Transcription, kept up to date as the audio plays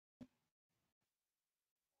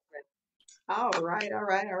All right, all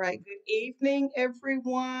right, all right. Good evening,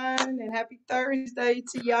 everyone, and happy Thursday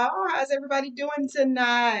to y'all. How's everybody doing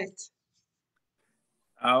tonight?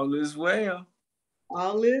 All is well.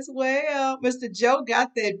 All is well. Mr. Joe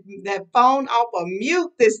got that phone off of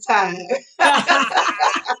mute this time. I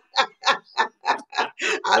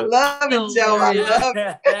love it, Joe. I Hilarious. love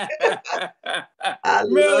it. I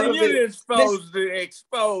Millie, love you it. didn't supposed to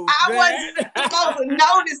expose I wasn't supposed to that.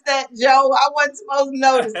 notice that, Joe. I wasn't supposed to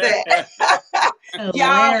notice that. Y'all,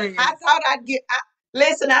 I Hilarious. thought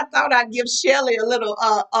listen, I thought I'd give Shelly a little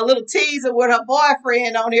teaser with her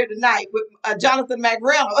boyfriend on here tonight with Jonathan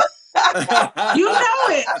McReynolds. You know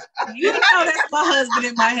it. You know that's my husband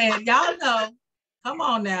in my head. Y'all know. Come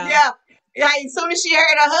on now. Yeah. Yeah, as soon as she heard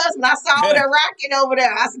her husband, I saw her rocking over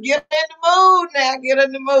there. I said, get in the mood now, get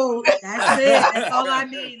in the mood. That's it. That's all I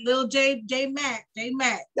need. Little J Mac. J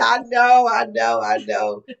Mac. I know, I know, I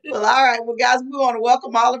know. Well, all right. Well, guys, we want to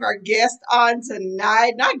welcome all of our guests on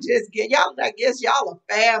tonight. Not just get y'all, I guess y'all are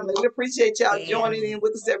family. We appreciate y'all joining in Family.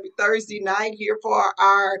 with us every Thursday night here for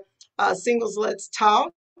our Singles Let's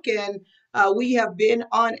Talk. And we have been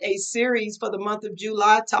on a series for the month of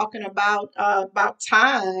July talking about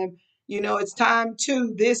time. You know, it's time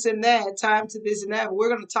to this and that, time to this and that. We're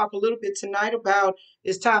going to talk a little bit tonight about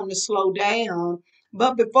it's time to slow down.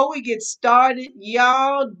 But before we get started,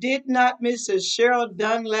 y'all did not miss a Cheryl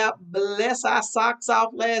Dunlap bless our socks off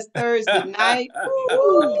last Thursday night. Ooh.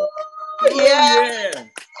 Ooh, Oh yeah, yeah.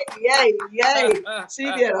 yay, yay.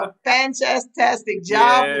 She did a fantastic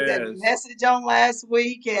job with that Yes. message on last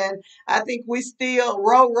week. And I think we still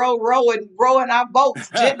rowing our boats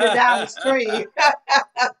gently down the stream.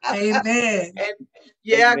 Amen. And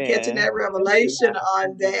yeah, catching Amen. that Thank you. revelation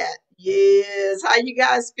on that. Yes. How you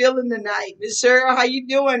guys feeling tonight? Miss Cheryl, how you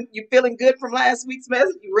doing? You feeling good from last week's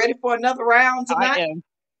message? You ready for another round I tonight? am.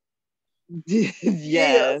 Yes.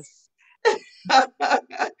 Yes. I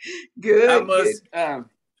Good, good. must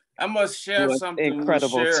I must It share was something with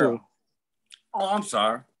incredible too. Cheryl. Oh, I'm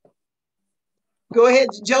sorry. Go ahead.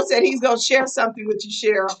 Joe said he's gonna share something with you,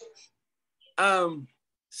 Cheryl. Um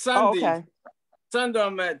Oh, Sunday, okay. Sunday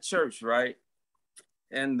I'm at church, right?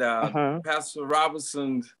 And Uh-huh. Pastor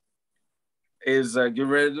Robinson is getting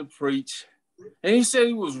ready to preach. And he said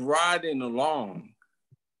he was riding along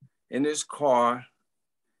in his car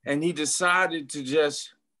and he decided to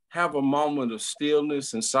just have a moment of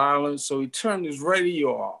stillness and silence. So he turned his radio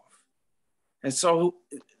off. And so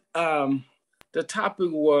the topic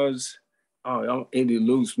was, oh, it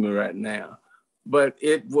eludes me right now, but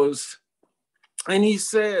it was, and he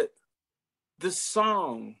said, the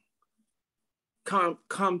song come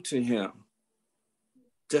to him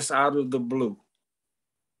just out of the blue.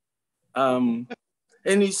 And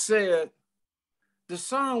he said, the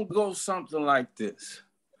song goes something like this.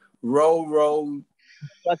 Row, row,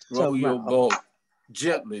 What's row your your mouth? boat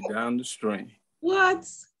gently down the stream. What?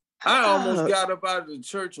 I almost Oh, got up out of the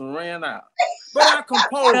church and ran out. But I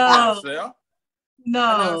composed No. myself.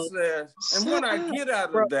 And I No. said, and what shut I up, get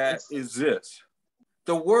out of that Rose. is this.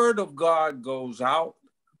 The word of God goes out,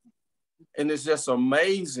 and it's just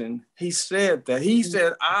amazing. He said that. He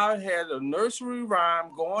said, I had a nursery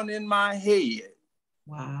rhyme going in my head,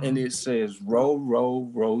 Wow. and it says, row, row,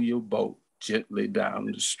 row your boat gently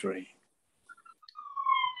down the stream.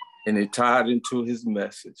 And it tied into his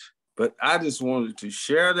message. But I just wanted to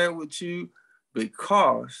share that with you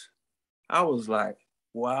because I was like,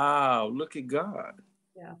 wow, look at God.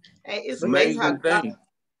 Yeah. Hey, it's amazing how Amazing God thing.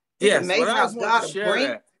 it's Yes, but amazing I how just wanted to God will share bring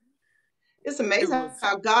that. it's It amazing was,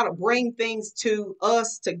 how God will bring things to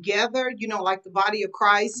us together, you know, like the body of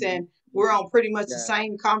Christ, and we're on pretty much the Yeah.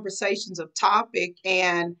 same conversations of topic.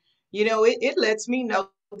 And, you know, it lets me know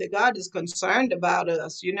that God is concerned about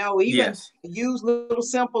us, you know, even yes. use little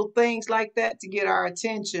simple things like that to get our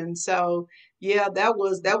attention. So yeah, that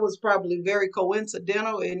was probably very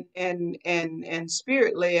coincidental and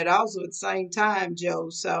spirit led also at the same time, Joe.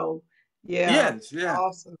 So yeah, Yes, yeah.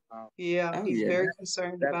 awesome. Wow. Yeah, Oh, he's yeah. very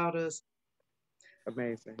concerned That's about us.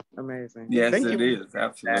 amazing. Amazing. Yes, Thank you it Amen. for is.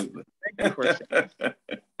 that. Absolutely. Thank you for sharing.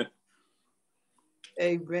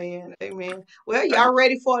 Amen. Amen. Well, y'all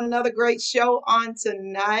ready for another great show on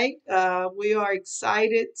tonight? We are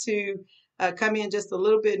excited to come in just a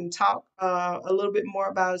little bit and talk a little bit more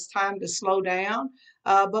about it's time to slow down.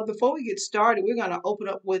 But before we get started, we're going to open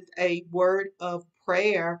up with a word of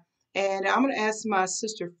prayer. And I'm going to ask my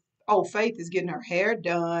sister, oh, Faith is getting her hair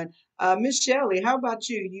done. Miss Shelley, how about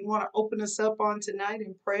you? You want to open us up on tonight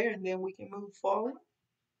in prayer and then we can move forward?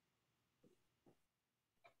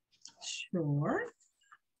 Sure.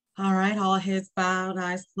 All right, all heads bowed,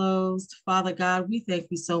 eyes closed. Father God, we thank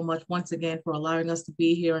you so much once again for allowing us to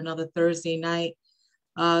be here another Thursday night.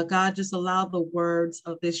 God, just allow the words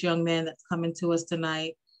of this young man that's coming to us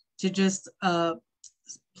tonight to just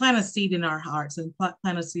plant a seed in our hearts and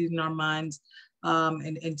plant a seed in our minds,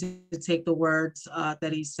 and to take the words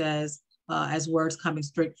that he says as words coming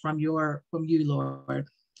straight from you, Lord.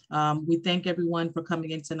 We thank everyone for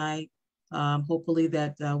coming in tonight. Hopefully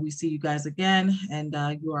that we see you guys again, and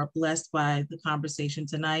you are blessed by the conversation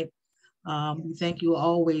tonight. We thank you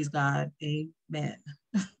always, God. Amen.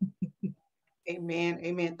 Amen.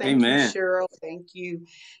 Amen. Thank you, Amen. Cheryl. Thank you.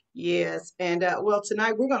 Yes. And well,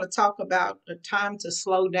 tonight we're going to talk about a time to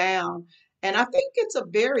slow down. And I think it's a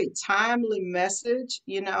very timely message,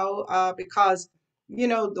 because,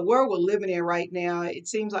 the world we're living in right now, it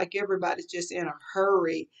seems like everybody's just in a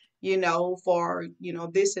hurry, for,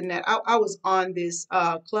 this and that. I was on this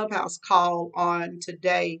clubhouse call on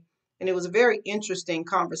today, and it was a very interesting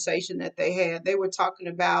conversation that they had. They were talking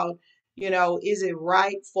about, is it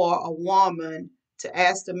right for a woman to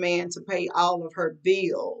ask the man to pay all of her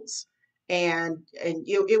bills? And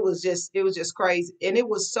it was just crazy. And it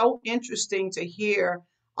was so interesting to hear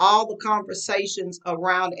all the conversations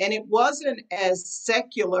around. And it wasn't as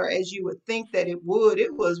secular as you would think that it would.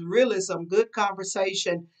 It was really some good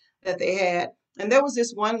conversation that they had. And there was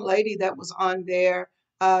this one lady that was on there.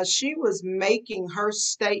 She was making her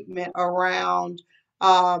statement around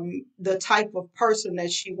the type of person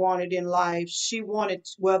that she wanted in life. She wanted,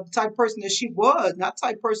 well, the type of person that she was, not the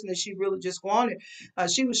type of person that she really just wanted.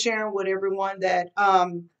 She was sharing with everyone that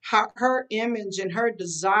her image and her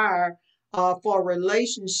desire for a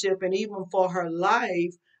relationship and even for her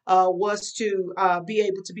life was to be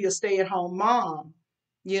able to be a stay-at-home mom,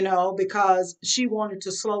 because she wanted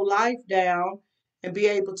to slow life down and be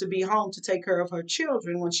able to be home to take care of her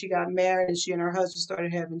children when she got married and she and her husband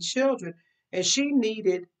started having children. And she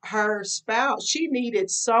needed her spouse. She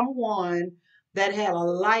needed someone that had a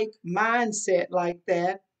like mindset like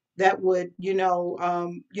that, that would, be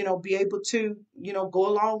able to, go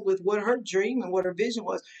along with what her dream and what her vision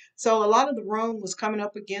was. So a lot of the room was coming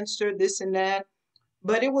up against her, this and that.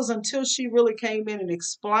 But it was until she really came in and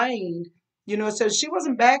explained, so she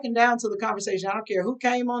wasn't backing down to the conversation. I don't care who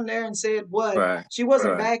came on there and said what. Right. She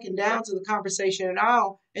wasn't Right. backing down to the conversation at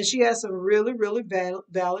all. And she had some really, really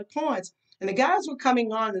valid points. And the guys were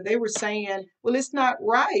coming on and they were saying, well, it's not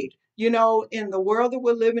right. In the world that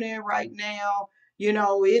we're living in right now,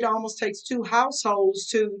 it almost takes two households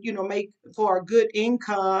to, make for a good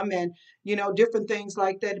income and, different things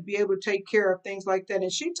like that, to be able to take care of things like that.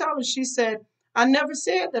 And she told me, she said, I never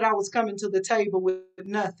said that I was coming to the table with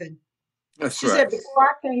nothing. That's She said, right. before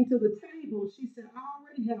I came to the table, she said, I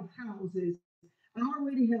already have houses. I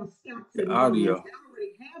already have stocks The and bonds. audio. I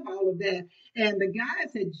already have all of that. And the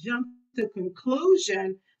guys had jumped to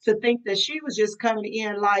conclusion to think that she was just coming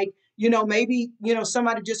in like, maybe,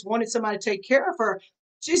 somebody just wanted somebody to take care of her.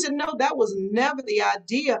 She said, no, that was never the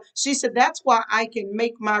idea. She said, that's why I can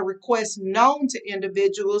make my requests known to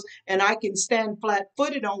individuals and I can stand flat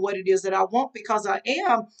footed on what it is that I want, because I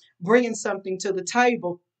am bringing something to the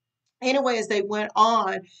table. Anyway, as they went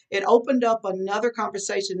on, it opened up another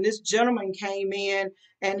conversation. This gentleman came in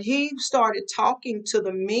and he started talking to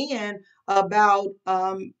the men about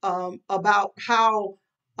how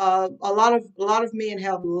a lot of men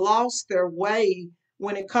have lost their way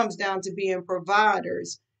when it comes down to being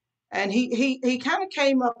providers. And he kind of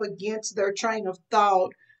came up against their train of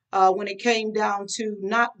thought when it came down to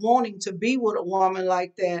not wanting to be with a woman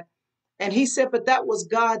like that. And he said, but that was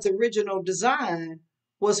God's original design,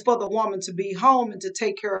 was for the woman to be home and to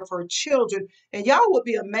take care of her children. And y'all would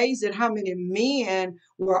be amazed at how many men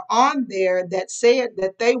were on there that said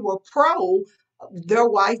that they were pro their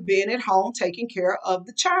wife being at home taking care of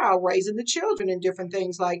the child, raising the children, and different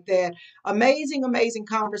things like that. Amazing, amazing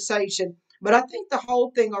conversation. But I think the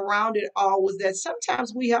whole thing around it all was that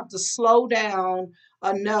sometimes we have to slow down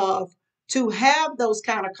enough to have those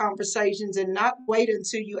kind of conversations and not wait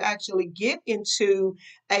until you actually get into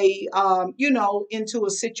into a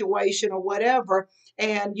situation or whatever,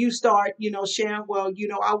 and you start, sharing, well,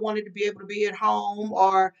 I wanted to be able to be at home,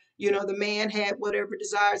 or the man had whatever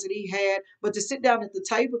desires that he had, but to sit down at the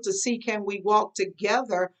table to see, can we walk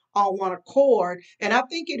together on one accord? And I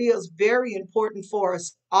think it is very important for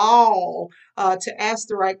us all to ask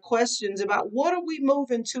the right questions about, what are we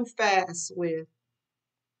moving too fast with?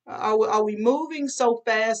 Are we moving so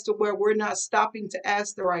fast to where we're not stopping to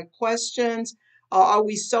ask the right questions? Are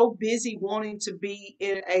we so busy wanting to be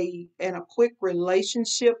in a quick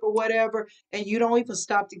relationship or whatever, and you don't even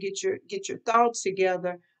stop to get your thoughts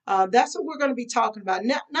together That's what we're going to be talking about.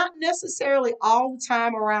 Not necessarily all the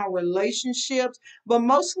time around relationships, but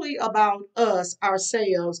mostly about us,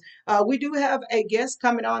 ourselves. We do have a guest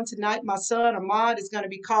coming on tonight. My son Ahmad is going to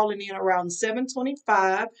be calling in around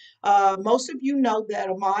 7:25. Most of you know that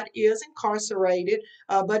Ahmad is incarcerated,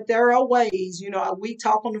 but there are ways. We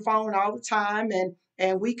talk on the phone all the time,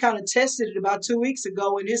 and we kind of tested it about 2 weeks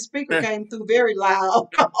ago, and his speaker came through very loud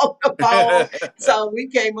on the phone. So we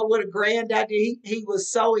came up with a grand idea. He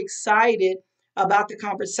was so excited about the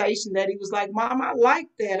conversation that he was like, Mom, I like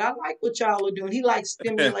that. I like what y'all are doing. He likes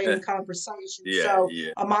stimulating conversation. Yeah, So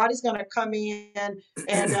yeah. Ahmad is going to come in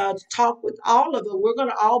and talk with all of them. We're going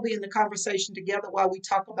to all be in the conversation together while we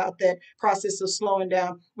talk about that process of slowing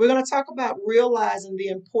down. We're going to talk about realizing the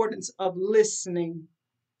importance of listening.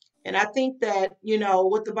 And I think that,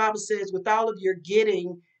 what the Bible says, with all of your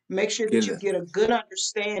getting, make sure that Get you it. get a good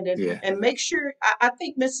understanding, Yeah. and make sure, I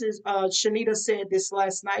think Mrs. Shanita said this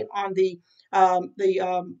last night on the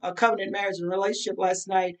covenant marriage and relationship last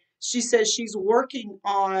night. She says she's working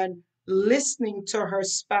on listening to her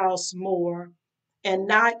spouse more, and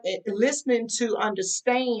not listening to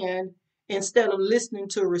understand instead of listening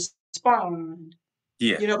to respond.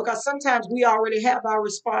 Yeah. Because sometimes we already have our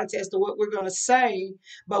response as to what we're going to say,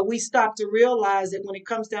 but we stop to realize that when it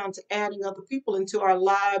comes down to adding other people into our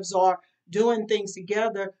lives or doing things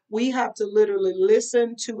together, we have to literally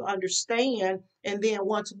listen to understand. And then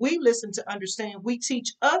once we listen to understand, we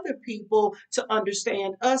teach other people to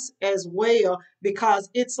understand us as well, because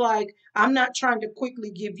it's like, I'm not trying to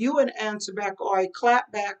quickly give you an answer back or a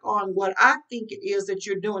clap back on what I think it is that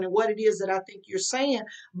you're doing and what it is that I think you're saying.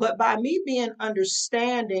 But by me being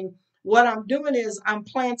understanding, what I'm doing is I'm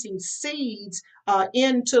planting seeds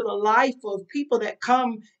into the life of people that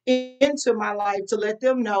come into my life, to let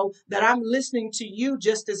them know that I'm listening to you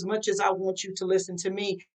just as much as I want you to listen to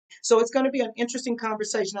me. So it's going to be an interesting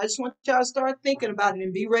conversation. I just want y'all to start thinking about it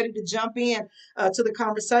and be ready to jump in to the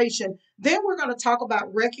conversation. Then we're going to talk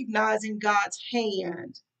about recognizing God's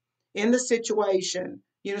hand in the situation.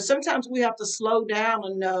 Sometimes we have to slow down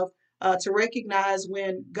enough to recognize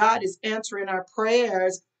when God is answering our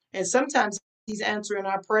prayers. And sometimes He's answering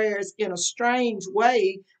our prayers in a strange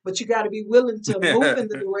way, but you got to be willing to move in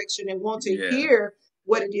the direction and want to Yeah. hear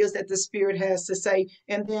what it is that the Spirit has to say.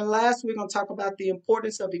 And then last, we're going to talk about the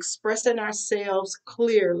importance of expressing ourselves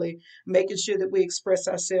clearly, making sure that we express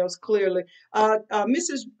ourselves clearly.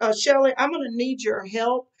 Mrs. Shelley, I'm going to need your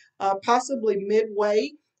help, possibly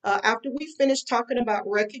midway. After we finish talking about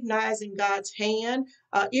recognizing God's hand,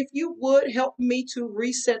 if you would help me to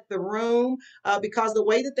reset the room, because the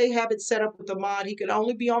way that they have it set up with the mod, he could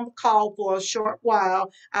only be on the call for a short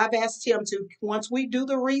while. I've asked him to, once we do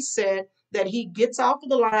the reset, that he gets off of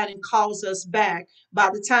the line and calls us back. By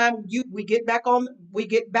the time we get back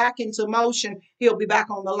into motion, he'll be back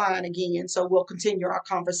on the line again. So we'll continue our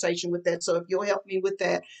conversation with that. So if you'll help me with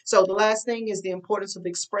that. So the last thing is the importance of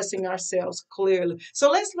expressing ourselves clearly. So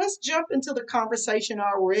let's jump into the conversation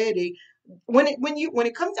already. When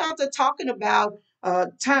it comes down to talking about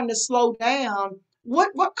time to slow down,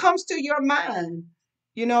 what comes to your mind?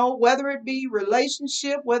 Whether it be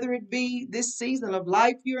relationship, whether it be this season of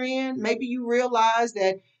life you're in, maybe you realize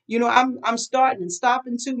that, I'm starting and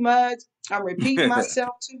stopping too much. I'm repeating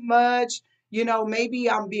myself too much. Maybe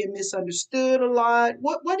I'm being misunderstood a lot.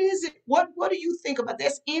 What is it? What do you think about?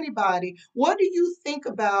 That's anybody. What do you think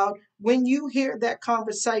about when you hear that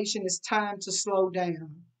conversation? It's time to slow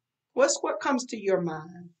down. What comes to your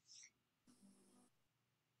mind?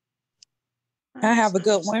 I have a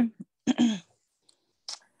good one.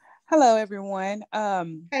 Hello, everyone.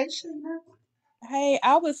 Hey, Sheena. Hey,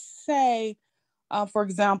 I would say, for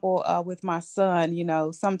example, with my son,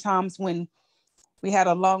 sometimes when we had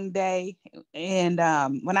a long day, and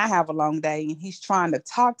when I have a long day and he's trying to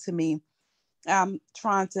talk to me, I'm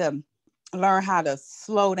trying to learn how to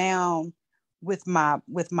slow down with my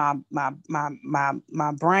brain,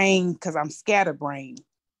 because I'm scatterbrained.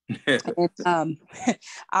 And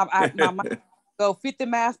my mind go 50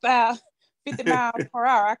 miles per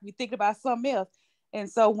hour. I could be thinking about something else. And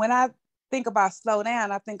so when I think about slow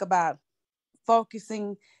down, I think about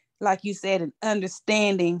focusing, like you said, and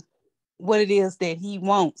understanding what it is that he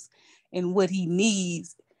wants and what he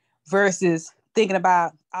needs, versus thinking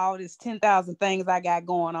about all this 10,000 things I got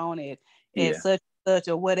going on at such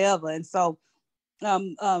or whatever. And so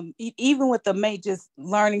even with the mate, just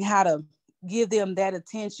learning how to give them that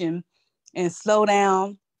attention and slow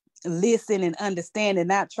down, listen and understand, and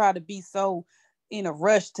not try to be so in a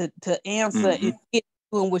rush to answer and get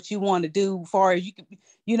doing what you want to do. Far as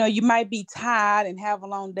you might be tired and have a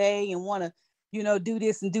long day and want to, do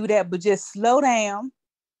this and do that, but just slow down,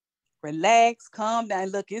 relax, calm down.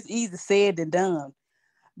 Look, it's easy said than done.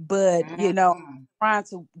 But trying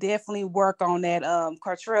to definitely work on that.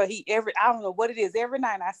 Cartrell, I don't know what it is. Every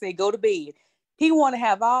night I say go to bed. He want to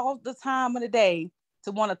have all the time of the day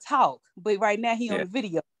to want to talk, but right now he on the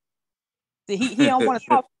video. So he don't want to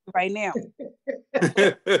talk right now. He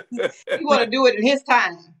want to do it in his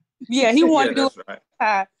time. Yeah, he want to do that's it.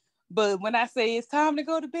 Right. But when I say it's time to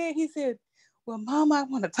go to bed, he said, "Well, Mom, I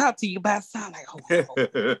want to talk to you about something." Like,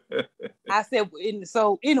 oh. I said,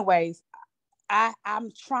 so anyways,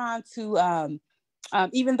 I'm trying to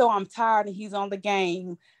even though I'm tired and he's on the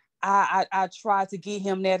game, I try to get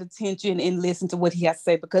him that attention and listen to what he has to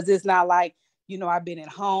say, because it's not like, I've been at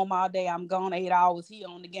home all day, I'm gone 8 hours, he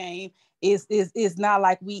on the game. It's not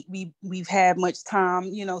like we've had much time,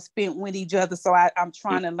 spent with each other. So I'm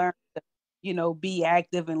trying to learn to, be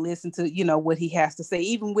active and listen to, what he has to say.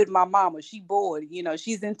 Even with my mama, she bored,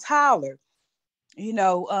 she's in Tyler, she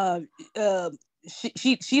don't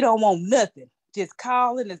want nothing, just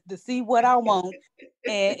calling to see what I want.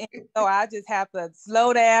 And so I just have to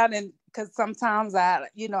slow down, and because sometimes I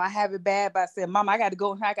have it bad by saying, Mama, I got to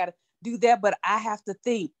go and I got to do that. But I have to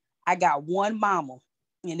think I got one mama.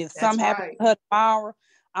 And if something happens to her tomorrow,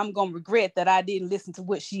 I'm going to regret that I didn't listen to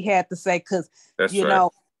what she had to say. Because,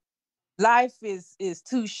 life is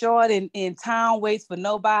too short, and time waits for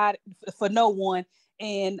nobody, for no one.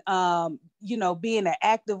 And, being an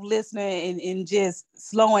active listener and just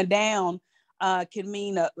slowing down can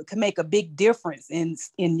make a big difference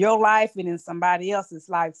in your life and in somebody else's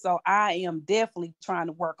life. So I am definitely trying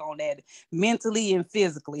to work on that mentally and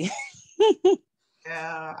physically.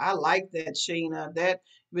 Yeah, I like that, Sheena.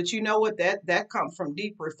 But you know what? That comes from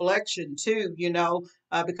deep reflection too.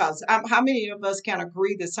 Because how many of us can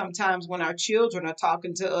agree that sometimes when our children are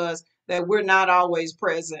talking to us, that we're not always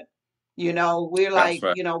present. We're That's like,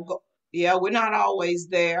 right. yeah, we're not always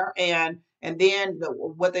there, and then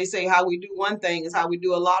what they say, how we do one thing is how we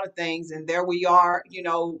do a lot of things, and there we are.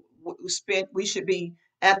 We should be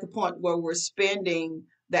at the point where we're spending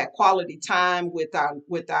that quality time with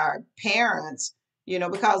our parents,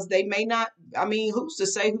 because they may not, I mean, who's to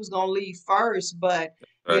say who's going to leave first? But,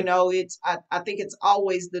 Right. I think it's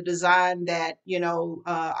always the design that,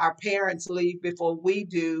 our parents leave before we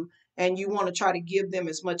do. And you want to try to give them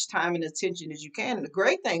as much time and attention as you can. And the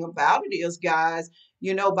great thing about it is, guys,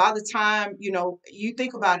 by the time, you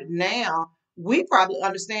think about it now, we probably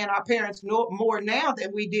understand our parents more now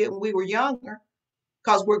than we did when we were younger,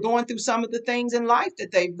 because we're going through some of the things in life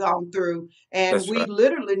that they've gone through, and That's we right.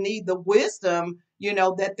 literally need the wisdom,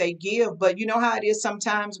 that they give. But you know how it is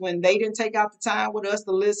sometimes when they didn't take out the time with us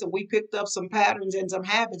to listen, we picked up some patterns and some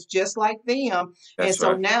habits just like them. And That's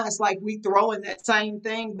so right. now it's like we throwing that same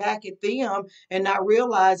thing back at them and not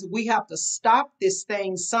realize we have to stop this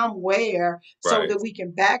thing somewhere so Right. that we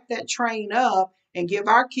can back that train up and give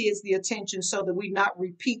our kids the attention so that we not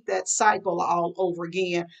repeat that cycle all over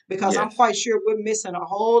again, because I'm Yes. quite sure we're missing a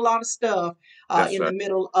whole lot of stuff That's in the right.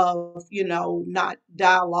 middle of, not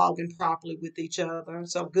dialoguing properly with each other.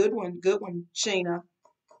 So good one, Sheena.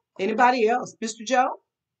 Anybody else? Mr. Joe?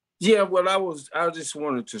 Yeah, well, I just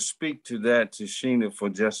wanted to speak to that, to Sheena, for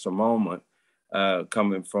just a moment,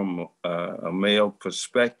 coming from a male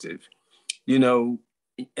perspective, you know,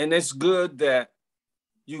 and it's good that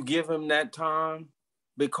you give him that time,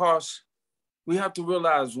 because we have to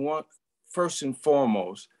realize, one, first and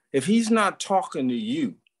foremost, if he's not talking to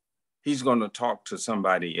you, he's going to talk to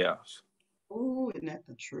somebody else. Oh, isn't that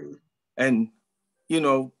the truth? And, you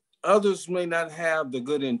know, others may not have the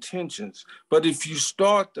good intentions, but if you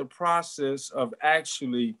start the process of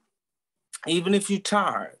actually, even if you're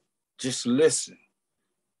tired, just listen.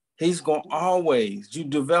 He's going to always, you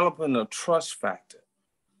developing a trust factor.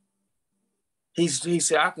 He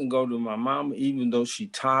said, I can go to my mama even though she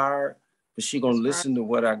tired, but she going to That's right. listen to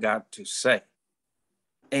what I got to say.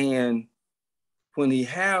 And when he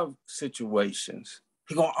have situations,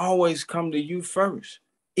 he going to always come to you first.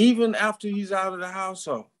 Even after he's out of the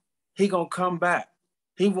household, he going to come back.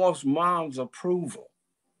 He wants mom's approval.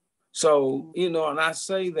 So, you know, and I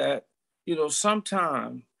say that, you know,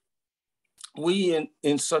 sometimes we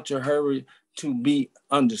in such a hurry to be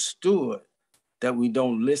understood that we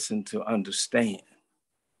don't listen to understand.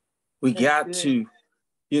 We That's got good. to,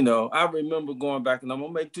 you know, I remember going back, and I'm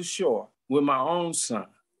gonna make this short, with my own son.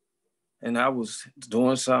 And I was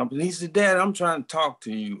doing something. He said, Dad, I'm trying to talk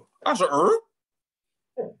to you. I said,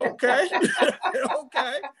 okay.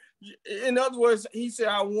 Okay. In other words, he said,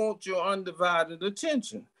 I want your undivided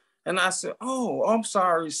attention. And I said, oh, I'm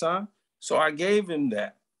sorry, son. So I gave him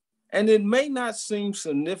that. And it may not seem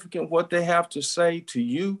significant what they have to say to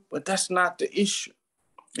you, but that's not the issue.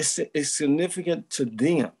 It's significant to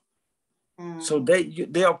them. So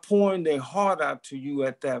Mm. they are pouring their heart out to you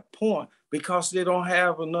at that point because they don't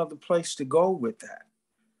have another place to go with that.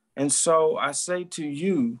 And so I say to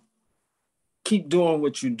you, keep doing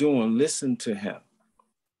what you're doing. Listen to him.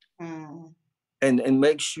 Mm. And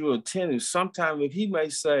make sure attentive. Sometimes if he may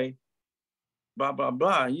say, blah, blah,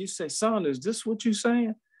 blah, and you say, son, is this what you're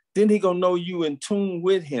saying? Then he gonna know you in tune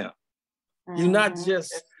with him. You're not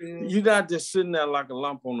Mm-hmm. just sitting there like a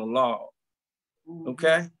lump on the log.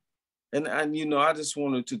 Okay. And I just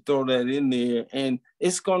wanted to throw that in there. And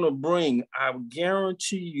it's gonna bring, I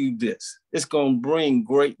guarantee you this, it's gonna bring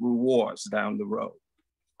great rewards down the road.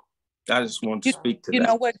 I just want to speak to You that.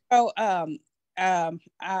 know what, Joe?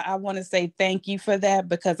 I want to say thank you for that,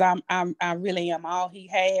 because I really am all he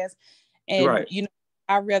has, and Right.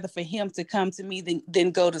 I'd rather for him to come to me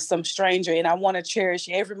than go to some stranger. And I want to cherish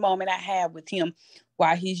every moment I have with him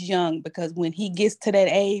while he's young, because when he gets to that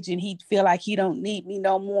age and he feel like he don't need me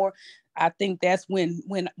no more, I think that's when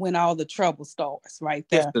all the trouble starts right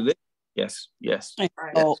there. Yes. And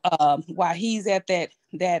so while he's at that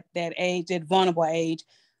age, that vulnerable age,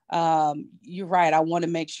 you're right. I want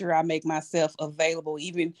to make sure I make myself available,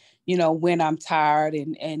 even when I'm tired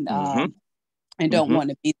and don't want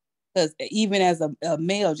to be. Because even as a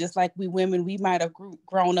male, just like we women, we might have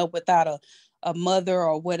grown up without a mother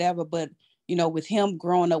or whatever, but with him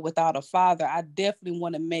growing up without a father, I definitely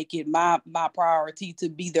want to make it my priority to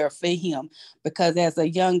be there for him, because as a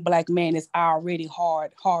young Black man, it's already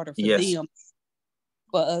harder for them.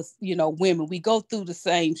 For us, women, we go through the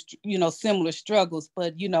same, similar struggles,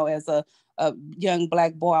 but as a young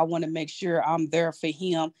Black boy, I want to make sure I'm there for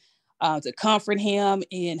him, to comfort him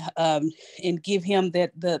and give him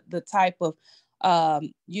that the type of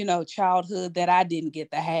childhood that I didn't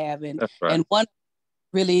get to have. And That's right. And one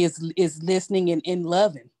really is listening and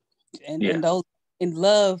loving, and those in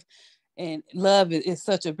love, and love is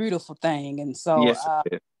such a beautiful thing. And so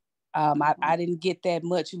I didn't get that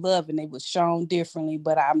much love, and it was shown differently,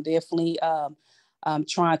 but I'm definitely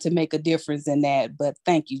trying to make a difference in that. But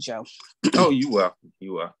thank you, Joe. Oh, you welcome.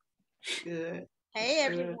 You welcome. Good. Hey,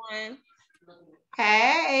 everyone.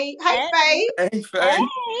 Hey, Hey. Faith. Hey,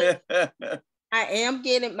 Faith. I am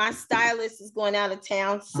getting, my stylist is going out of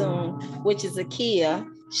town soon, which is Akia.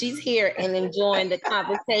 She's here and enjoying the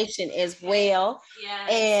conversation as well.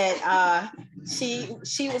 Yes. And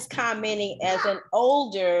she was commenting as an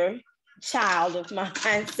older child of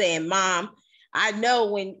mine, saying, Mom, I know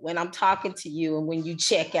when I'm talking to you and when you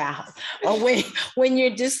check out, or when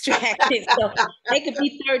you're distracted. So they could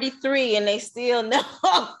be 33 and they still know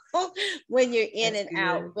when you're in and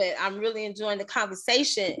out. But I'm really enjoying the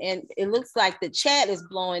conversation, and it looks like the chat is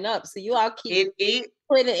blowing up. So you all keep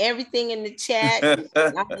putting everything in the chat.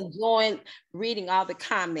 I'm enjoying reading all the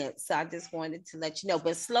comments. So I just wanted to let you know.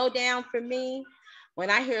 But slow down for me. When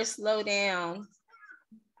I hear slow down,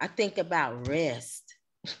 I think about rest.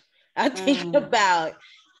 I think about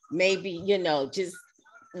maybe, just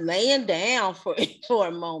laying down for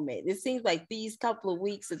a moment. It seems like these couple of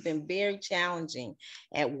weeks have been very challenging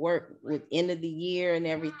at work with end of the year and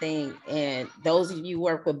everything. And those of you who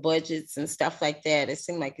work with budgets and stuff like that, it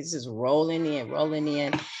seems like it's just rolling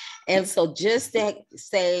in. And so just that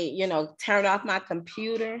say, turn off my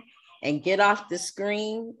computer and get off the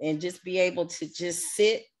screen and just be able to just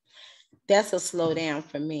sit. That's a slow down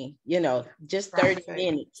for me, just 30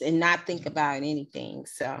 minutes and not think about anything.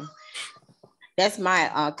 So that's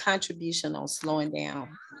my contribution on slowing down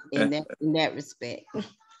in that respect.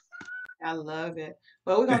 I love it.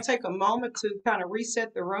 Well, we're going to take a moment to kind of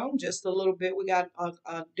reset the room just a little bit. We got a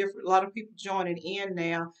lot of people joining in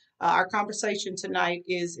now. Our conversation tonight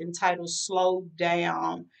is entitled Slow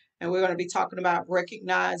Down. And we're going to be talking about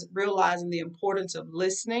realizing the importance of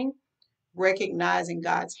listening, recognizing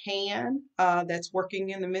God's hand that's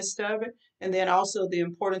working in the midst of it, and then also the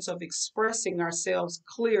importance of expressing ourselves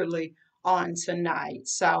clearly on tonight.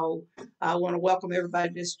 So I want to welcome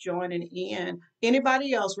everybody that's joining in.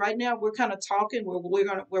 Anybody else? Right now, we're kind of talking.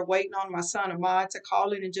 We're waiting on my son Ahmad to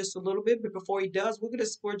call in just a little bit, but before he does,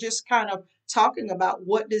 we're just kind of talking about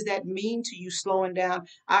what does that mean to you, slowing down.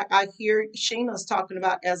 I hear Sheena's talking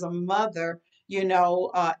about as a mother,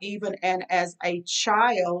 even and as a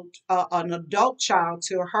child, an adult child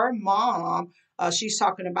to her mom, she's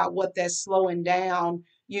talking about what that slowing down,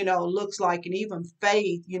 looks like. And even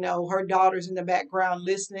Faith, her daughter's in the background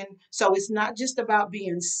listening. So it's not just about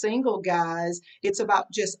being single, guys. It's about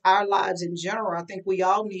just our lives in general. I think we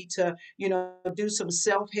all need to, do some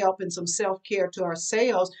self-help and some self-care to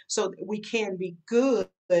ourselves so that we can be good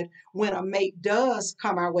when a mate does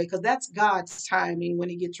come our way, because that's God's timing when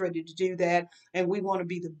he gets ready to do that. And we want to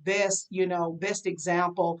be the best, best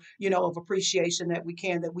example, of appreciation that we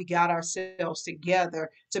can, that we got ourselves together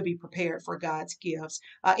to be prepared for God's gifts.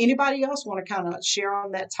 Anybody else want to kind of share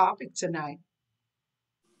on that topic tonight?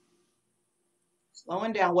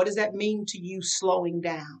 Slowing down. What does that mean to you, slowing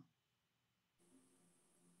down?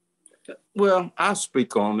 Well, I'll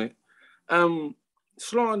speak on it.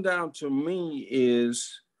 Slowing down to me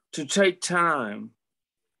is to take time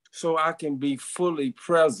so I can be fully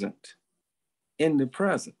present in the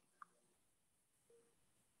present.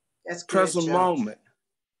 That's good, present Joe. moment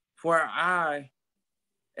where I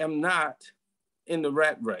am not in the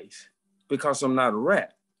rat race because I'm not a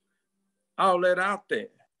rat. All that out there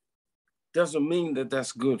doesn't mean that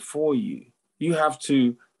that's good for you. You have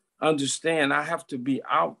to understand, I have to be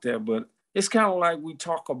out there, but it's kind of like we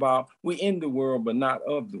talk about, we in the world, but not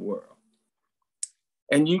of the world.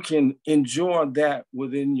 And you can enjoy that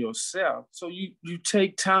within yourself. So you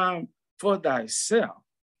take time for thyself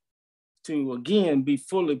to, again, be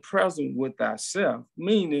fully present with thyself,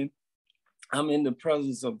 meaning I'm in the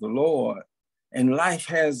presence of the Lord and life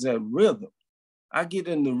has that rhythm. I get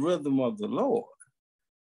in the rhythm of the Lord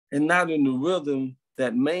and not in the rhythm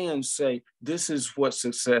that man say, this is what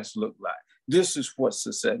success look like. This is what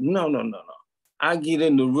success. No. I get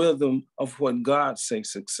in the rhythm of what God say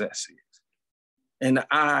success is. And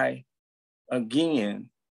I, again,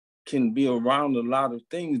 can be around a lot of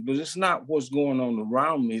things, but it's not what's going on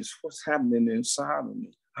around me, it's what's happening inside of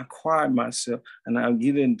me. I quiet myself and I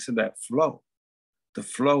get into that flow, the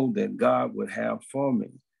flow that God would have for me.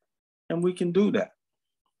 And we can do that.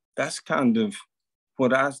 That's kind of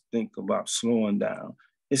what I think about slowing down.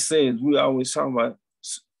 It says, we always talk about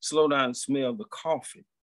slow down and smell the coffee.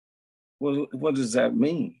 What does that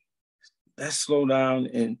mean? That's slow down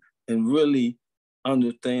and really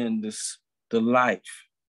understand the life,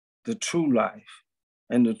 the true life,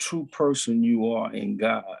 and the true person you are in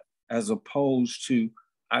God, as opposed to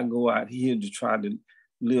I go out here to try to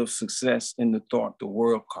live success in the thought the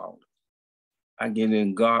world called it. I get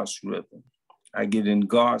in God's rhythm. I get in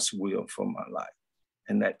God's will for my life.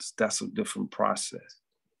 And that's a different process.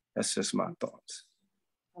 That's just my thoughts.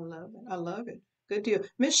 I love it. I love it. Good deal.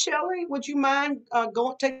 Miss Shelley, would you mind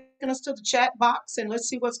taking us to the chat box and let's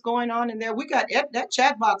see what's going on in there? We got that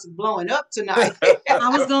chat box is blowing up tonight. I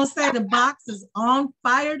was gonna say the box is on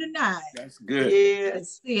fire tonight. That's good. Yes.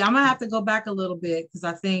 Let's see, I'm gonna have to go back a little bit because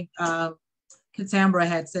I think Katambra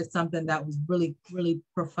had said something that was really, really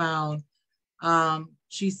profound.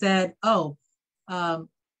 She said, AAR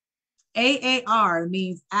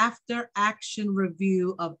means after action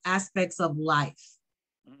review of aspects of life.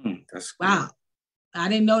 That's good. Wow. I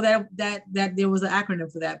didn't know that there was an acronym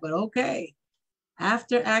for that, but okay.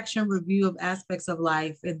 After action review of aspects of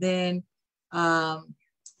life. And then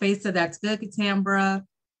Faith said that's good, Katambra.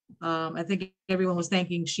 I think everyone was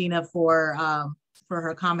thanking Sheena for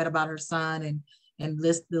her comment about her son and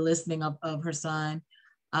the listening of her son.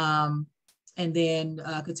 And then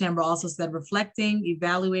Katambra also said reflecting,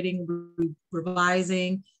 evaluating,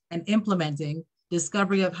 revising, and implementing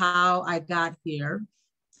discovery of how I got here.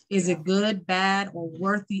 Is it good, bad, or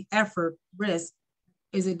worth the effort, risk?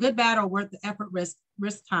 Is it good, bad, or worth the effort, risk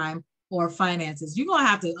time, or finances? You're gonna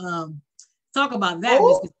have to talk about that.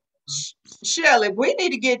 Oh, Shirley, we need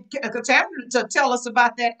to get Katambra to tell us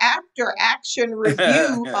about that after action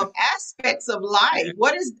review of aspects of life.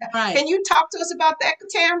 What is that? Right. Can you talk to us about that,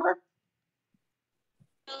 Katambra?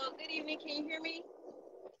 Good evening. Can you hear me?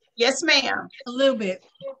 Yes, ma'am. A little bit.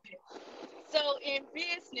 So in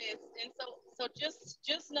business, and so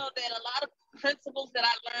just know that a lot of principles that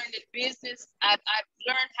I learned in business, I've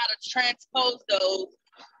learned how to transpose those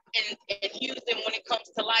and use them when it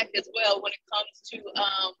comes to life as well. When it comes to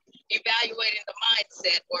evaluating the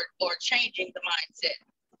mindset or changing the mindset.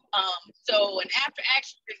 So an after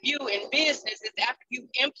action review in business is after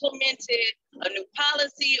you've implemented a new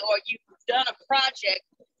policy or you've done a project,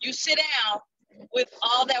 you sit down with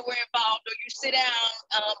all that were involved, or you sit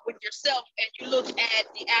down with yourself and you look at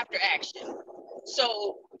the after action.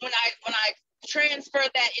 So when I transfer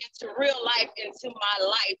that into real life, into my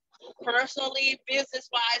life, personally,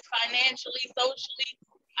 business-wise, financially, socially,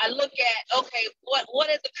 I look at, okay, what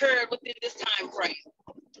has occurred within this time frame?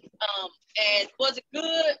 And was it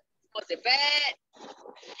good? Was it bad?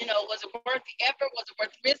 Was it worth the effort? Was it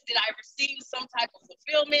worth the risk? Did I receive some type of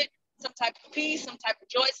fulfillment, some type of peace, some type of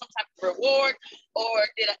joy, some type of reward? Or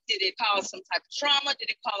did it cause some type of trauma? Did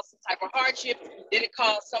it cause some type of hardship? Did it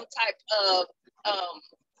cause some type of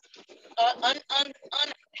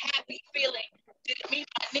unhappy feeling? Did it meet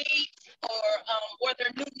my needs? Or were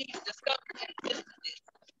there new needs discovered in the midst of this?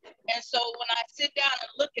 so when I sit down and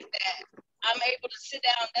look at that, I'm able to sit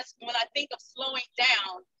down. That's when I think of slowing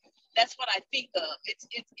down. That's what I think of. It's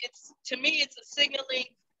to me, it's a signaling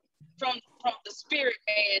from the spirit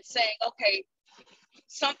man saying, okay,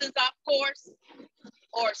 something's off course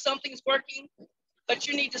or something's working, but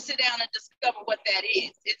you need to sit down and discover what that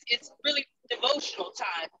is. It's really devotional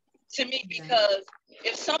time to me, because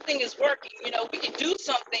if something is working, you know, we can do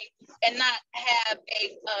something and not have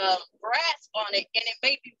a grasp on it, and it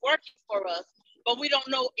may be working for us, but we don't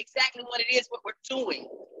know exactly what it is, what we're doing.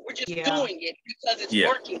 We're just doing it because it's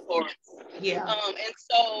working for us. And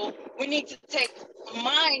so we need to take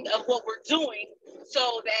mind of what we're doing,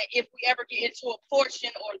 so that if we ever get into a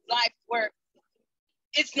portion or life where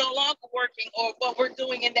it's no longer working, or what we're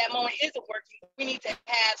doing in that moment isn't working, we need to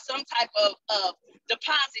have some type of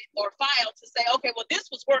deposit or file to say, okay, well, this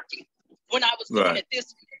was working when I was doing it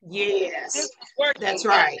this way. Yes. This was working. That's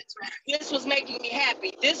right. This was making me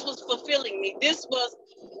happy. This was fulfilling me. This was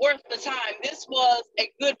worth the time. This was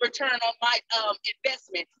a good return on my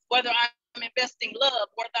investment, whether I'm investing love,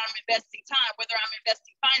 whether I'm investing time, whether I'm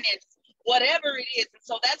investing finances, whatever it is. And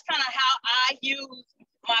so that's kind of how I use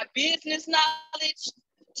my business knowledge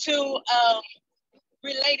to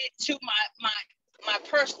relate it to my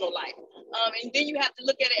personal life. And then you have to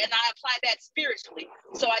look at it, and I apply that spiritually.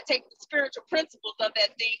 So I take the spiritual principles of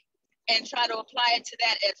that thing and try to apply it to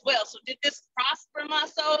that as well. So did this prosper my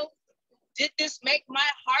soul? Did this make my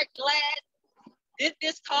heart glad? Did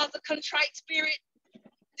this cause a contrite spirit?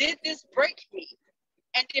 Did this break me?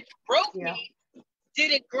 And if it broke me,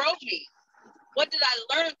 did it grow me? What did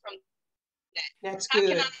I learn from that? That's How good.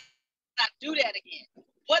 can I not do that again?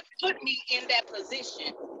 What put me in that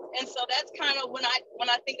position? And so that's kind of when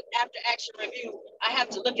I think of after action review, I have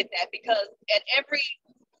to look at that, because at every,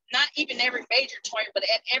 not even every major point, but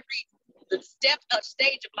at every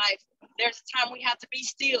stage of life, there's a time we have to be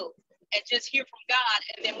still and just hear from God.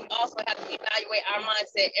 And then we also have to evaluate our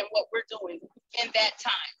mindset and what we're doing in that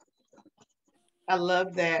time. I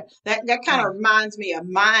love that. That kind of reminds me of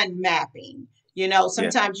mind mapping. You know,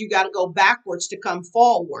 sometimes you got to go backwards to come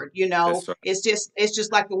forward. You know, it's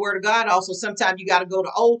just like the Word of God. Also, sometimes you got to go to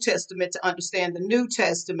Old Testament to understand the New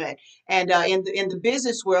Testament. And in the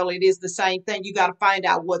business world, it is the same thing. You got to find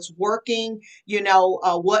out what's working. You know,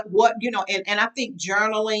 what you know, and I think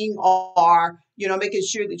journaling or you know, making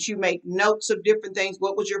sure that you make notes of different things.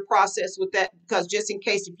 What was your process with that? Because just in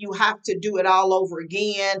case if you have to do it all over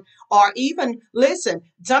again, or even listen,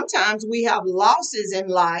 sometimes we have losses in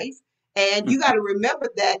life. And you got to remember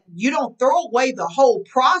that you don't throw away the whole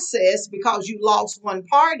process because you lost one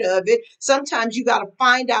part of it. Sometimes you got to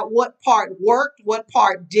find out what part worked, what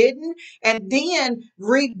part didn't, and then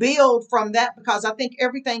rebuild from that, because I think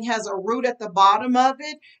everything has a root at the bottom of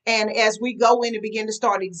it. And as we go in and begin to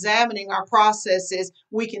start examining our processes,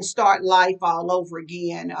 we can start life all over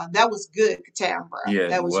again. That was good, Katambra. Yeah,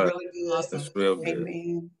 that was really good. Awesome. That's real good.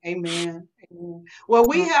 Amen. Amen. Amen. Well,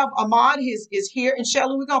 we have Ahmad is here, and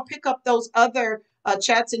Shelley, we're gonna pick up those other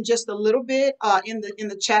chats in just a little bit in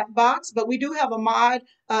the chat box. But we do have Ahmad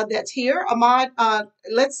that's here. Ahmad,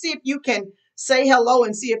 let's see if you can say hello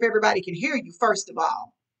and see if everybody can hear you. First of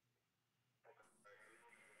all,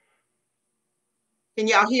 can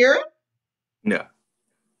y'all hear it? No.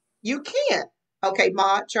 You can't. Okay,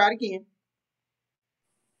 Ahmad, try it again.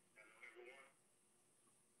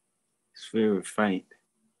 It's very faint.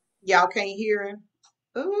 Y'all can't hear him.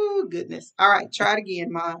 Oh goodness. All right, try it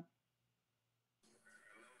again, Ahmad.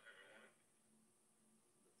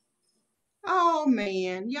 Oh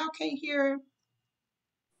man, y'all can't hear him.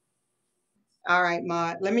 All right,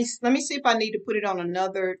 Maud. Let me see if I need to put it on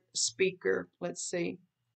another speaker. Let's see.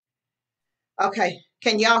 Okay.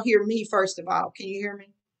 Can y'all hear me first of all? Can you hear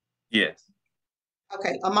me? Yes.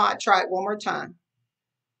 Okay, Ahmad, try it one more time.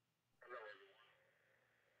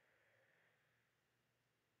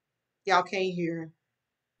 Y'all can't hear him.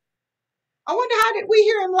 I wonder, how did we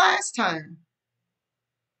hear him last time?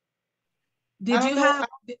 Did you have,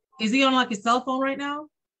 is he on like a cell phone right now?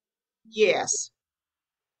 Yes.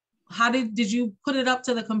 How did you put it up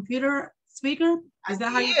to the computer speaker? Is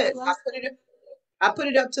that how you did last? I put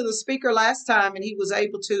it up to the speaker last time, and he was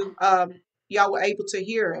able to, y'all were able to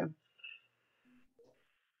hear him.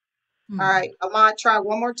 All right, Ahmad, try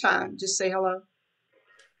one more time. Just say hello.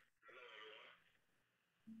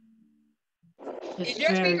 Is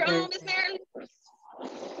your speaker on, Miss Marilyn?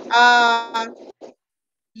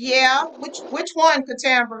 Yeah. Which one,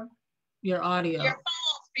 Katambra? Your audio. Your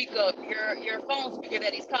phone speaker. Your phone speaker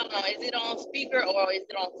that he's calling on. Is it on speaker or is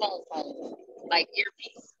it on phone? Like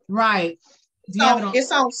earpiece? Right.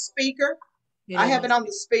 It's on speaker. I have it on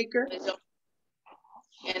the speaker.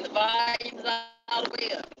 And the volume's all the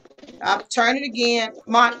way up. I'll turn it again.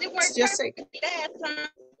 Mont, It worked just say perfectly last time.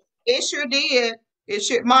 it sure did. It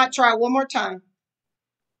should. Mont, try one more time.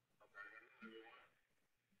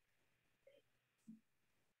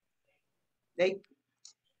 They,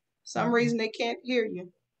 some reason they can't hear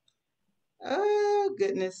you. Oh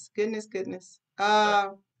goodness, goodness, goodness.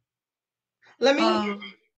 Let me.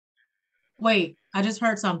 Wait, I just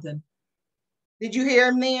heard something. Did you hear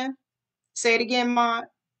him then? Say it again, Mont.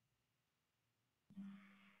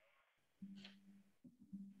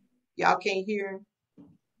 Y'all can't hear him.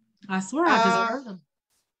 I swear I just heard him.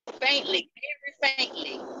 Faintly, very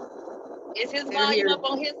faintly. Is his They're volume here. up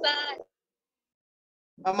on his side?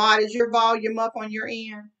 Ahmad, is your volume up on your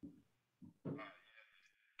end?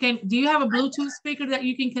 Do you have a Bluetooth speaker that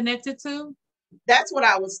you can connect it to? That's what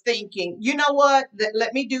I was thinking. You know what?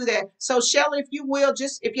 Let me do that. So, Shelly, if you will,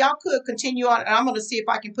 just if y'all could continue on, and I'm going to see if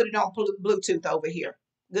I can put it on Bluetooth over here.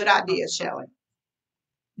 Good idea, Shelly.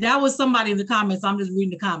 That was somebody in the comments. I'm just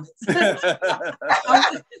reading the comments.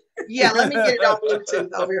 Yeah, let me get it on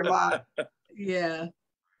Bluetooth over here, Mom. Yeah.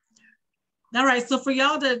 All right. So for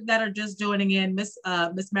y'all that are just joining in, Miss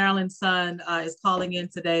Marilyn's son is calling in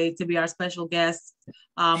today to be our special guest.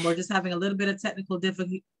 We're just having a little bit of technical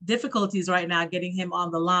difficulties right now getting him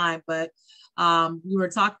on the line, but we were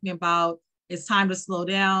talking about it's time to slow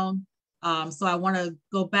down. So I want to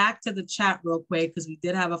go back to the chat real quick because we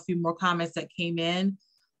did have a few more comments that came in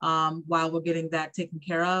while we're getting that taken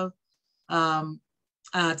care of.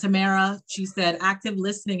 Tamara, she said, active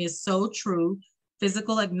listening is so true.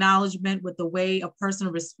 Physical acknowledgement with the way a person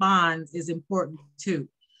responds is important too.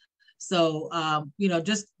 So,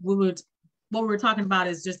 just what we're talking about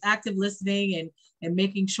is just active listening and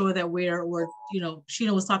making sure that we're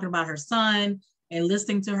Sheena was talking about her son and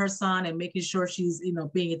listening to her son and making sure she's,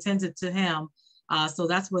 being attentive to him. So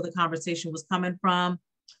that's where the conversation was coming from.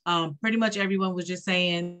 Pretty much everyone was just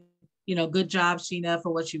saying, good job, Sheena,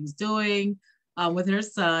 for what she was doing with her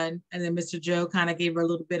son. And then Mr. Joe kind of gave her a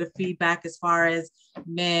little bit of feedback as far as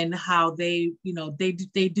men, how they,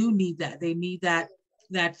 they do need that. They need that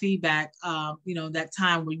feedback, that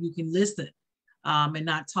time where you can listen and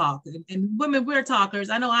not talk. And women, we're talkers.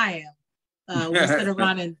 I know I am. We sit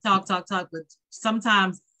around and talk, but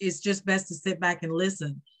sometimes it's just best to sit back and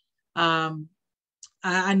listen.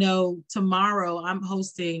 I know tomorrow I'm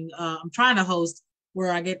hosting, I'm trying to host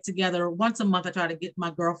where I get together once a month. I try to get my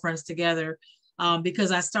girlfriends together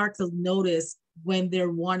because I start to notice when they're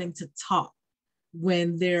wanting to talk,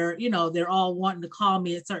 when they're all wanting to call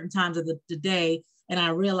me at certain times of the day. And I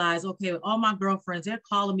realize, okay, all my girlfriends, they're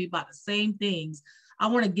calling me about the same things. I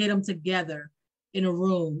want to get them together in a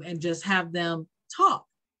room and just have them talk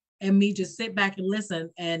and me just sit back and listen.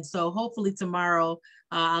 And so hopefully tomorrow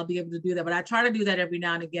I'll be able to do that. But I try to do that every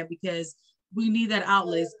now and again because we need that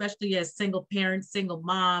outlet, especially as single parents, single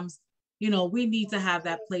moms. We need to have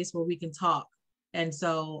that place where we can talk. And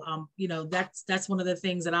so, that's one of the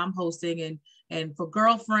things that I'm hosting. And for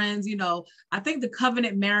girlfriends, I think the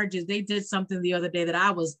covenant marriages, they did something the other day that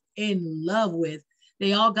I was in love with.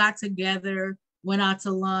 They all got together, went out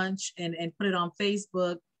to lunch and put it on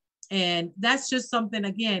Facebook. And that's just something,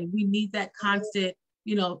 again, we need that constant,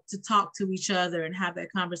 to talk to each other and have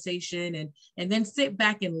that conversation and then sit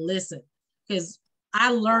back and listen. Because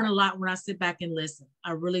I learn a lot when I sit back and listen.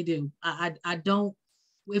 I really do. I don't,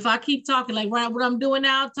 if I keep talking like what I'm doing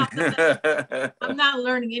now, I'm not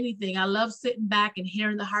learning anything. I love sitting back and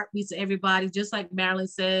hearing the heartbeats of everybody, just like Marilyn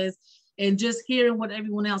says, and just hearing what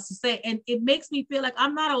everyone else is saying. And it makes me feel like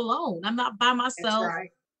I'm not alone. I'm not by myself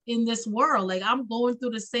in this world. Like I'm going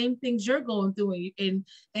through the same things you're going through. And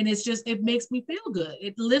it's just, it makes me feel good.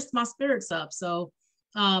 It lifts my spirits up. So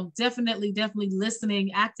definitely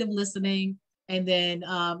listening, active listening. And then,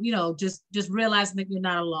 just realizing that you're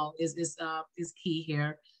not alone is key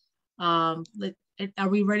here. Are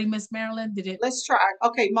we ready, Miss Marilyn? Let's try.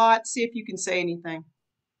 Okay, Maud, see if you can say anything.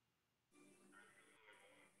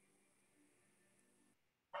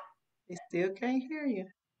 They still can't hear you.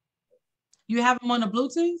 You have him on the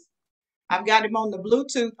Bluetooth? I've got him on the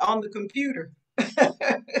Bluetooth on the computer.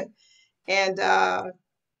 And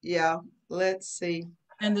yeah, let's see.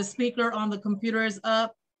 And the speaker on the computer is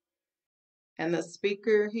up. And the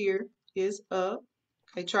speaker here is up.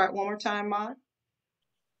 Okay, try it one more time, Maud.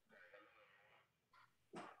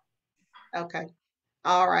 Okay.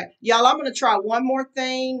 All right, y'all. I'm gonna try one more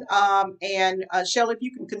thing. And Shelly, if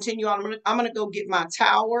you can continue on, I'm gonna go get my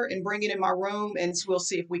tower and bring it in my room, and we'll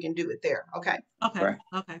see if we can do it there. Okay. Okay. Right.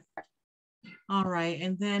 Okay. All right,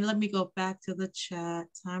 and then let me go back to the chat.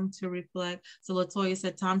 Time to reflect. So Latoya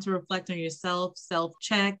said, time to reflect on yourself,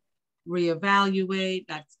 self-check, reevaluate.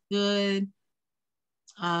 That's good.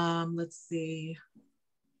 Let's see.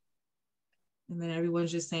 And then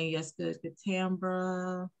everyone's just saying yes, good, good,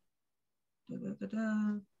 Tambra. Da, da, da,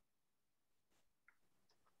 da.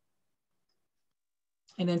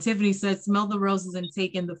 And then Tiffany said, smell the roses and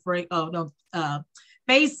take in the fragrance. Oh, no.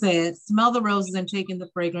 Faith said, smell the roses and take in the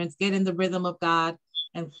fragrance, get in the rhythm of God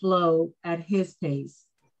and flow at his pace.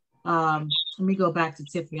 Let me go back to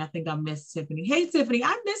Tiffany. I think I missed Tiffany. Hey, Tiffany,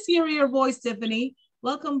 I miss hearing your voice, Tiffany.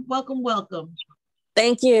 Welcome, welcome, welcome.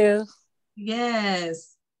 Thank you.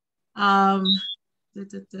 Yes. Where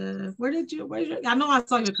did you, I know I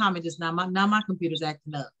saw your comment just now. My computer's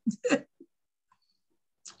acting up.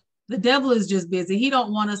 The devil is just busy. He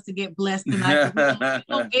don't want us to get blessed tonight. We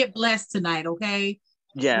don't get blessed tonight, okay?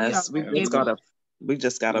 Yes, we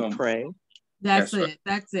just gotta pray. That's it.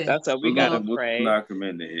 That's it. That's what we gotta pray. Knock him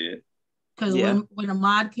in the head. Because when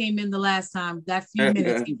Ahmad came in the last time, that few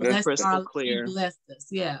minutes, he blessed us.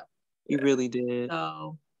 Yeah. He really did.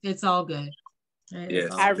 So it's all good.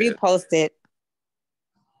 Yes. I reposted.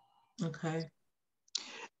 Okay.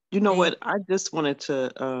 You know what? I just wanted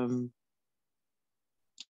to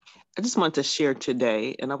share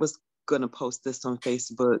today, and I was gonna post this on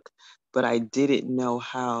Facebook, but I didn't know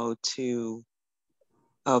how to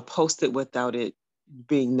post it without it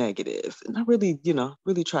being negative. And I really,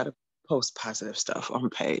 really try to post positive stuff on the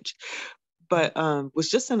page. But was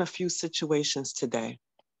just in a few situations today,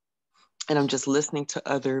 and I'm just listening to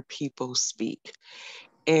other people speak.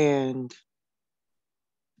 And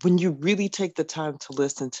when you really take the time to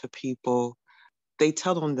listen to people, they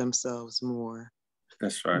tell on themselves more.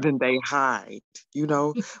 That's right. Than they hide,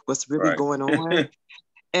 what's really going on.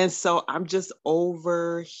 And so I'm just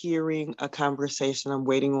overhearing a conversation. I'm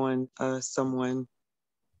waiting on someone,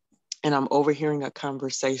 and I'm overhearing a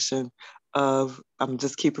conversation of, I'm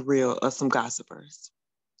just keep it real, some gossipers.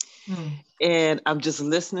 And I'm just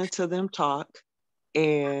listening to them talk,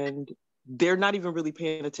 and they're not even really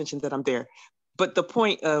paying attention that I'm there. But the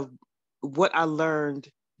point of what I learned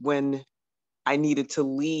when I needed to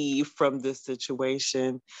leave from this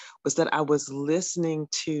situation was that I was listening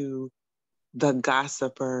to the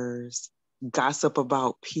gossipers gossip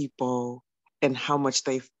about people and how much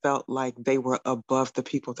they felt like they were above the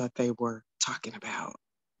people that they were talking about.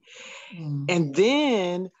 And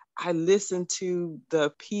then I listened to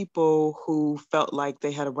the people who felt like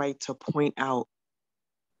they had a right to point out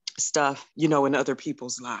stuff, in other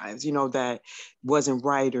people's lives, that wasn't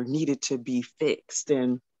right or needed to be fixed.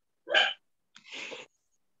 And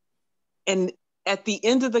at the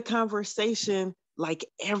end of the conversation, like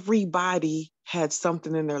everybody had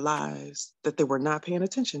something in their lives that they were not paying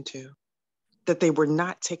attention to, that they were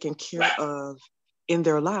not taking care of in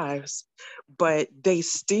their lives, but they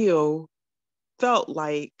still felt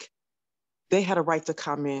like they had a right to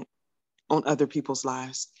comment on other people's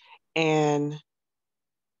lives. And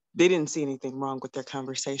they didn't see anything wrong with their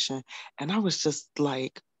conversation. And I was just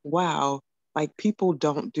like, wow, like people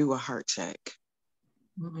don't do a heart check.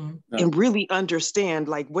 And really understand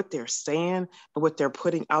like what they're saying and what they're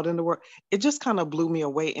putting out in the world. It just kind of blew me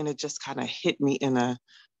away, and it just kind of hit me in a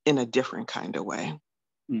different kind of way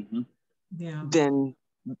than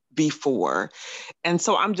before. And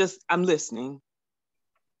so I'm listening.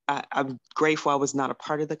 I'm grateful I was not a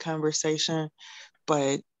part of the conversation,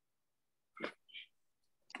 but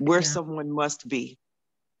where someone must be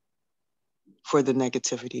for the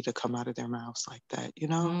negativity to come out of their mouths like that,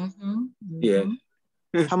 Yeah.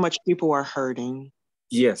 How much people are hurting.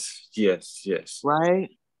 Yes. Right?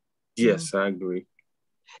 Yes, I agree.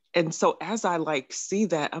 And so as I see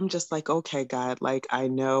that, I'm just like, okay, God, I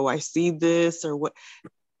know I see this or what,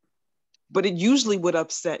 but it usually would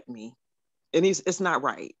upset me, and it's not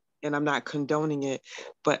right. And I'm not condoning it,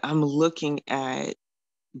 but I'm looking at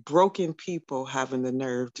broken people having the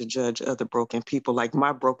nerve to judge other broken people. Like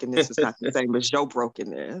my brokenness is not the same as your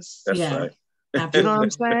brokenness. That's right. You know what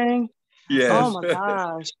I'm saying? Yes. Oh my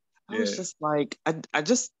gosh. I was just like, I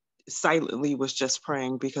just silently was just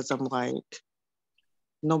praying, because I'm like,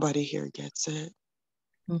 nobody here gets it.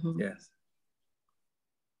 Yes.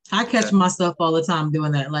 I catch myself all the time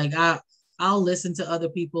doing that. Like I'll listen to other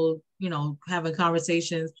people, having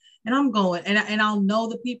conversations, and I'm going, and I'll know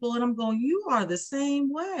the people, and I'm going, you are the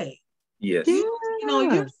same way. Yes.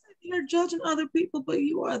 You're judging other people, but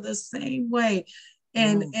you are the same way.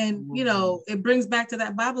 And it brings back to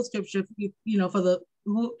that Bible scripture, for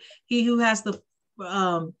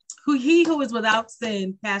he who is without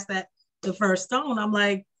sin cast the first stone. I'm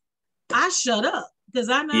like, I shut up, because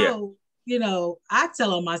I know, I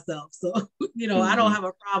tell on myself. So, I don't have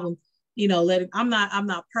a problem, I'm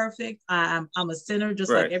not perfect. I'm a sinner just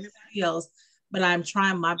like everybody else, but I'm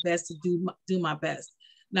trying my best to do my best.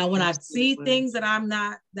 Now, when I see things that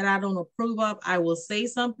I don't approve of, I will say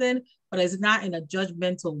something, but it's not in a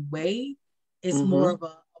judgmental way. It's more of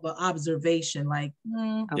an observation, like,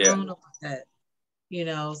 I don't know about that,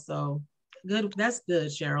 so good. That's good,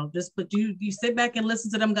 Cheryl. Just, but you sit back and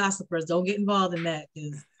listen to them gossipers. Don't get involved in that,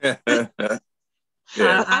 because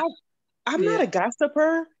I'm not a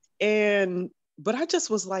gossiper, but I just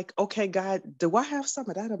was like, okay, God, do I have some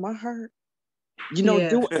of that in my heart?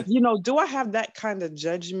 Do I have that kind of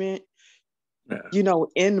judgment,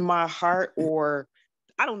 in my heart? Or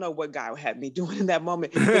I don't know what God had me doing in that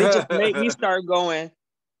moment, but it just made me start going,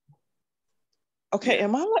 okay,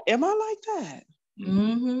 am I like that?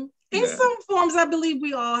 Mm-hmm. In some forms, I believe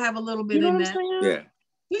we all have a little bit in that. Yeah.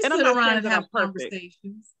 We sit around and have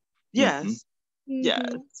conversations. Yes. Mm-hmm.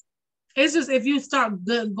 Yes. It's just if you start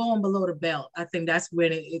going below the belt, I think that's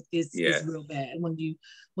when it's real bad. When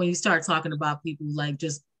you start talking about people like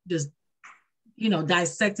just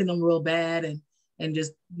dissecting them real bad and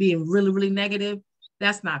just being really, really negative,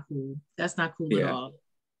 that's not cool. That's not cool at all.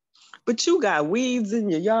 But you got weeds in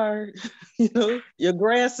your yard, your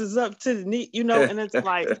grass is up to the knee, and it's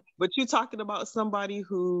like, but you talking about somebody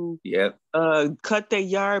who cut their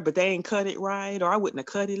yard, but they ain't cut it right, or I wouldn't have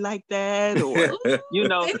cut it like that, or their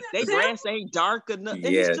grass ain't dark enough. And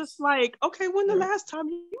it's just like, okay, when the last time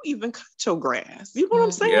you even cut your grass? You know what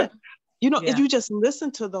I'm saying? And you just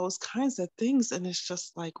listen to those kinds of things, and it's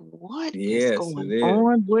just like, what is going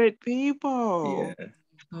on with people? Yeah.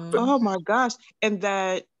 Oh my gosh. And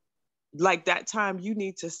that, like, that time you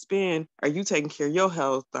need to spend, are you taking care of your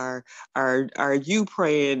health? Are you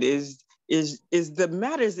praying? Is the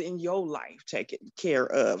matters in your life taken care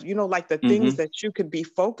of? Like the things that you could be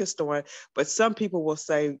focused on. But some people will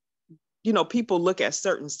say, people look at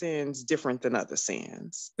certain sins different than other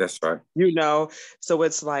sins. That's right. So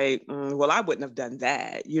it's like, well, I wouldn't have done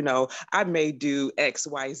that. I may do X,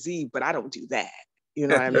 Y, Z, but I don't do that. You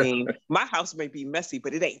know what I mean? My house may be messy,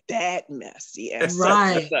 but it ain't that messy as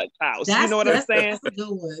such and such house. You know what I'm saying? That's a good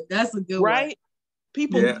one. That's a good one. Right?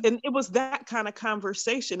 People, and it was that kind of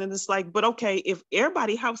conversation. And it's like, but okay, if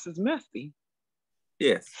everybody's house is messy.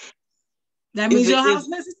 Yes. That means your house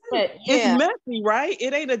messy too. It's messy, right?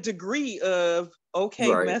 It ain't a degree of,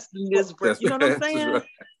 messy is, you know what I'm saying?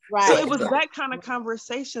 Right. So it was that kind of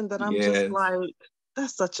conversation that I'm just like,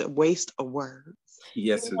 that's such a waste of words.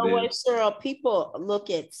 Yes, you know what, Cheryl? People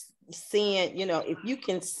look at seeing, if you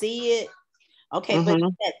can see it, okay, but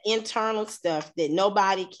it's that internal stuff that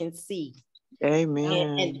nobody can see.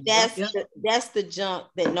 Amen. And that's the junk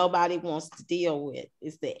that nobody wants to deal with.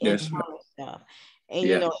 It's the internal stuff.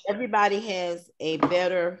 And everybody has a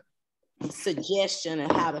better suggestion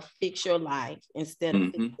of how to fix your life instead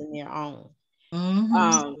of fixing their own.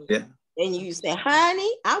 And you say,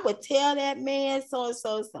 honey, I would tell that man so and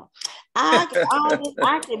so. I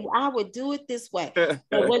would do it this way.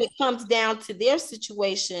 But when it comes down to their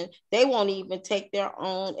situation, they won't even take their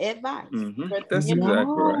own advice. That's exactly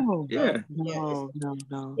right. Yeah. No.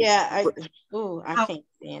 Yeah. I can't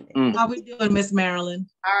stand it. How we doing, Miss Marilyn?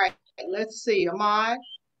 All right. Let's see. Ahmad.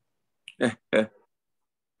 Say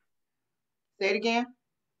it again.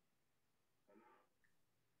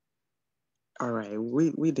 All right,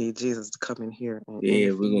 we need Jesus to come in here.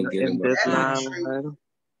 We're gonna get him this line.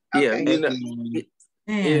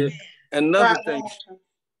 Okay. Another thing.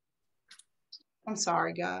 I'm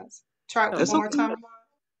sorry, guys. Try it one more time.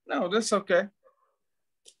 No, that's okay.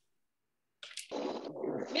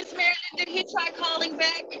 Miss Marilyn, did he try calling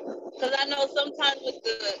back? Because I know sometimes with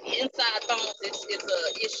the inside phones, it's an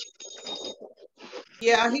issue.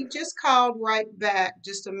 Yeah, he just called right back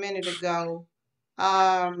just a minute ago.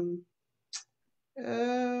 I'm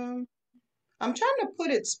trying to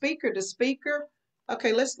put it speaker to speaker.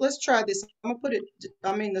 Okay, let's try this. I'm gonna put it,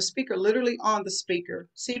 the speaker literally on the speaker.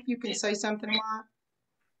 See if you can say something, Ahmad.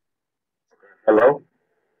 Hello?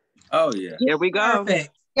 Oh yeah. Here we go.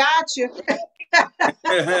 Perfect. Gotcha.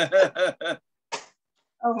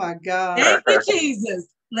 Oh my God. Thank you, Jesus.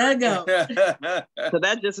 Let go. So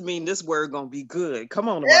that just means this word gonna be good. Come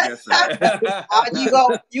on, Yes,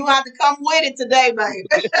 you have to come with it today, baby.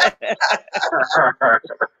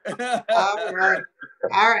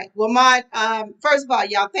 All right. Well, first of all,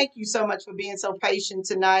 y'all, thank you so much for being so patient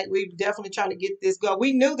tonight. We're definitely trying to get this going.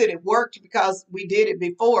 We knew that it worked because we did it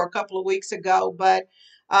before a couple of weeks ago, but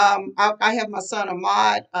I have my son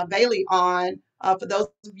Ahmad Bailey on. For those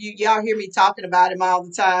of you, y'all hear me talking about him all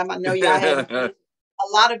the time. I know y'all haven't. A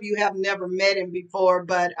lot of you have never met him before,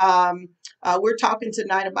 but we're talking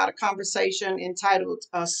tonight about a conversation entitled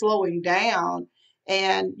Slowing Down.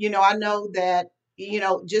 And, I know that,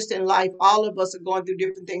 just in life, all of us are going through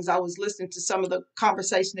different things. I was listening to some of the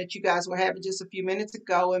conversation that you guys were having just a few minutes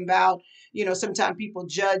ago about, sometimes people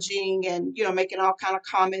judging and, making all kind of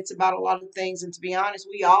comments about a lot of things. And to be honest,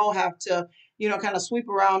 we all have to, kind of sweep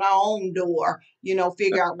around our own door,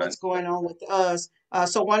 figure out what's going on with us.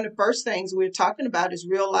 So one of the first things we're talking about is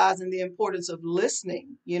realizing the importance of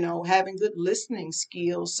listening, having good listening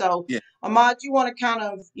skills. So Yeah. Ahmad, you want to kind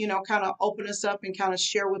of open us up and kind of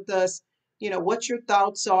share with us, what your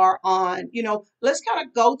thoughts are on, let's kind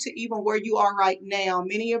of go to even where you are right now.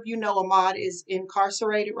 Many of you know Ahmad is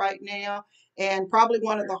incarcerated right now. And probably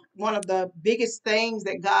one of the biggest things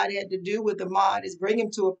that God had to do with Ahmad is bring him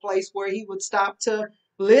to a place where he would stop to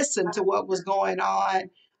listen to what was going on.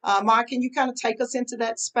 Ahmad, can you kind of take us into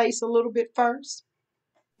that space a little bit first?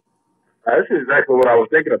 This is exactly what I was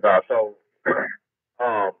thinking about. So,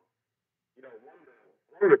 one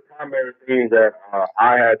of the primary things that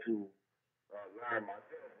I had to learn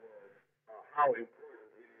myself was how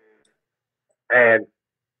important it is and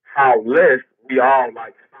how less we all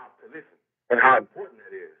like stop to listen, and how important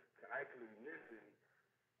it is to actually listen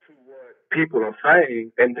to what people are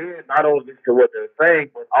saying, and then not only listen to what they're saying,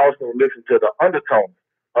 but also listen to the undertones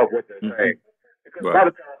of what they're saying. Because a lot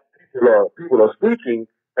of times people are speaking,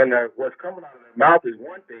 and what's coming out of their mouth is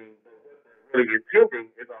one thing, but what they're really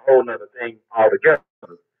intending is a whole other thing altogether.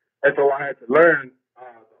 And so I had to learn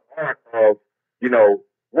the art of,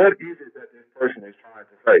 what is it that this person is trying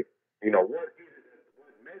to say? What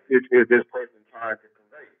message is this person trying to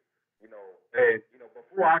convey?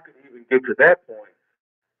 Before I could even get to that point,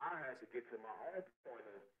 I had to get to my own point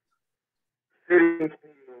of sitting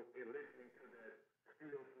still and listening to that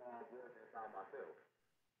still small voice inside myself.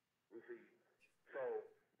 You see, so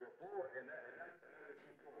before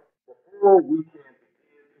we can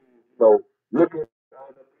begin to, look at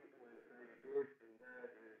other people and say this and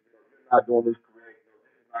that, and you're not doing this correct, this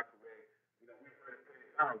is not correct. We heard it put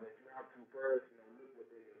it down that you have to first, look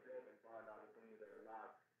within yourself and find out the things that are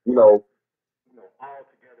not, all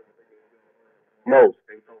together within yourself most.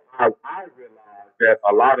 And so I realized that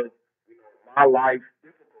a lot of, my life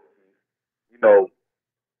difficulties, you know,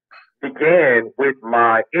 began with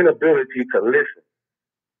my inability to listen.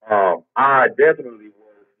 I definitely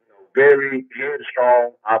was, very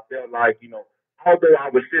headstrong. I felt like, although I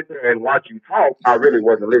would sit there and watch you talk, I really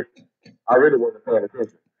wasn't listening. I really wasn't paying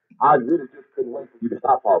attention. I really just couldn't wait for you to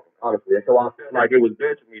stop talking, honestly. And so I felt like it was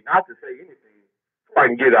best for me not to say anything so I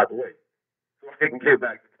can get it out the way, so I can get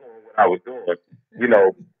back to doing what I was doing, you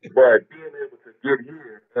know. But being able to get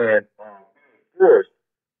here and being forced,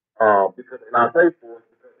 and I say forced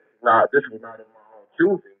because this was not in my own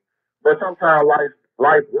choosing, but sometimes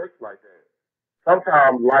life works like that.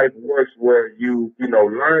 Sometimes life works where you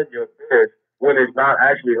learn your best when it's not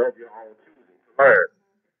actually of your own choosing to learn.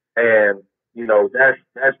 And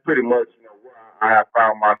that's pretty much where I have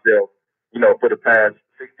found myself for the past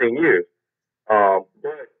 16 years. But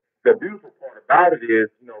the beautiful part about it is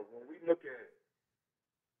when we look at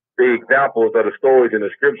the examples of the stories in the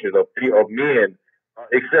scriptures of men,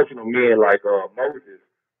 exceptional men like Moses,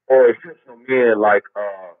 or exceptional men like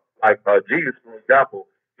Jesus, for example.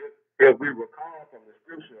 If we recall from the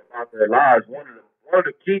scripture about their lives, one of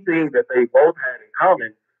the key things that they both had in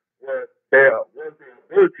common was their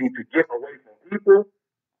ability to get away from people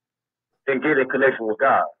and get in connection with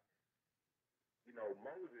God.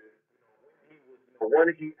 Moses, when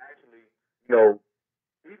he actually,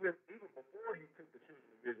 even before he took the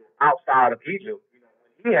children of Israel outside of Egypt,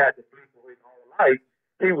 when he had to flee for his own life,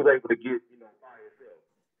 he was able to get, by himself.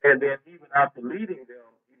 And then even after leading them,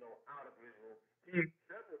 out of Israel, he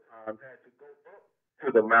several times had to go up to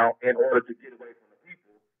the mount in order to get away from the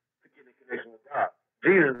people to get in connection with God.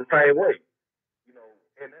 Jesus is the same way,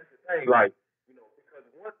 and that's the thing, like, because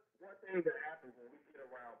one thing that happens when we get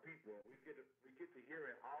around people, we get to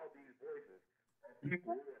hearing all these voices of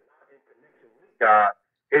people who are not in connection with God,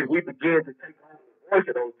 is we begin to take on the voice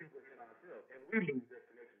of those people in ourselves, and we lose that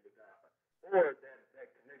connection with God, or that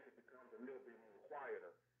connection becomes a little bit more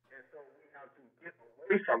quieter, and so we have to get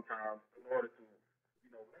away sometimes in order to,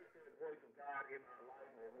 make that voice of God in our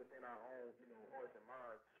life or within our own, hearts and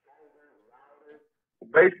minds stronger, louder,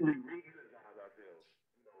 basically re-energize ourselves.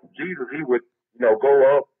 Jesus, he would,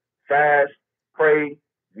 go up, fast, pray,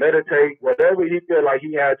 meditate, whatever he felt like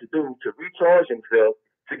he had to do to recharge himself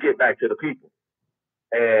to get back to the people.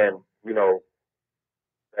 And,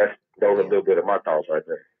 those are a little bit of my thoughts right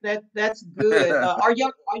there. That's good. Are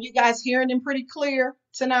you guys hearing him pretty clear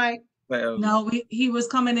tonight? No, he was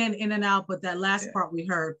coming in and out, but that last part we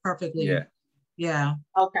heard perfectly. Yeah.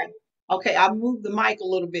 Okay. I moved the mic a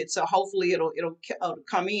little bit, so hopefully it'll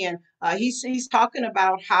come in. He's talking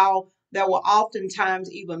about how there were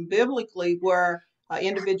oftentimes, even biblically, where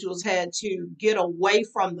individuals had to get away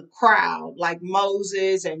from the crowd, like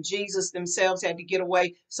Moses and Jesus themselves had to get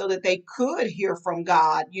away so that they could hear from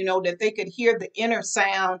God, that they could hear the inner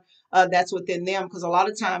sound that's within them. Because a lot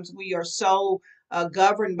of times we are so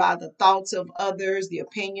governed by the thoughts of others, the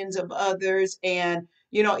opinions of others. And,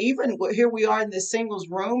 even here we are in this singles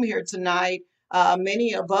room here tonight.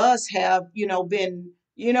 Many of us have, been,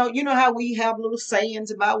 how we have little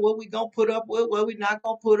sayings about what we gonna put up with, what we not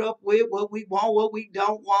gonna put up with, what we want, what we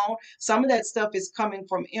don't want. Some of that stuff is coming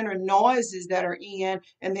from inner noises that are in,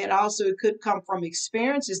 and then also it could come from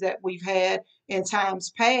experiences that we've had in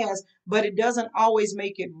times past, but it doesn't always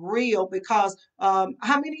make it real because how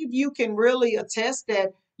many of you can really attest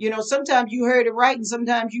that, sometimes you heard it right and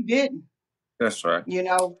sometimes you didn't? That's right.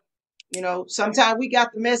 Sometimes we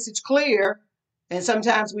got the message clear and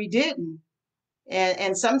sometimes we didn't.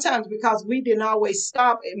 And sometimes because we didn't always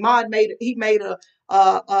stop. Ahmad made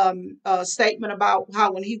a statement about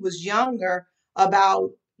how when he was younger,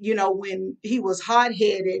 about when he was hot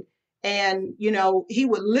headed, and he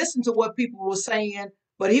would listen to what people were saying,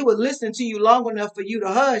 but he would listen to you long enough for you to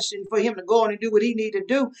hush and for him to go on and do what he needed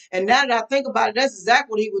to do. And now that I think about it, that's exactly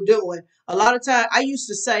what he was doing. A lot of time, I used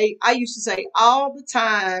to say all the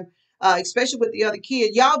time, especially with the other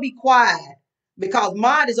kids, y'all be quiet because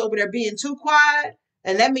Mod is over there being too quiet.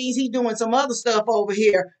 And that means he's doing some other stuff over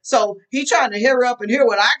here. So he's trying to hear up and hear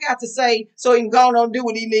what I got to say so he can go on and do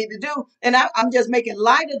what he need to do. And I'm just making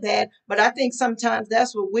light of that. But I think sometimes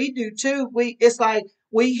that's what we do too. It's like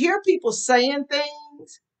we hear people saying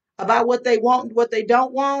things about what they want and what they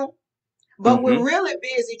don't want. But we're really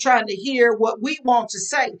busy trying to hear what we want to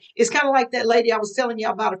say. It's kind of like that lady I was telling you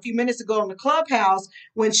about a few minutes ago in the clubhouse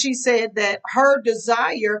when she said that her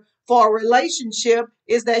desire for a relationship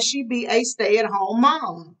is that she be a stay-at-home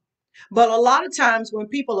mom. But a lot of times when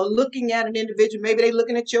people are looking at an individual, maybe they're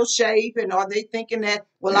looking at your shape and are they thinking that,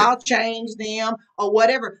 well, I'll change them or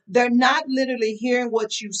whatever. They're not literally hearing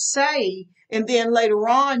what you say. And then later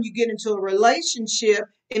on, you get into a relationship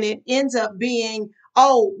and it ends up being,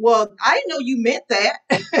 oh, well, I didn't know you meant that.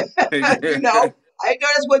 I didn't know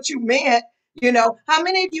that's what you meant. How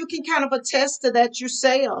many of you can kind of attest to that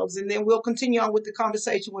yourselves? And then we'll continue on with the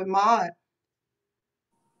conversation with Maud.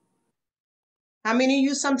 How many of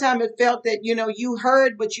you sometimes have felt that, you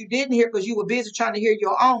heard, but you didn't hear because you were busy trying to hear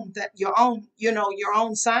your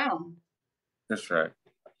own sound? That's right.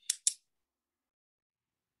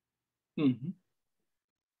 Mm-hmm.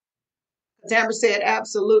 Tamara said,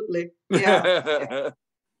 absolutely. Yeah.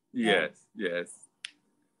 Yes.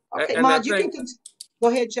 Okay, Maud, you can go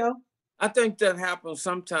ahead, Joe. I think that happens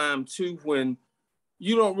sometimes too when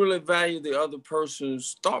you don't really value the other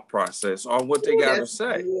person's thought process or what they got to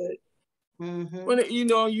say. Mm-hmm. When you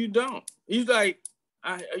don't. He's like,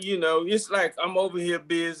 it's like I'm over here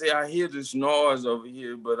busy. I hear this noise over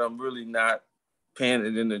here, but I'm really not paying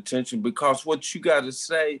it any attention because what you got to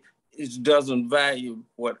say doesn't value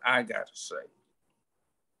what I got to say.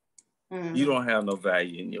 Mm-hmm. You don't have no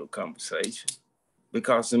value in your conversation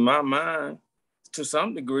because in my mind, to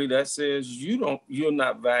some degree, that says you're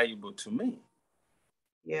not valuable to me.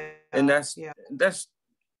 Yeah, and that's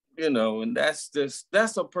and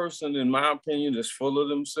that's a person, in my opinion, that's full of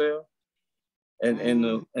themselves.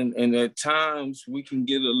 And at times we can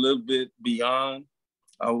get a little bit beyond,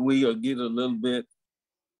 we get a little bit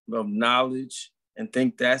of knowledge and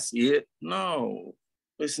think that's it. No,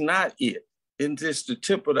 it's not it. It's just the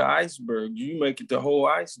tip of the iceberg. You make it the whole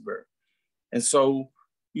iceberg. And so,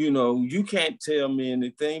 you can't tell me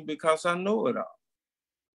anything because I know it all.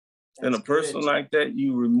 That's and a person like that,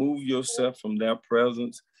 you remove yourself from their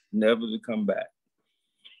presence, never to come back.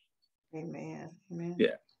 Amen.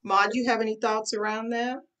 Yeah. Ma, do you have any thoughts around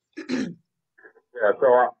that? Yeah.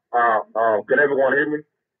 So, can everyone hear me?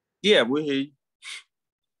 Yeah, we hear you.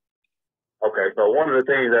 Okay. So one of the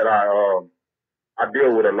things that I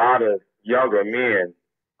deal with a lot of younger men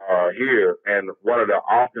here, and one of the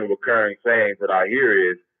often recurring sayings that I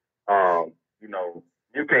hear is,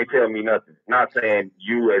 you can't tell me nothing. Not saying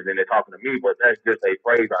you as in they're talking to me, but that's just a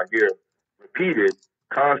phrase I hear repeated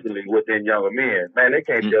constantly within younger men. Man, they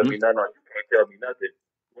can't tell me nothing, or you can't tell me nothing.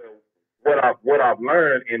 Well, what I've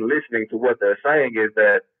learned in listening to what they're saying is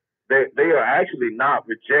that they are actually not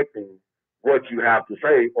rejecting what you have to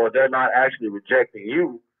say, or they're not actually rejecting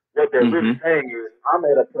you. What they're really saying is, I'm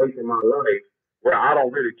at a place in my life where I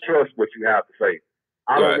don't really trust what you have to say.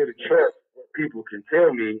 I don't really trust what people can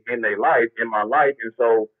tell me in their life, in my life. And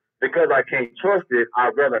so because I can't trust it,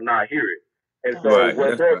 I'd rather not hear it. And so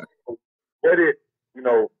what it,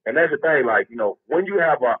 and that's the thing, like, when you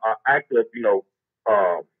have a active, when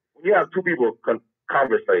you have two people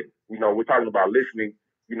conversating, we're talking about listening,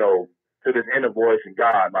 to this inner voice in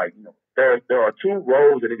God. Like, there are two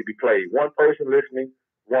roles that need to be played. One person listening,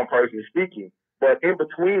 one person speaking. But in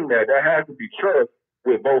between that, there has to be trust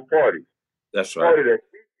with both parties. That's the right. party that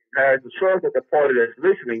has to trust that the party that's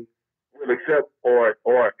listening will accept or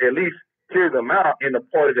at least hear them out, and the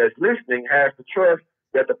party that's listening has to trust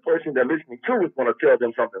that the person they're listening to is going to tell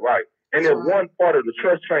them something right. And if one part of the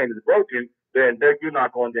trust chain is broken, then you're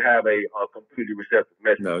not going to have a completely receptive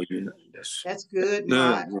message. No, you're not. That's good,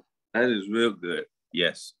 Mark. That is real good.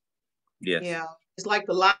 Yes. Yes. Yeah. It's like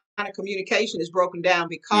the line of communication is broken down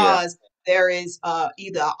because there is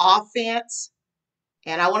either offense,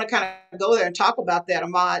 and I want to kind of go there and talk about that,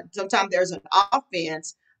 Ahmad. Sometimes there's an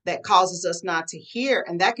offense that causes us not to hear,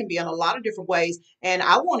 and that can be in a lot of different ways. And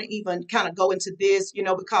I want to even kind of go into this,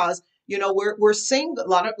 because we're single, a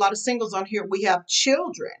lot of singles on here. We have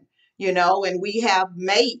children, and we have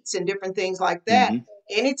mates and different things like that. Mm-hmm.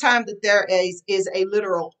 Anytime that there is a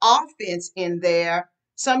literal offense in there,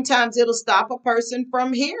 sometimes it'll stop a person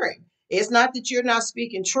from hearing. It's not that you're not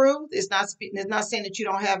speaking truth. It's not saying that you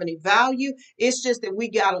don't have any value. It's just that we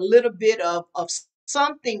got a little bit of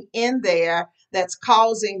something in there that's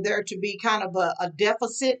causing there to be kind of a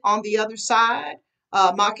deficit on the other side.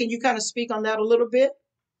 Ma, can you kind of speak on that a little bit?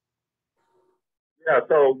 Yeah,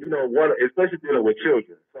 so especially dealing with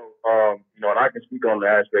children. So and I can speak on the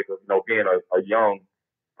aspect of being a young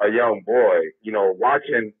boy.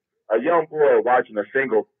 Watching a young boy watching a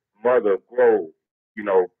single mother grow.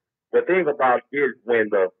 The thing about it when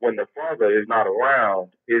the father is not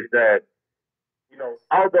around is that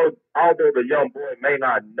although the young boy may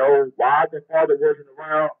not know why the father wasn't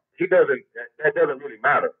around, that doesn't really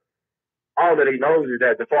matter. All that he knows is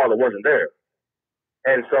that the father wasn't there.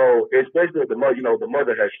 And so, especially if the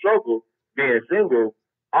mother has struggled being single,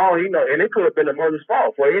 all he knows, and it could have been the mother's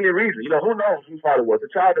fault for any reason. Who knows whose fault it was? The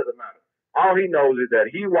child doesn't matter. All he knows is that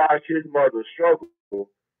he watched his mother struggle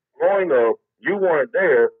growing up. You weren't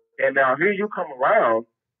there, and now here you come around,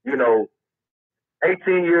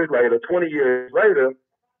 18 years later, 20 years later,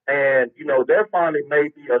 and there finally may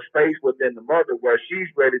be a space within the mother where she's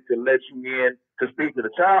ready to let you in to speak to the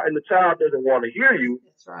child, and the child doesn't want to hear you,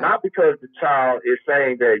 right. Not because the child is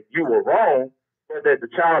saying that you were wrong, but that the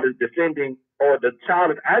child is defending, or the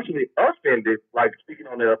child is actually offended, like speaking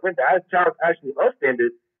on the offender, the child is actually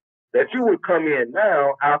offended that you would come in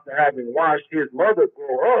now after having watched his mother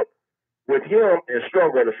grow up with him and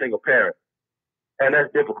struggle as a single parent. And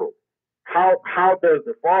that's difficult. How does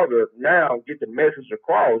the father now get the message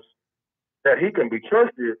across that he can be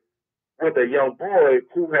trusted with a young boy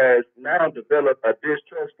who has now developed a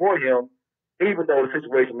distrust for him, even though the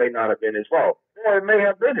situation may not have been his fault, or it may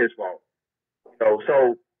have been his fault.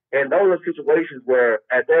 So, and those are situations where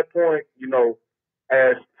at that point,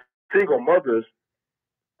 as single mothers,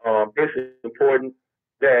 it's important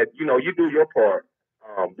that you do your part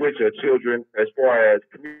with your children as far as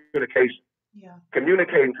communication. Yeah.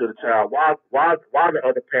 Communicating to the child why the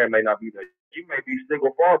other parent may not be there. You may be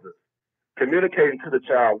single fathers. Communicating to the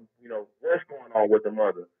child, what's going on with the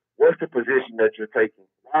mother, what's the position that you're taking,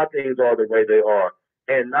 why things are the way they are,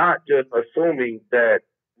 and not just assuming that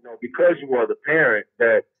because you are the parent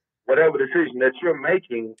that whatever decision that you're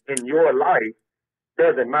making in your life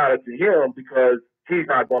doesn't matter to him because he's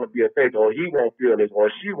not going to be affected, or he won't feel this,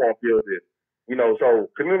 or she won't feel this. So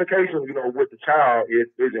communication, with the child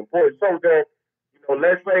is important, so that,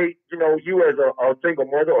 let's say, you as a single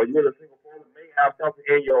mother, or you as a single father may have something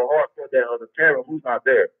in your heart for that other parent who's not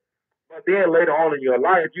there. But then later on in your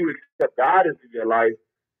life, you accept God into your life,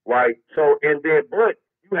 right? So, but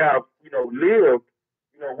you have, lived,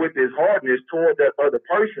 with this hardness toward that other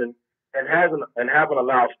person, and haven't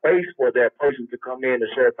allowed space for that person to come in and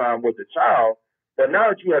share time with the child. But now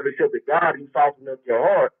that you have accepted God, He softened up your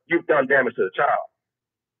heart, you've done damage to the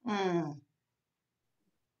child.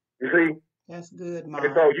 You see? That's good, Mom.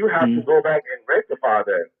 And so you have to go back and rectify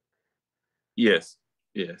that. Yes.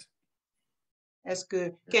 Yes. That's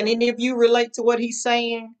good. Can any of you relate to what he's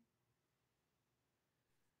saying?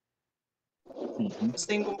 Mm-hmm.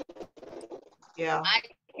 Single. Yeah.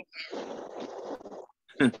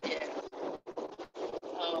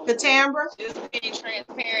 Katambra? Just being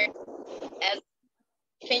transparent.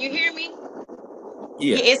 Can you hear me?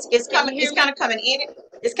 Yeah, it's coming. It's kind of coming in.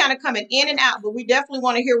 It's kind of coming in and out, but we definitely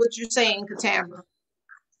want to hear what you're saying, Katambra.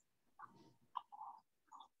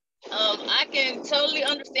 I can totally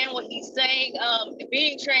understand what he's saying.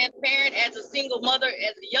 Being transparent as a single mother,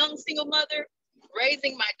 as a young single mother,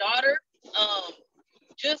 raising my daughter.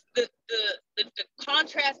 Just the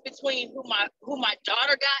contrast between who my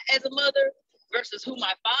daughter got as a mother versus who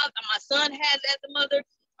my son has as a mother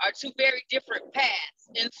are two very different paths.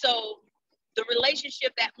 And so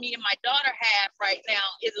me and my daughter have right now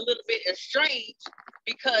is a little bit estranged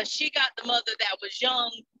because she got the mother that was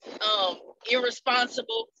young,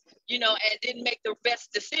 irresponsible, you know, and didn't make the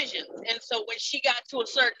best decisions. And so when she got to a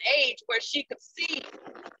certain age where she could see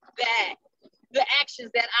that the actions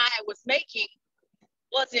that I was making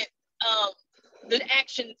wasn't the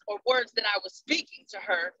actions or words that I was speaking to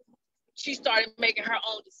her, she started making her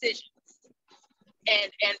own decisions.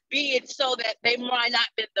 And be it so that they might not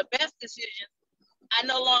been the best decisions, I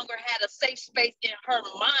no longer had a safe space in her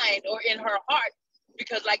mind or in her heart,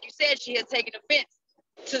 because like you said, she had taken offense,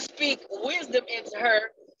 to speak wisdom into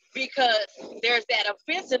her, because there's that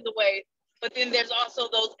offense in the way, but then there's also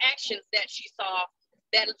those actions that she saw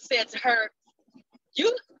that said to her,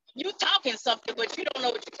 you talking something, but you don't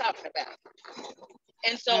know what you're talking about.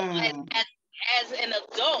 And so as an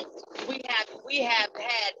adult, we have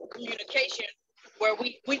had communication where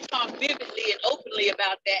we talk vividly and openly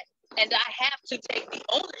about that. And I have to take the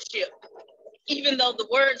ownership, even though the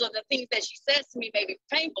words or the things that she says to me may be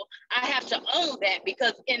painful. I have to own that,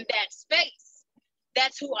 because in that space,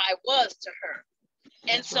 that's who I was to her.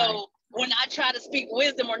 And so when I try to speak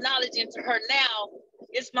wisdom or knowledge into her now,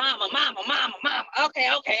 it's mama. Okay.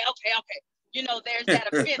 You know, there's that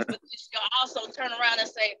offense, but she'll also turn around and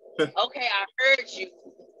say, okay, I heard you,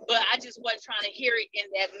 but I just wasn't trying to hear it in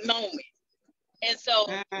that moment. And so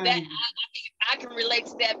that I can relate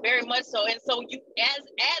to that very much so. And so you, as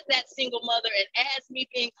that single mother, and as me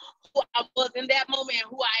being who I was in that moment and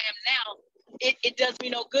who I am now, it does me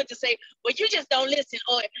no good to say, well, you just don't listen,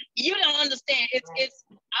 or you don't understand.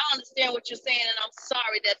 I understand what you're saying, and I'm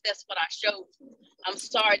sorry that that's what I showed you. I'm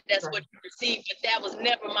sorry that's what you received, but that was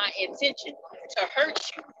never my intention to hurt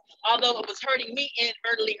you. Although it was hurting me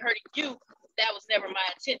inadvertently hurting you, that was never my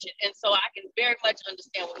intention. And so I can very much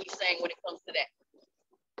understand what he's saying when it comes to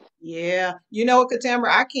that. Yeah, you know what,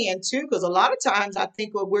 Katamra, I can too, because a lot of times I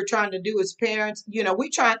think what we're trying to do as parents, you know,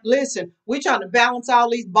 we're trying to balance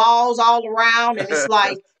all these balls all around, and it's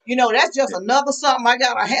like, you know, that's just another something I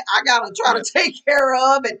gotta try to take care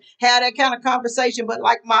of and have that kind of conversation. But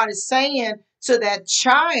like Mom is saying, to that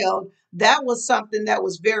child, that was something that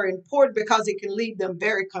was very important, because it can leave them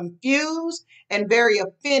very confused and very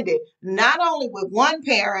offended, not only with one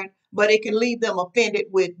parent, but it can leave them offended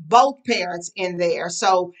with both parents in there.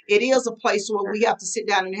 So it is a place where we have to sit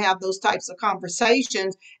down and have those types of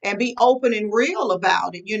conversations and be open and real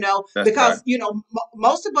about it, you know, because, you know,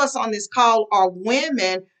 most of us on this call are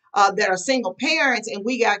women that are single parents, and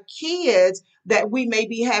we got kids that we may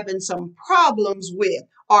be having some problems with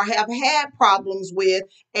or have had problems with,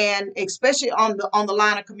 and especially on the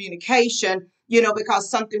line of communication, you know, because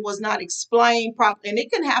something was not explained properly. And it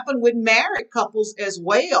can happen with married couples as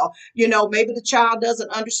well. You know, maybe the child doesn't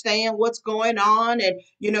understand what's going on, and,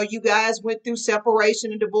 you know, you guys went through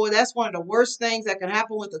separation and divorce. That's one of the worst things that can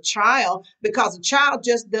happen with a child, because a child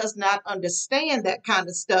just does not understand that kind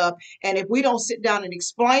of stuff. And if we don't sit down and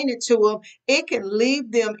explain it to them, it can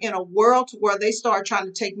leave them in a world to where they start trying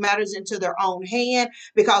to take matters into their own hand,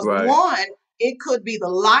 because one, it could be the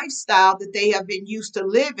lifestyle that they have been used to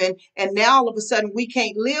living, and now all of a sudden we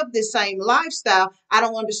can't live this same lifestyle. I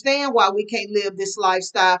don't understand why we can't live this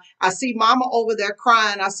lifestyle. I see mama over there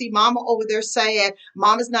crying. I see mama over there sad.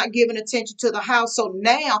 Mama's not giving attention to the house. So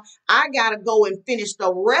now I got to go and finish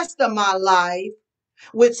the rest of my life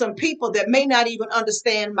with some people that may not even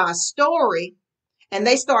understand my story. And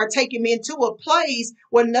they start taking me into a place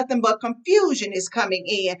where nothing but confusion is coming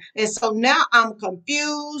in. And so now I'm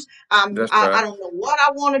confused. I don't know what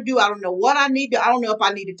I want to do. I don't know what I need to. I don't know if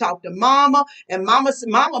I need to talk to mama. And mama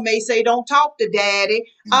may say, don't talk to daddy.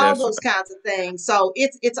 All those kinds of things. So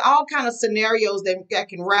it's all kind of scenarios that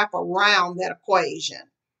can wrap around that equation.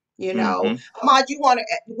 You know, Ahmad,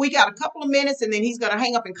 we got a couple of minutes, and then he's going to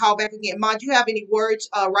hang up and call back again. Ahmad, you have any words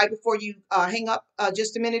right before you hang up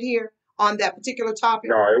just a minute here on that particular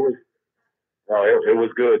topic? No, it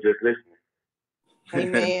was good just listening.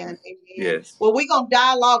 Amen. Amen. Yes. Well, we're going to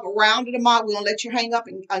dialogue around it, Ahmad. We're going to let you hang up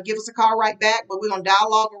and give us a call right back, but we're going to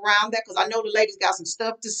dialogue around that, because I know the ladies got some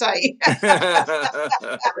stuff to say.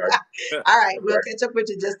 All right. We'll catch up with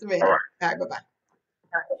you in just a minute. All right. Bye-bye.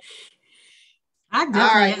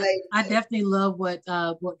 I definitely love what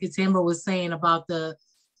Katamra was saying about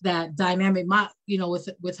that dynamic,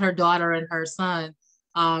 with her daughter and her son.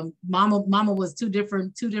 Mama was two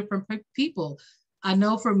different people. I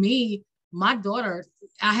know for me, my daughter,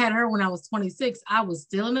 I had her when I was 26. I was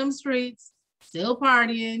still in them streets, still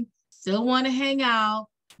partying, still want to hang out,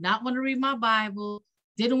 not want to read my Bible,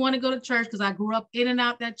 didn't want to go to church because I grew up in and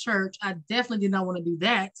out that church. I definitely did not want to do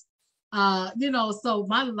that. So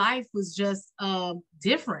my life was just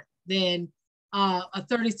different than a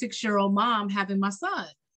 36-year-old mom having my son.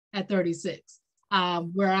 at 36,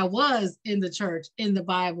 where I was in the church, in the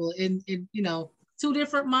Bible, in two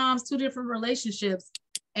different moms, two different relationships.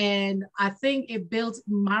 And I think it built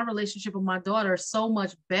my relationship with my daughter so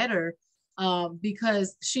much better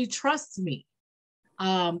because she trusts me.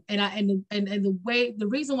 The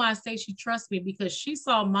reason why I say she trusts me, because she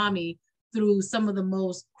saw mommy through some of the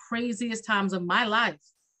most craziest times of my life.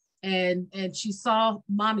 And she saw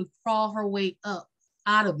mommy crawl her way up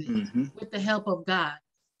out of it with the help of God.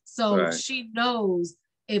 So she knows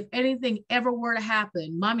if anything ever were to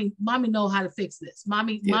happen, mommy know how to fix this.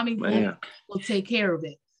 Mommy will take care of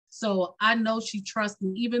it. So I know she trusts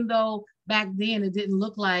me, even though back then it didn't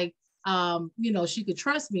look like she could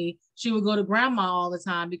trust me. She would go to grandma all the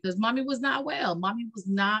time because mommy was not well. Mommy was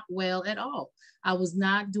not well at all. I was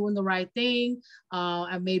not doing the right thing.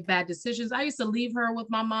 I made bad decisions. I used to leave her with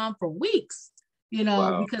my mom for weeks,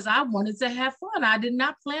 because I wanted to have fun. I did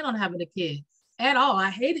not plan on having a kid at all. I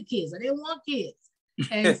hated kids. I didn't want kids.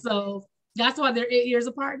 And so that's why they're 8 years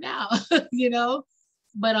apart now,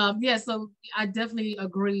 But so I definitely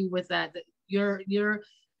agree with that. That you're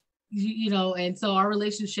and so our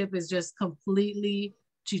relationship is just completely,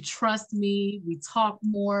 she trusts me, we talk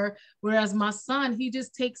more, whereas my son, he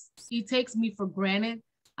takes me for granted,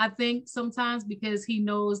 I think sometimes, because he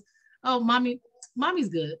knows, oh, mommy's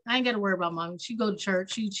good, I ain't got to worry about mommy, she go to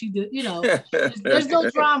church, she do, there's no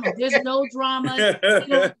drama,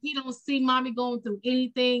 he don't see mommy going through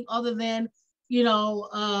anything other than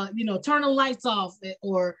turn the lights off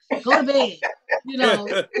or go to bed.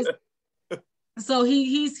 So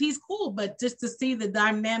he's cool, but just to see the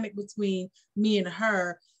dynamic between me and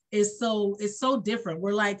her is so different.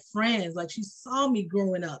 We're like friends. Like, she saw me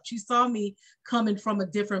growing up. She saw me coming from a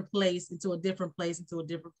different place into a different place into a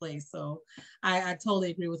different place. So I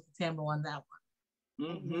totally agree with Tamara on that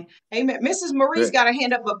one. Amen. Mrs. Marie's got her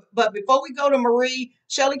hand up, but before we go to Marie,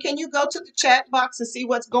 Shelley, can you go to the chat box and see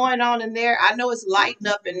what's going on in there? I know it's lighting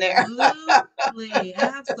up in there. Absolutely.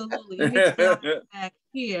 Let me go back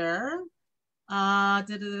here.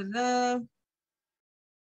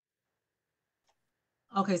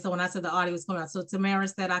 Okay, so when I said the audio was coming out, so Tamara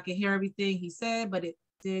said I could hear everything he said, but it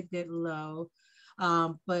did get low.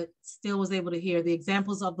 But still was able to hear the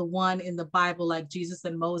examples of the one in the Bible, like Jesus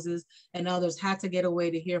and Moses and others, had to get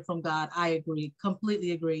away to hear from God. I agree,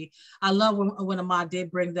 completely agree. I love when Ahmad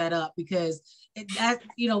did bring that up, because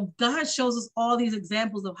God shows us all these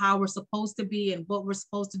examples of how we're supposed to be and what we're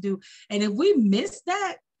supposed to do. And if we miss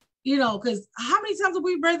that, because how many times have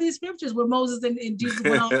we read these scriptures where Moses and Jesus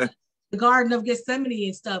went on the Garden of Gethsemane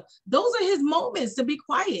and stuff? Those are his moments to be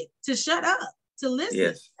quiet, to shut up, to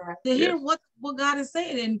listen, to hear what God is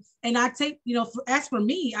saying. And I take, as for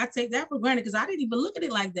me, I take that for granted because I didn't even look at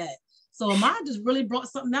it like that. So Ahmad just really brought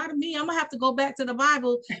something out of me. I'm gonna have to go back to the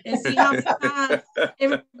Bible and see how many times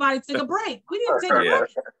everybody took a break. We didn't take a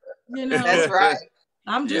break. That's right.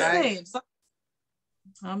 I'm just saying.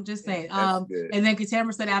 I'm just saying. And then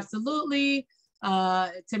Tamara said, absolutely.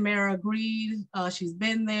 Tamara agreed. She's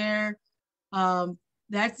been there.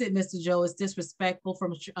 That's it, Mr. Joe. It's disrespectful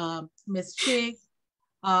from Miss Chick.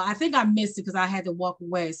 I think I missed it because I had to walk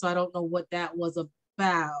away, so I don't know what that was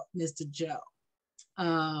about, Mr. Joe.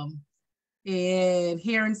 And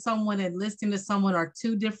hearing someone and listening to someone are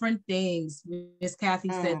two different things. Miss Kathy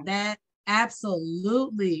said that.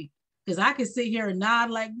 Absolutely. Because I can sit here and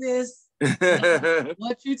nod like this.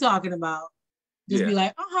 What you talking about? Just be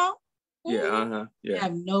like, Yeah. I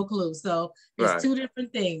have no clue. So it's two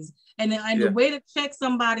different things. And the way to check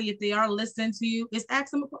somebody if they are listening to you is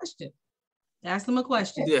ask them a question. Ask them a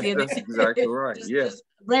question. Yeah, that's exactly right. Just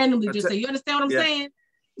randomly just say, you understand what I'm saying?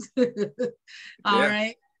 All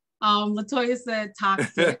right. Latoya said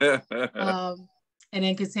toxic. And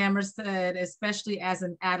then Cassandra said, especially as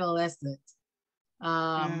an adolescent.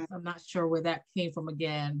 I'm not sure where that came from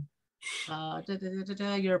again.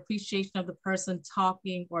 Your appreciation of the person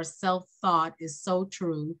talking or self-thought is so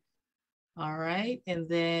true. All right. And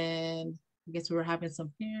then I guess we were having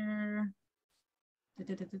some here.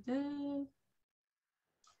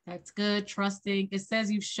 That's good. Trusting. It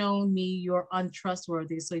says you've shown me you're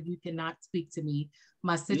untrustworthy, so you cannot speak to me,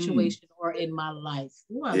 my situation, or in my life.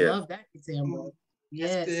 Oh, I love that, Cassandra.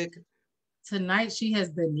 Yes. That's good. Tonight she has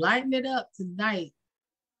been lighting it up tonight.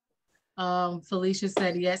 Felicia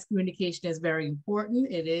said, yes, communication is very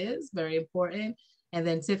important. It is very important. And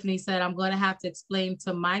then Tiffany said, I'm going to have to explain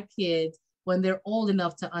to my kids when they're old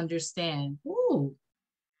enough to understand. Ooh.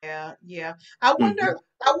 Yeah. I wonder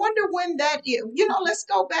when that is, let's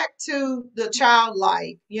go back to the child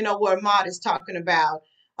life, what Ahmad is talking about.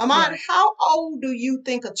 Ahmad, how old do you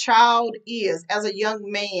think a child is as a young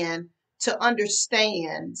man to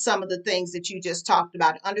understand some of the things that you just talked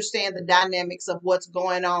about, understand the dynamics of what's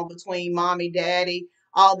going on between mommy, daddy,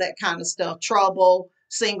 all that kind of stuff, trouble,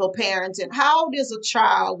 single parents. And how old is a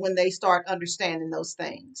child when they start understanding those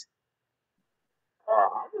things?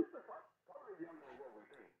 I would say probably younger than what we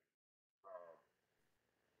think. Uh,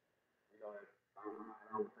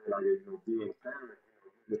 I would say like being parents,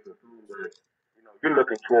 you just assume that you're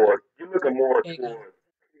looking more There you go. toward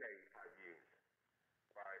teenage type years,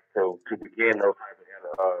 right? So to begin those type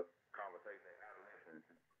of conversations, adolescents,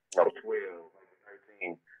 12,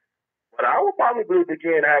 maybe 13. But I would probably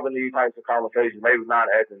begin having these types of conversations, maybe not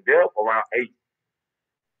as in depth, around 8.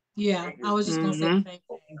 Yeah, I was just gonna say the Mm-hmm. same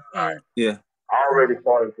thing. Right. Hey. Yeah. Already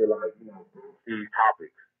starting to broach these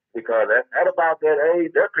topics because at about that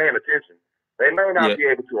age, they're paying attention. They may not Yeah. be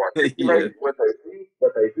able to Yeah. articulate what they see,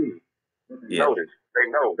 but they see. What they Yeah. notice. They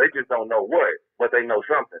know. They just don't know what, but they know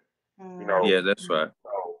something. Yeah, that's right.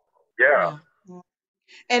 So yeah, Yeah.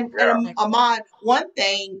 And Excellent. Ahmad, one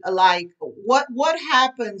thing like what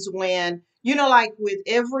happens when like with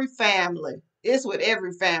every family, it's with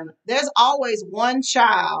every family. There's always one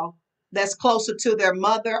child that's closer to their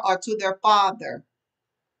mother or to their father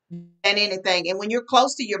than anything. And when you're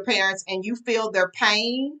close to your parents and you feel their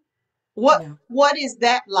pain, what Yeah. what is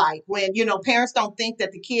that like when parents don't think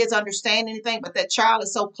that the kids understand anything, but that child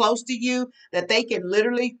is so close to you that they can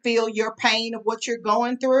literally feel your pain of what you're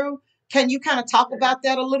going through? Can you kind of talk about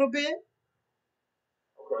that a little bit?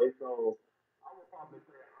 okay. So I would probably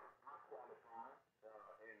say I qualify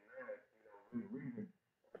in that. The reason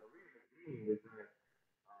being is that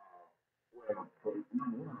well, for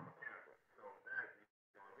number one, I'm a Catholic, so that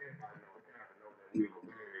everybody knows Catholic knows that we are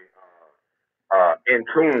very in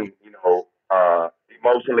tune,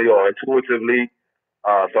 emotionally or intuitively.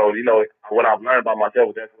 So, what I've learned about myself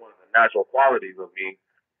is that's one of the natural qualities of me.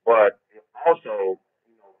 But also,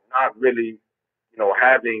 not really,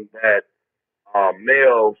 having that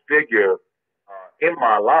male figure in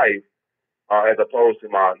my life as opposed to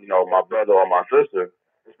my brother or my sister,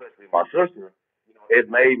 especially my sister, it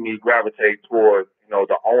made me gravitate towards,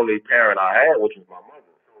 the only parent I had, which was my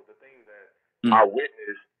mother. So the thing that I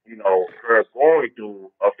witnessed, her going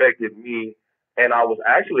through affected me, and I was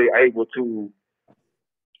actually able to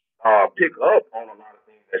pick up on a lot of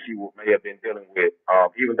things that she may have been dealing with,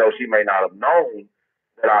 even though she may not have known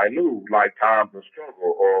that I knew, like times of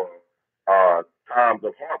struggle or times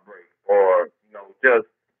of heartbreak or just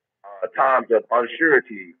times of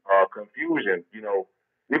uncertainty, confusion.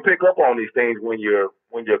 You pick up on these things when you're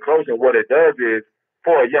close, and what it does is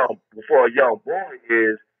for a young boy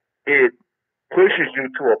is it pushes you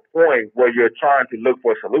to a point where you're trying to look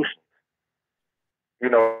for solutions. You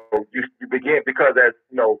begin because as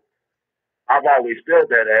I've always felt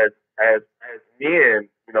that as men,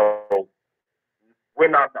 we're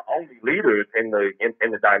not the only leaders in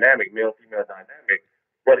the dynamic male female dynamic,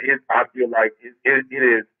 but I feel like it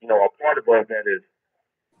is a part of us that is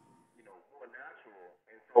more natural,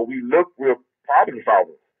 and so we're problem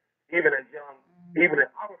solvers. Even as young, I remember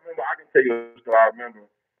I can tell you a story. I remember,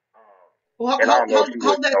 Well, and I don't know if you would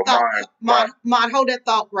hold that thought, mind. Hold that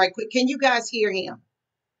thought right quick. Can you guys hear him?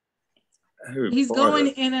 He's going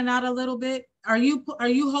in and out a little bit. Are you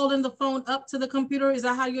holding the phone up to the computer? Is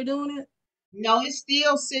that how you're doing it? No, it's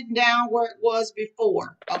still sitting down where it was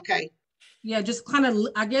before. Okay. Yeah, just kind of.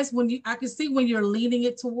 I guess I can see when you're leaning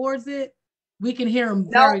it towards it, we can hear him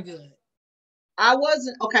No, very good. I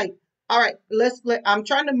wasn't. Okay. All right. I'm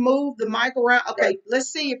trying to move the mic around. Okay. Let's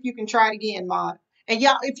see if you can try it again, Maud. And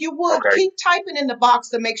y'all, if you would Okay. keep typing in the box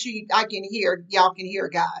to make sure I can hear. Y'all can hear,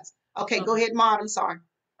 guys. Okay. Go ahead, Maud. I'm sorry.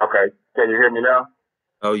 Okay. Can you hear me now?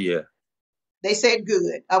 Oh yeah. They said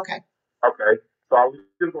good. Okay. Okay. So I was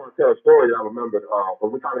just going to tell a story that I remember.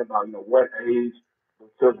 But we're talking about, what age the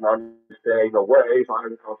children understand, what age I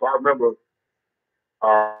understand. So I remember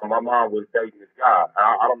my mom was dating this guy.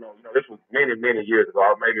 I don't know, this was many, many years ago. I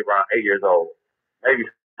was maybe around 8 years old, maybe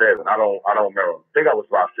 7. I don't remember. I think I was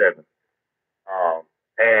about 7.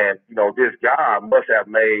 And, this guy must have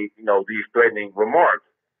made, these threatening remarks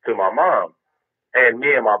to my mom. And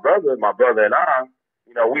me and my brother and I,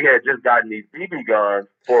 we had just gotten these BB guns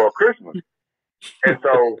for Christmas. And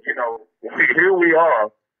so, here we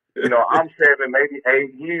are. I'm 7, maybe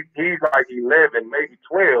 8. He's like 11, maybe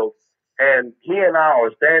 12, and he and I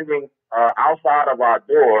are standing outside of our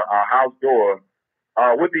house door,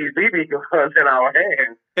 with these BB guns in our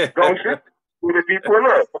hands, going shoot if he pull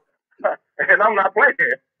up. And I'm not playing.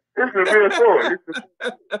 This is a real story.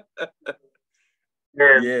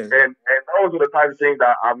 And, Yeah. and those are the type of things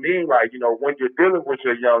I mean, like, when you're dealing with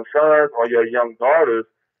your young sons or your young daughters,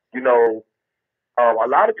 a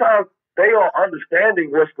lot of times they are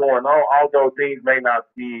understanding what's going on, although things may not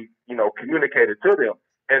be, communicated to them.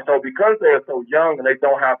 And so because they're so young and they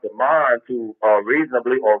don't have the mind to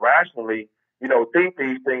reasonably or rationally, think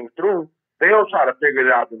these things through, they'll try to figure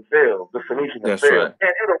it out themselves, the solution That's themselves. right.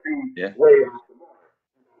 And it'll be way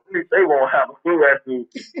they won't have a clue as to,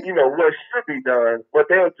 what should be done, but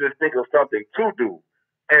they'll just think of something to do.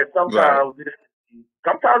 And sometimes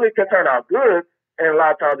it can turn out good, and a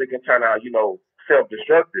lot of times it can turn out,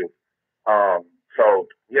 self-destructive. So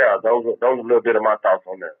yeah, those are a little bit of my thoughts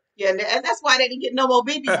on that. Yeah, and that's why they didn't get no more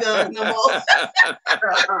BB guns no more.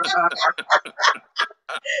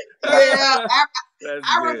 Yeah,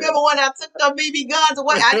 I remember when I took them BB guns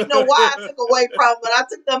away. I didn't know why I took away from, but I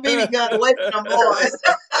took them BB guns away from them boys.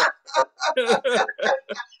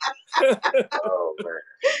 Oh man,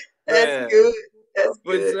 that's good. That's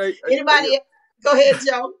good. Anybody? Go ahead,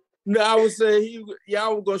 Joe. No, I would say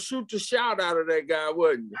y'all were gonna shoot the shot out of that guy,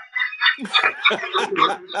 wasn't you?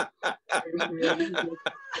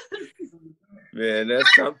 Man,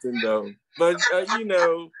 that's something though. But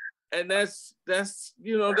and that's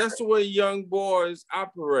the way young boys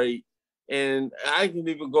operate. And I can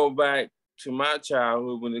even go back to my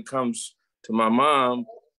childhood when it comes to my mom.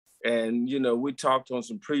 And we talked on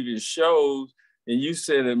some previous shows, and you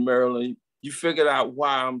said in Maryland, you figured out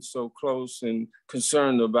why I'm so close and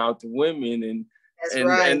concerned about the women, and that's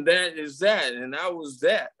right. And that is that. And I was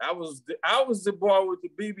that. I was the boy with the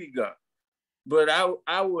BB gun. But I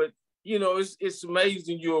would, it's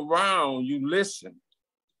amazing. You're around, you listen,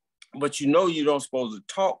 but you don't supposed to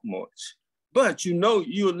talk much, but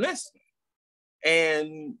you're listening.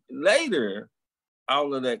 And later,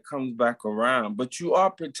 all of that comes back around, but you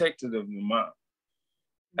are protected of your mom.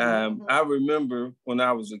 I remember when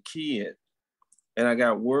I was a kid and I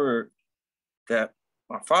got word that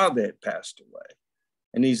my father had passed away,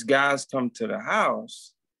 and these guys come to the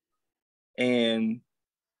house and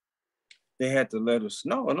they had to let us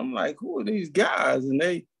know. And I'm like, who are these guys? And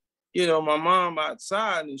they, my mom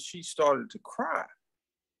outside, and she started to cry.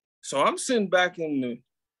 So I'm sitting back I'm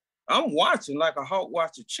watching like a hawk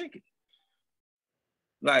watch a chicken.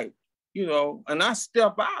 Like, and I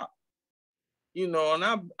step out, and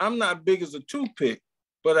I'm not big as a toothpick,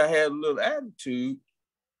 but I had a little attitude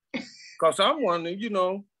because I'm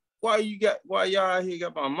wondering, why y'all out here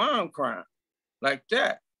got my mom crying like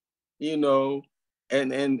that, And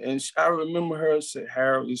I remember her say,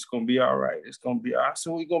 Harold, it's going to be all right. It's going to be all right.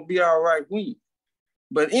 So we're going to be all right when.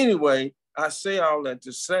 But anyway, I say all that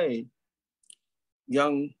to say,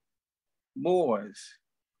 young boys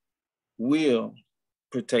will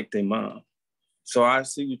protect their mom. So I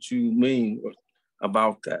see what you mean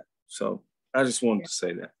about that. So I just wanted to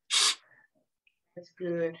say that. That's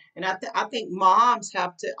good. And I think moms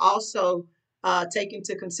have to also take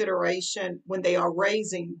into consideration when they are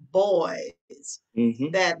raising boys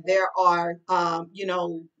that there are,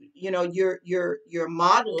 you're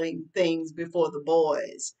modeling things before the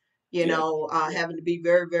boys, having to be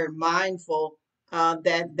very, very mindful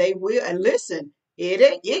that they will. And listen,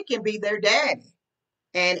 it can be their daddy.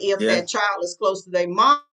 And if that child is close to their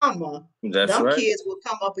mama, them kids will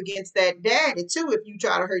come up against that daddy too if you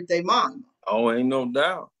try to hurt their mama. Oh, ain't no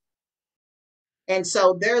doubt. And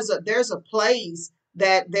so there's a place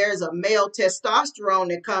that there's a male testosterone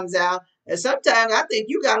that comes out, and sometimes I think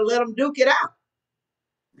you got to let them duke it out.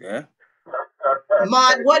 Yeah.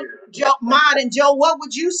 Ahmad and Joe, what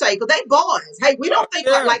would you say? Because they boys. Hey, we don't think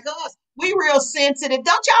like us. We real sensitive.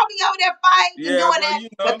 Don't y'all be over there fighting and doing that?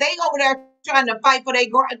 But they over there trying to fight for their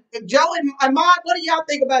Joe and Ahmad. What do y'all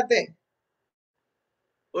think about that?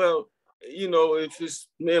 Well, if it's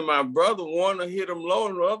me and my brother, one to hit him low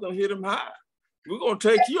and the other hit him high. We're gonna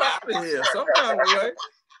take you out of here some kind of way.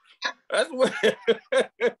 That's what.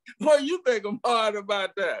 What you think, Ahmad,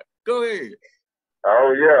 about that? Go ahead.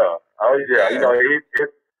 Oh yeah. I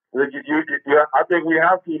think we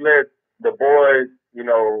have to let the boys,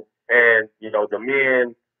 and the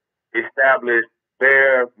men establish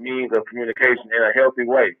their means of communication in a healthy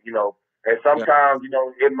way, And sometimes,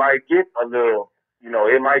 it might get a little,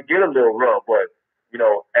 rough, but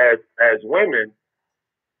as women,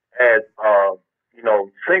 as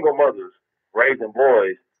single mothers raising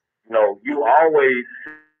boys, you always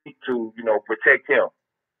seek to, protect him.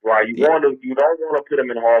 Right? You don't want to put him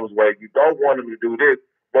in harm's way. You don't want him to do this.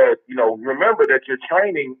 But, remember that you're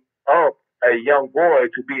training up a young boy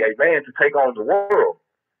to be a man to take on the world.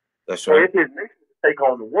 That's right. So it's his mission to take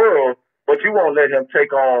on the world, but you won't let him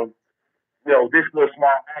take on, this little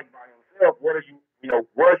small act by himself.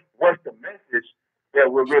 What's the message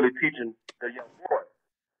that we're really teaching the young boy?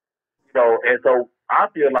 And so I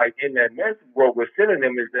feel like in that message, what we're sending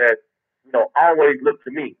them is that, always look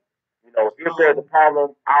to me. If there's a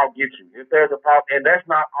problem, I'll get you. If there's a problem, and that's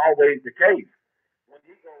not always the case. When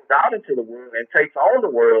he goes out into the world and takes on the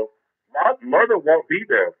world, my mother won't be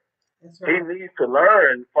there. He needs to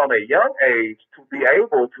learn from a young age to be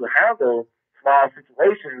able to handle small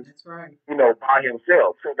situations, by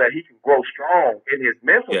himself, so that he can grow strong in his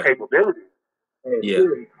mental capabilities. Yeah.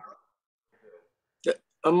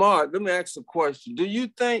 Ahmad, let me ask a question. Do you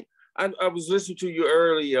think, I was listening to you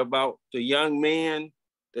earlier about the young man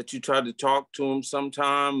that you tried to talk to him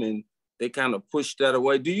sometime and they kind of pushed that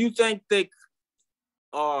away. Do you think they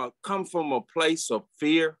come from a place of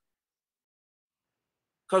fear?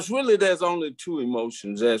 Because really there's only two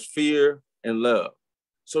emotions, there's fear and love.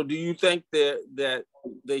 So do you think that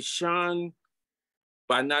they shun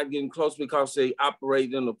by not getting close because they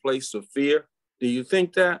operate in a place of fear? Do you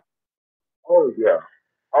think that? Oh yeah.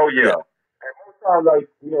 And most times,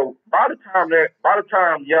 by the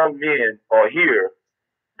time young men are here,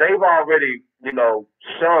 they've already,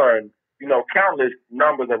 shunned, countless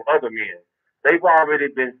numbers of other men. They've already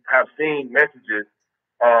have seen messages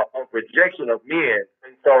of rejection of men,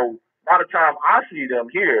 and so by the time I see them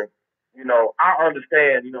here, I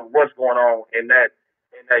understand, what's going on in that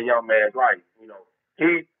young man's life.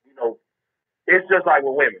 He, it's just like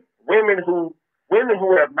with women. Women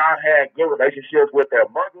who have not had good relationships with their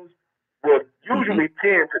mothers will usually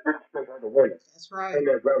tend to disrespect other women. That's right. And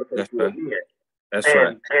they gravitate toward men. That's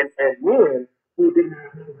right. And men who didn't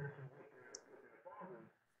have good relationships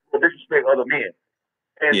will disrespect other men.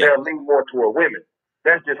 And they'll lean more toward women.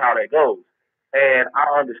 That's just how that goes. And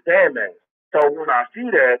I understand that. So when I see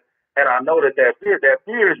that and I know that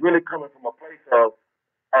fear is really coming from a place of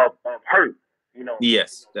hurt.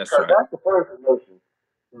 Yes, that's right. That's the first emotion.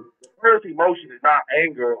 The first emotion is not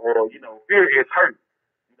anger or fear. Is hurt.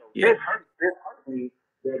 This hurt me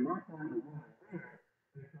that my son is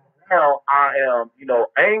now I am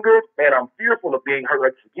angered and I'm fearful of being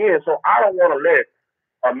hurt again. So I don't want to let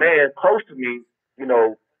a man close to me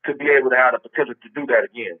to be able to have the potential to do that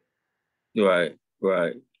again.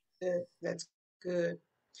 Right. That's good.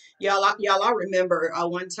 I remember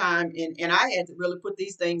one time, and I had to really put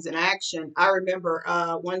these things in action. I remember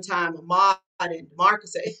one time Ahmad and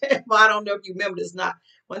Demarcus, well, I don't know if you remember this or not.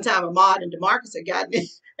 One time Ahmad and Demarcus had gotten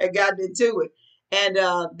into it. And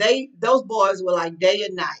those boys were like day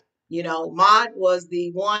and night. Ahmad was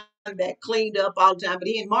the one that cleaned up all the time, but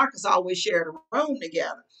he and Marcus always shared a room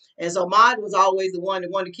together. And so Ahmad was always the one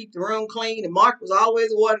that wanted to keep the room clean, and Mark was always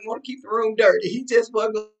the one that wanted to keep the room dirty. He just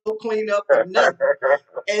wasn't going to clean up for nothing.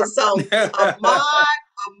 And so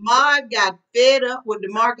Ahmad got fed up with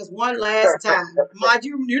DeMarcus one last time. Ahmad,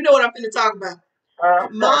 you know what I'm going to talk about.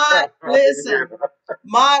 Ahmad, listen,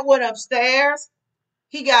 Ahmad went upstairs.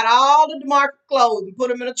 He got all the DeMarcus clothes and put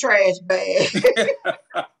them in a trash bag.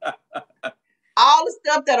 All the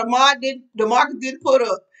stuff that DeMarcus didn't put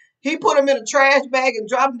up. He put them in a trash bag and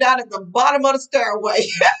dropped them down at the bottom of the stairway.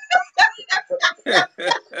 He dropped him at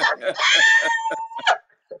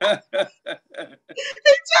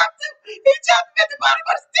the bottom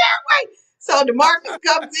of the stairway. So DeMarcus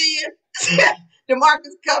comes in.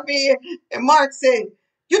 DeMarcus come in, and Mark said,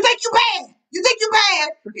 "You think you bad? You think you bad?"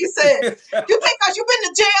 He said, "You think because you been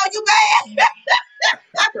to jail, you bad?"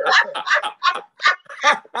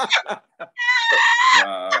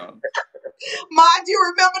 Wow. Ma, do you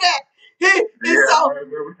remember that? I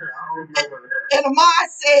remember that. And Ahmad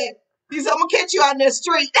said, he said, "I'm gonna catch you out in the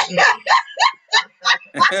street." He said,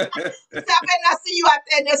 "I better not see you out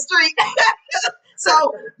there in the street." So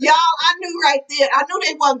y'all, I knew right then. I knew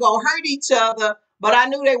they wasn't gonna hurt each other, but I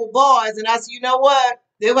knew they were boys, and I said, "You know what?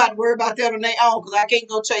 They're about to worry about that on their own because I can't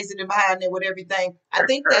go chasing them behind them with everything." I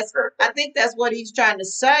think that's what he's trying to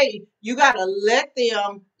say. You gotta let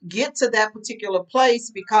them get to that particular place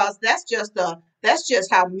because that's just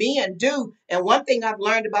how men do. And one thing I've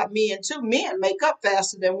learned about men too, men make up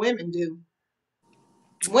faster than women do.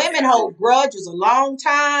 Women hold grudges a long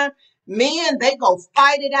time. Men, they go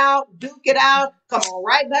fight it out, duke it out, come on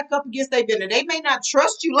right back up against their business. They may not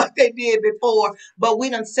trust you like they did before, but we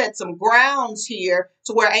done set some grounds here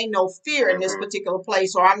to where ain't no fear in this particular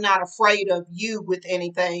place, or I'm not afraid of you with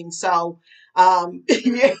anything. So,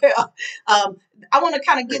 yeah. I want to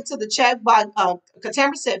kind of get to the chat by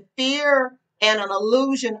Katamra said fear and an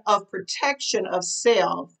illusion of protection of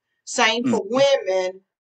self. Same for women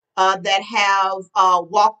that have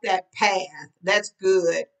walked that path. That's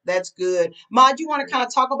good. That's good. Ma, do you want to kind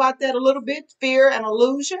of talk about that a little bit? Fear and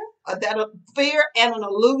illusion, fear and an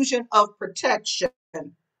illusion of protection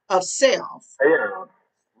of self. Yeah,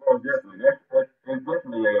 most definitely. That's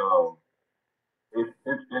definitely it's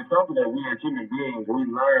something that we as human beings we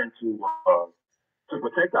learn to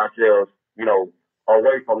protect ourselves.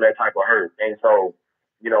 away from that type of hurt. And so,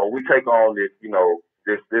 we take on this,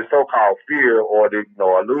 this so-called fear or the,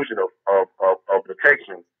 illusion of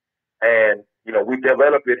protection. And, we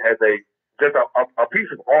develop it as just a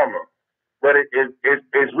piece of armor. But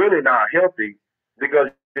it's really not healthy because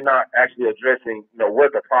you're not actually addressing,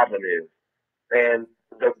 what the problem is. And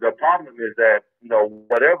the problem is that,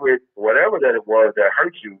 whatever that it was that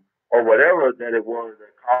hurt you or whatever that it was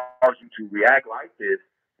that caused you to react like this,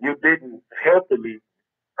 you didn't healthily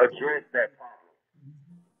address that problem.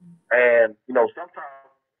 And,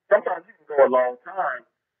 sometimes you can go a long time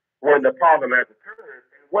when the problem has occurred.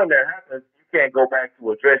 And when that happens, you can't go back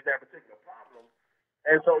to address that particular problem.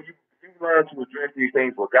 And so you learn to address these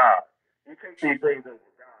things with God. You take these things with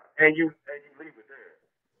God and you leave it there.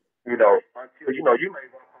 Until you may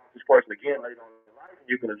run across this person again later on in life and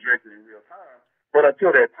you can address it in real time. But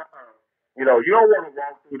until that time, you don't want to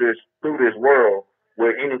walk through this world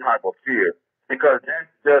with any type of fear because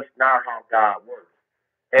that's just not how God works.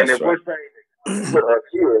 And if we're saying that God put us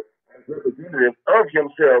here as representatives of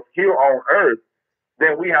Himself here on earth,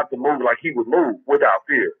 then we have to move like He would move without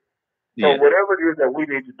fear. So whatever it is that we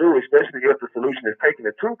need to do, especially if the solution is taking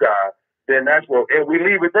it to God, then that's what, and we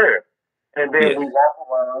leave it there. And then we walk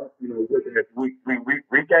around, with it. We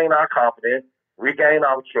regain our confidence, regain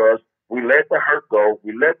our trust. We let the hurt go.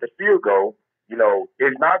 We let the fear go.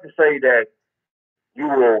 It's not to say that you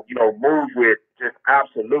will, move with just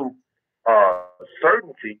absolute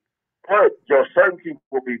certainty, but your certainty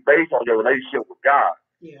will be based on your relationship with God.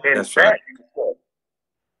 Yeah. And that's right.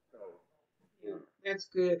 That's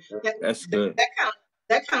good. That's good.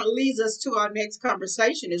 That kind of leads us to our next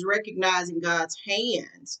conversation is recognizing God's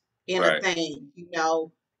hands in a thing,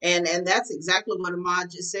 and that's exactly what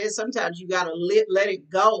Ahmad just said. Sometimes you got to let it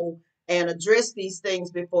go and address these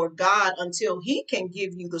things before God until He can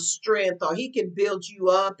give you the strength or He can build you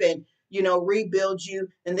up and, rebuild you.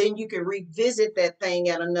 And then you can revisit that thing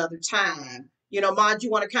at another time. Ahmad,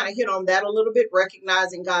 you want to kind of hit on that a little bit,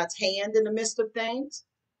 recognizing God's hand in the midst of things?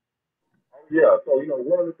 Yeah, so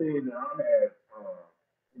one of the things that I had,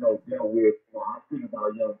 dealt with, I speak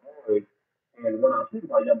about young boys, and when I speak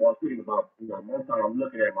about young boys, I'm speaking about, most time I'm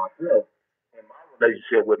looking at myself and my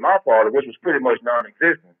relationship with my father, which was pretty much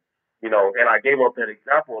non-existent, and I gave up that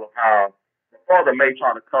example of how the father may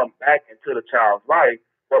try to come back into the child's life,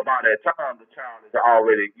 but by that time the child is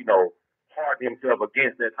already, hardened himself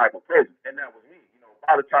against that type of presence, and that was me.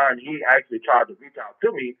 By the time he actually tried to reach out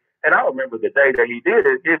to me, and I remember the day that he did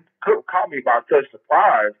it, it caught me by such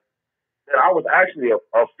surprise that I was actually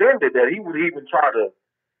offended that he would even try to.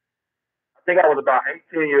 I think I was about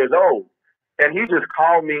 18 years old, and he just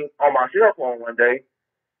called me on my cell phone one day.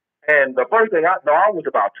 And the first thing I was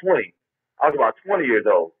about 20. I was about 20 years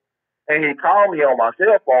old, and he called me on my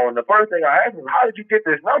cell phone. And the first thing I asked him, "How did you get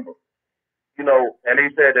this number?" And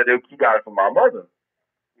he said that he got it from my mother.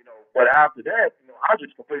 But after that, I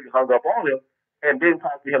just completely hung up on him and didn't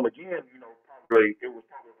talk to him again. Probably it was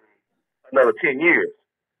probably another 10 years.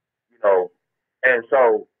 And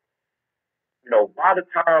so, by the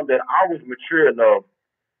time that I was mature enough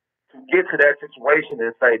to get to that situation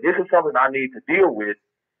and say, this is something I need to deal with,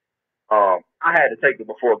 I had to take it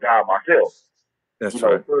before God myself. That's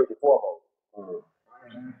right. First and foremost.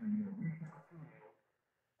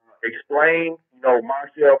 Explain,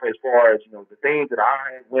 myself as far as, the things that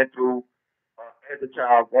I went through as a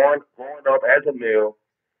child, growing up as a male,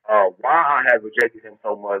 why I had rejected him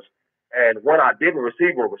so much. And when I didn't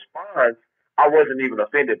receive a response, I wasn't even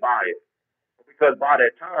offended by it. Because by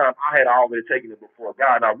that time, I had already taken it before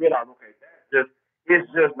God. And I realized, okay,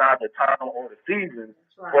 it's just not the time or the season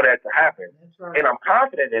for that to happen. Right. And I'm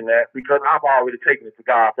confident in that because I've already taken it to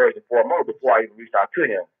God first and foremost before I even reached out to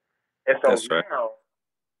Him. And so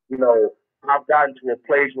now, I've gotten to a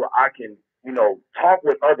place where I can, talk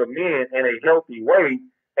with other men in a healthy way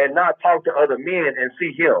and not talk to other men and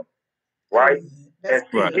see Him, right? And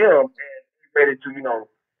see Him and be ready to,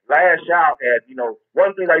 lash out at,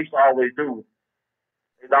 one thing I used to always do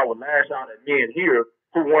is I would lash out at men here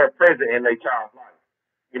who weren't present in their child's life,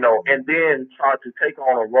 and then try to take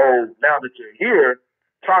on a role now that you're here,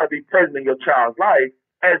 try to be present in your child's life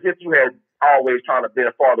as if you had always trying to be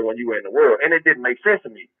a father when you were in the world. And it didn't make sense to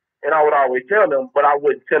me. And I would always tell them, but I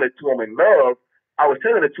wouldn't tell it to them in love. I was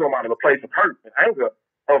telling it to them out of a place of hurt and anger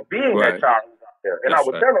of being that child who's out there. And I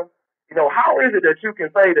would tell them, how is it that you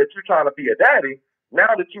can say that you're trying to be a daddy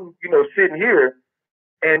now that you, sitting here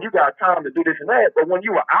and you got time to do this and that, but when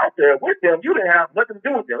you were out there with them, you didn't have nothing to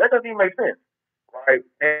do with them. That doesn't even make sense, right?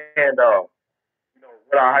 And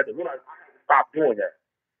what I had to realize, I had to stop doing that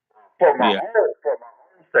for my own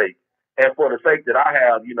sake, and for the sake that I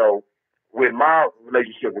have, with my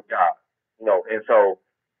relationship with God. And so,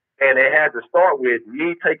 and it had to start with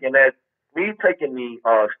me taking the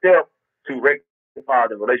step to rectify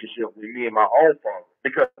the relationship with me and my own father,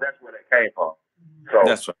 because that's where that came from. So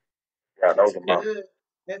that's right. Yeah, those That's are my. good.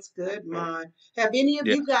 That's good, Mon. Have any of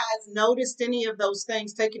Yeah. you guys noticed any of those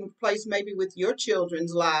things taking place maybe with your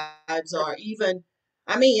children's lives or even,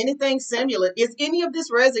 I mean, anything similar? Is any of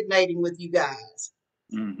this resonating with you guys?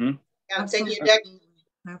 Mm-hmm. Kind of taking your deck.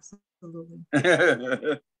 Absolutely.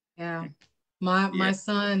 Yeah. Yeah. My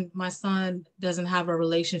son doesn't have a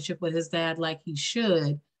relationship with his dad like he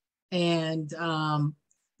should. And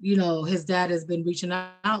his dad has been reaching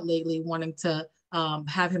out lately wanting to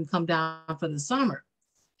have him come down for the summer.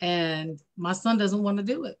 And my son doesn't want to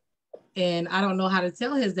do it. And I don't know how to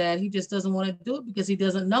tell his dad. He just doesn't want to do it because he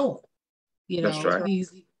doesn't know him. That's right.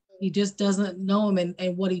 He just doesn't know him.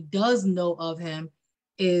 And what he does know of him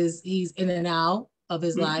is he's in and out of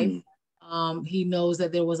his life. He knows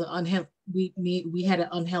that there was an we had an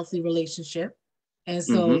unhealthy relationship. And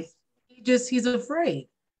so he's afraid.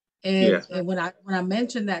 And Yeah. when I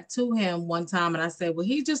mentioned that to him one time, and I said, well,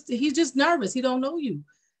 he's just nervous. He don't know you.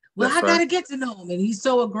 Well, That's I got to right. get to know him. And he's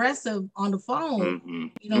so aggressive on the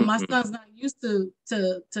phone. My son's not used to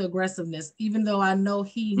aggressiveness, even though I know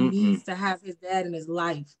he needs to have his dad in his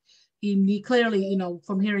life. He clearly,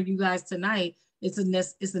 from hearing you guys tonight, it's a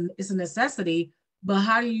necessity. But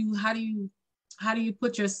how do you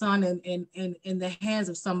put your son in the hands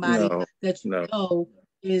of somebody No. that you No. know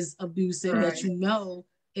is abusive, Right. that you know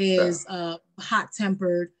is hot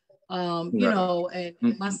tempered, No. and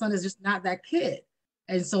my son is just not that kid.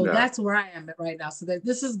 And so No. that's where I am at right now. So that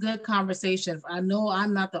this is good conversation. I know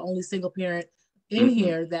I'm not the only single parent in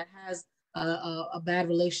here that has a bad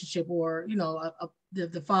relationship, or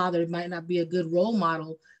the father might not be a good role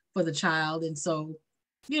model for the child. And so,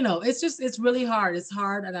 it's really hard. It's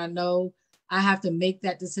hard, and I know I have to make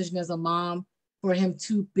that decision as a mom for him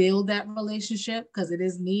to build that relationship because it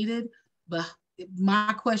is needed. But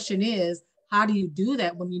my question is, how do you do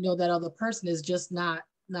that when you know that other person is just not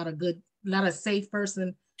a safe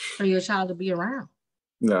person for your child to be around?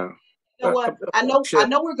 No. You know what? I know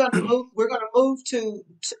we're gonna move to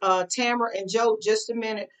Tamara and Joe just a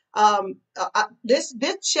minute. This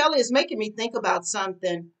Shelley is making me think about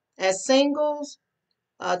something. As singles,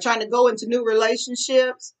 trying to go into new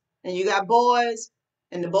relationships, and you got boys,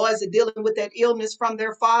 and the boys are dealing with that illness from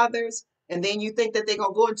their fathers, and then you think that they're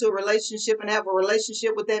gonna go into a relationship and have a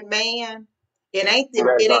relationship with that man. That's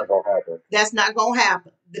not gonna happen. That's not gonna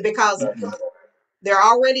happen because they're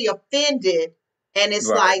already offended, and it's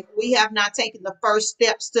like we have not taken the first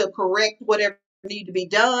steps to correct whatever need to be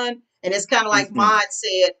done. And it's kind of like Maud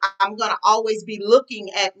said, I'm going to always be looking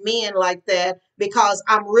at men like that because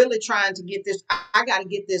I'm really trying to get this. I got to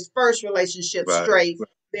get this first relationship straight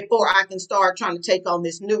before I can start trying to take on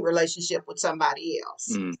this new relationship with somebody else.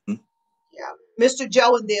 Yeah, Mr.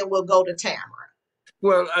 Joe, and then we'll go to Tamara.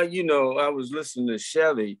 Well, I was listening to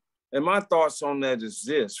Shelley, and my thoughts on that is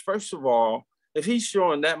this. First of all, if he's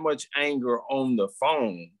showing that much anger on the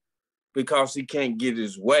phone because he can't get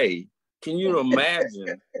his way, can you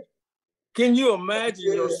imagine? Can you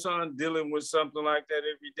imagine your son dealing with something like that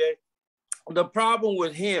every day? The problem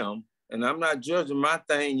with him, and I'm not judging, my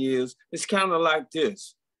thing is, it's kind of like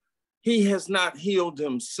this. He has not healed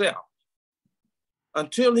himself.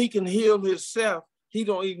 Until he can heal himself, he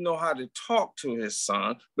don't even know how to talk to his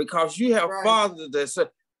son, because you have fathers that say,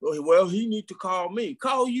 well, he need to call me.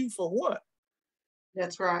 Call you for what?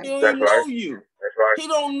 That's right. He don't even know you. That's right. He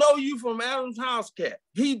don't know you from Adam's house cat.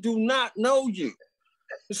 He do not know you.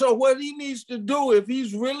 So what he needs to do, if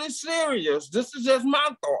he's really serious, this is just my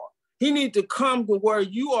thought, he needs to come to where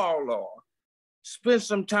you all are, spend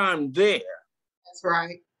some time there. That's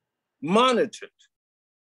right. Monitor.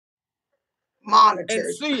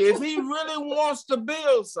 And see, if he really wants to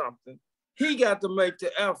build something, he got to make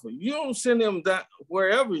the effort. You don't send him that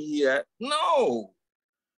wherever he at. No,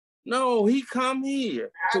 he come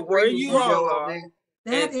here to where you all are.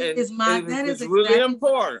 That is really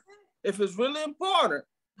important. If it's really important,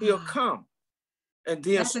 he'll come and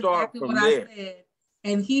then start from there. I said.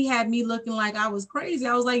 And he had me looking like I was crazy.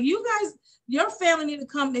 I was like, you guys, your family need to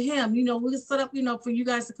come to him. We'll set up, for you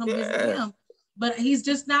guys to come visit him. But he's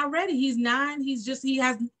just not ready. He's 9.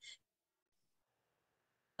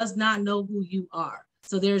 Does not know who you are.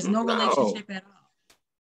 So there's no relationship at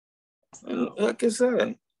all. Like I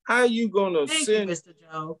said, how are you going to send Mr.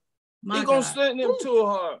 Joe? You're going to send him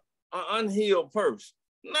to an unhealed person?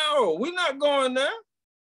 No, we're not going there.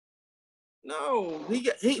 No,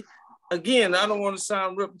 again, I don't want to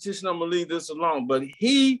sound repetition. I'm going to leave this alone. But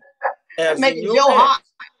he, as in your head.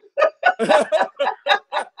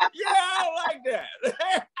 Yeah, I don't like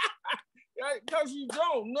that.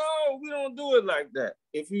 don't do it like that.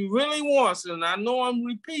 If he really wants, and I know I'm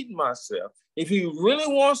repeating myself, if he really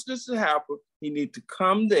wants this to happen, he needs to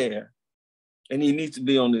come there and he needs to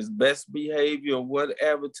be on his best behavior or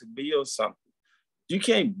whatever to build something. You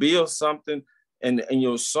can't build something and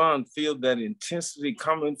your son feel that intensity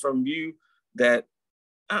coming from you that,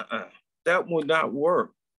 that would not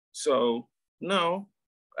work. So, no,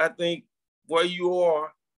 I think where you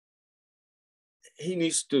are, he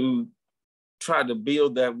needs to try to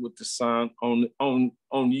build that with the son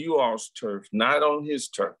on you all's turf, not on his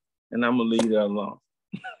turf. And I'm gonna leave that alone.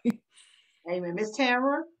 Amen. Miss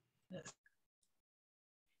Tamara?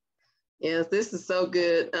 Yes, this is so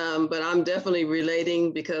good. But I'm definitely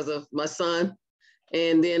relating because of my son.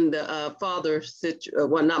 And then the father,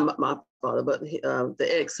 well, not my father, but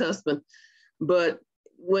the ex-husband. But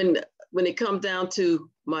when it comes down to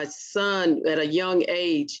my son at a young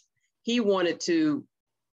age, he wanted to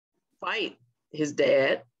fight his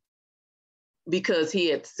dad because he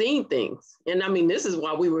had seen things. And I mean, this is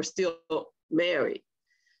why we were still married.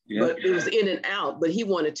 Yeah. But it was in and out, but he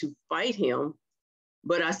wanted to fight him.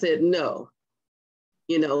 But I said, no,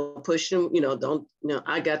 push him, don't,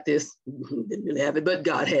 I got this, didn't really have it, but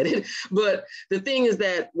God had it. But the thing is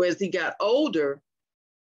that as he got older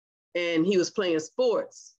and he was playing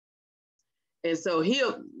sports, and so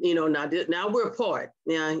he'll, now we're apart.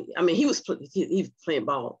 Now, I mean, he was playing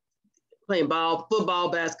ball, football,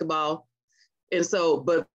 basketball. And so,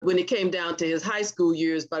 but when it came down to his high school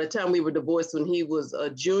years, by the time we were divorced, when he was a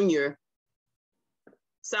junior,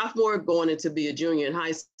 sophomore going into be a junior in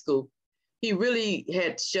high school, he really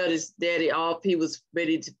had shut his daddy off. He was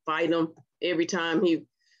ready to fight him every time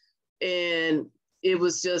and it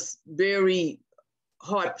was just very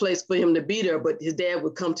hard place for him to be there, but his dad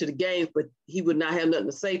would come to the games, but he would not have nothing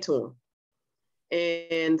to say to him.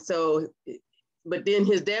 And so, but then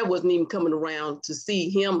his dad wasn't even coming around to see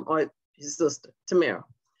him or his sister, Tamara.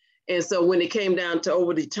 And so when it came down to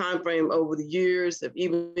over the time frame, over the years of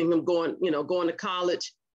even him going to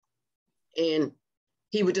college, and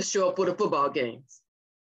he would just show up for the football games.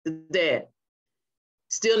 The dad,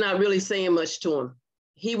 still not really saying much to him.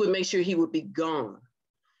 He would make sure he would be gone.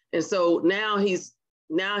 And so now he's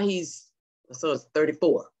so it's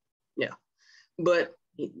 34, yeah. But,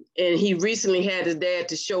 and he recently had his dad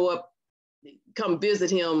to show up, come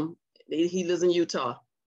visit him. He lives in Utah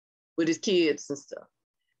with his kids and stuff.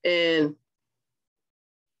 And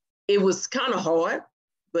it was kind of hard,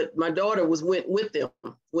 but my daughter went with him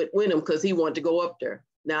because he wanted to go up there.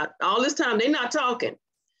 Now, all this time, they're not talking.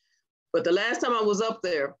 But the last time I was up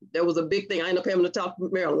there was a big thing. I ended up having to talk to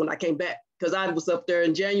Maryland when I came back because I was up there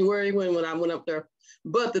in January when I went up there.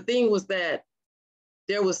 But the thing was that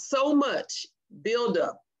there was so much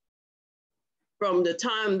buildup from the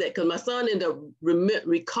time that, because my son ended up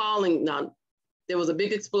recalling, now there was a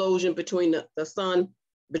big explosion between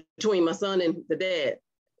between my son and the dad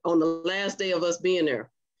on the last day of us being there.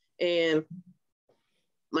 And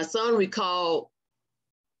my son recalled,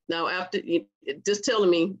 now after just telling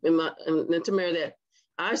me and Tamara that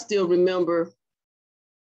I still remember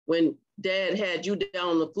when dad had you down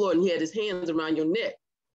on the floor and he had his hands around your neck.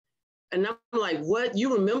 And I'm like, what,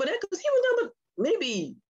 you remember that? Because he was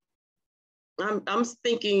maybe, I'm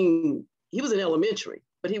thinking he was in elementary,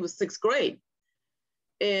 but he was 6th grade.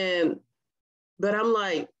 But I'm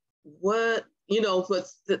like, what,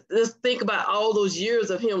 let's think about all those years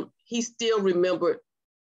of him. He still remembered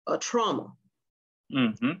a trauma.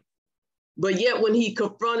 Mm-hmm. But yet when he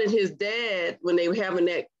confronted his dad, when they were having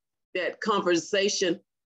that conversation,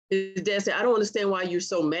 his dad said, I don't understand why you're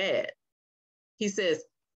so mad. He said,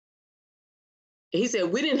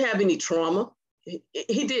 we didn't have any trauma.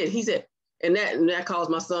 He did, he said, and that caused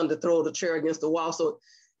my son to throw the chair against the wall. So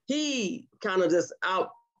he kind of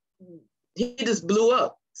he just blew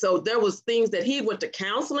up. So there was things that he went to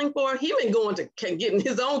counseling for. He been going to getting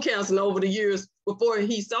his own counseling over the years before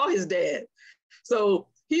he saw his dad. So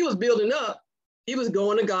he was building up. He was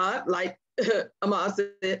going to God, like Ahmad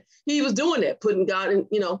said. He was doing that, putting God in,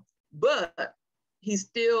 but he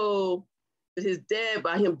still, his dad,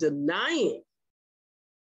 by him denying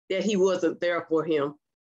that he wasn't there for him,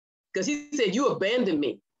 because he said, you abandoned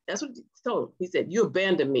me. That's what he told him. He said, you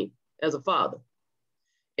abandoned me as a father.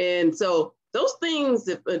 And so those things,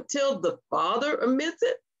 until the father admits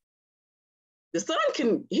it, the son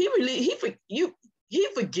he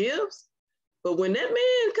forgives. But when that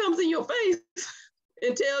man comes in your face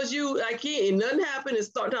and tells you like nothing happened and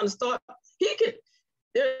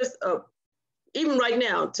there's even right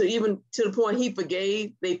now to the point he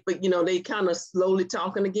forgave, they kind of slowly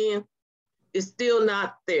talking again. It's still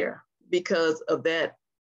not there because of that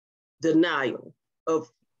denial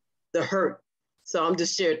of the hurt So I'm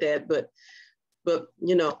just shared that, but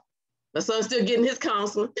you know, my son's still getting his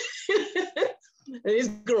counseling and he's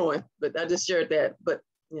growing, but I just shared that. But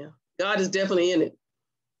yeah, God is definitely in it.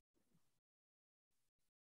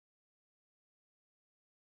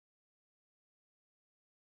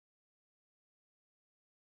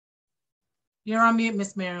 You're on mute,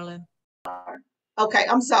 Miss Marilyn. Okay,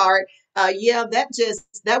 I'm sorry. Yeah,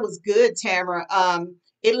 that was good, Tamara.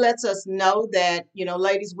 It lets us know that,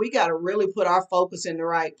 ladies, we got to really put our focus in the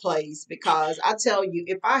right place, because I tell you,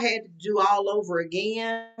 if I had to do all over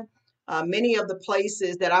again, many of the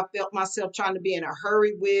places that I felt myself trying to be in a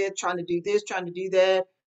hurry with, trying to do this, trying to do that,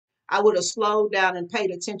 I would have slowed down and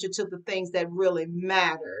paid attention to the things that really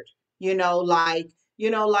mattered. You got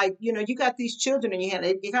these children in your hand.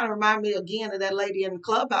 It kind of remind me again of that lady in the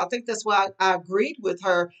clubhouse. I think that's why I agreed with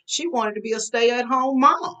her. She wanted to be a stay-at-home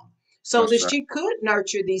mom so that That's right. she could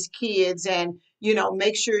nurture these kids and,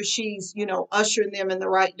 make sure she's, ushering them in the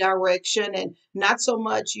right direction, and not so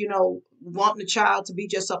much, wanting the child to be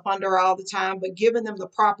just up under her all the time, but giving them the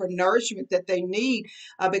proper nourishment that they need.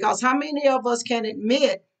 Because how many of us can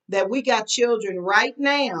admit that we got children right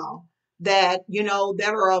now that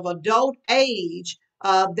that are of adult age,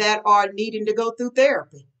 that are needing to go through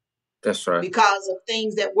therapy That's right. because of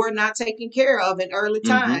things that we're not taking care of in early Mm-hmm.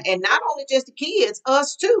 time. And not only just the kids,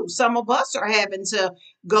 us too. Some of us are having to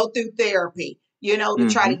go through therapy, to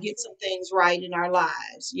try to get some things right in our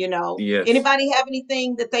lives. Yes. Anybody have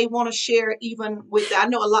anything that they want to share? Even with, I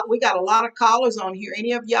know we got a lot of callers on here.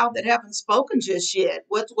 Any of y'all that haven't spoken just yet?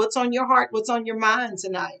 What's on your heart? What's on your mind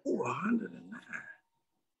tonight? Ooh, 109.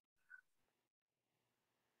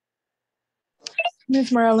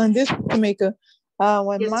 Miss Marilyn, this is Tamika.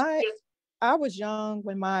 When Yes. I was young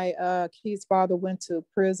when my kid's father went to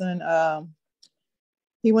prison.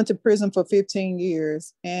 He went to prison for 15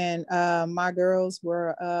 years, and my girls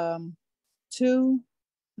were 1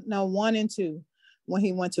 and 2 when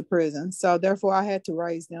he went to prison. So therefore, I had to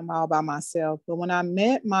raise them all by myself. But when I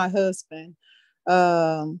met my husband,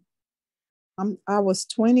 um, I was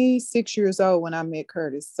 26 years old when I met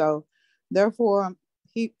Curtis. So therefore,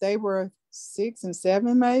 they were 6 and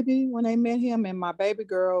 7 maybe when they met him, and my baby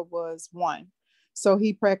girl was 1. So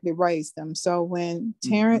he practically raised them. So when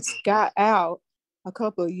Terrence got out a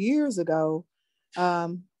couple of years ago,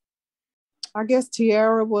 I guess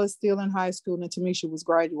Tiara was still in high school and Tamisha was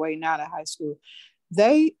graduating out of high school.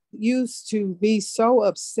 They used to be so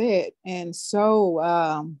upset and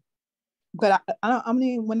so but I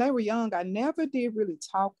mean, when they were young, I never did really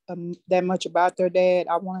talk that much about their dad.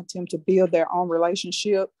 I wanted them to build their own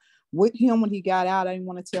relationship with him when he got out. I didn't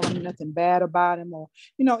want to tell him nothing bad about him or,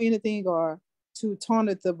 anything, or to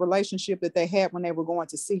taint the relationship that they had when they were going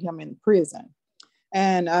to see him in prison.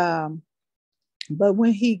 And, but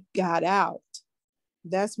when he got out,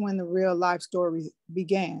 that's when the real life story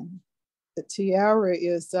began. The Tiara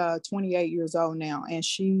is 28 years old now, and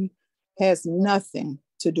she has nothing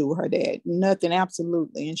to do with her dad, nothing,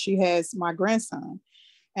 absolutely. And she has my grandson,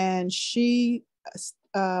 and she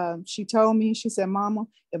told me, she said, "Mama,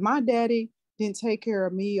 if my daddy didn't take care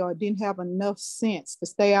of me or didn't have enough sense to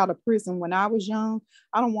stay out of prison when I was young,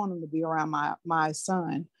 I don't want him to be around my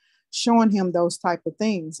son, showing him those type of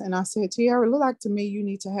things." And I said, "Tiara, look like to me you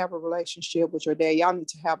need to have a relationship with your dad. Y'all need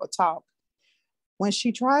to have a talk." When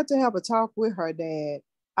she tried to have a talk with her dad,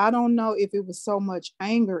 I don't know if it was so much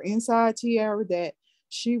anger inside Tiara that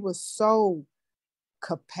she was so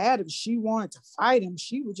combative. She wanted to fight him.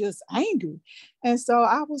 She was just angry. And so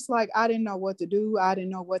I was like, I didn't know what to do. I didn't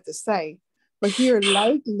know what to say. But here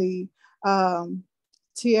lately,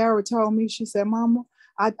 Tiara told me, she said, "Mama,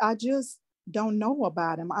 I just don't know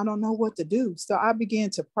about him. I don't know what to do." So I began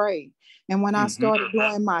to pray. And when I started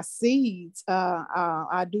doing my seeds,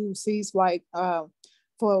 I do seeds like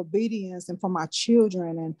for obedience and for my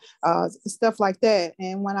children and stuff like that.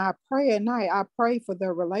 And when I pray at night, I pray for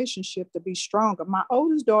their relationship to be stronger. My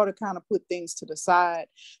oldest daughter kind of put things to the side.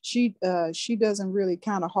 She doesn't really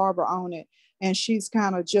kind of harbor on it. And she's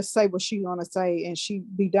kind of just say what she want to say and she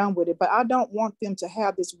be done with it. But I don't want them to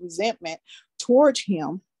have this resentment towards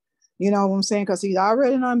him. You know what I'm saying? Because he's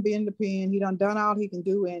already done been in the pen. He done all he can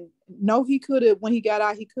do. And no, he could have, when he got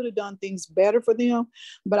out, he could have done things better for them.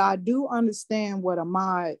 But I do understand what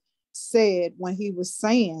Ahmad said when he was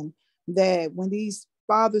saying that when these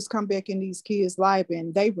fathers come back in these kids' life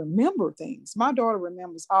and they remember things. My daughter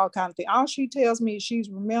remembers all kinds of things. All she tells me is she's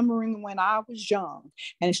remembering when I was young.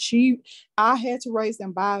 And I had to raise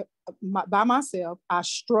them by myself. I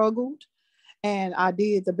struggled. And I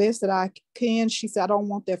did the best that I can. She said, "I don't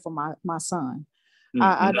want that for my son.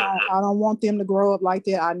 I don't want them to grow up like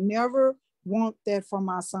that." I never want that for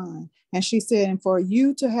my son. And she said, and for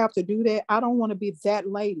you to have to do that, I don't want to be that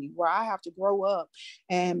lady where I have to grow up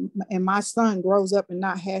and my son grows up and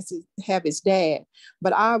not have his dad.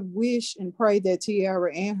 But I wish and pray that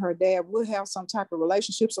Tiara and her dad will have some type of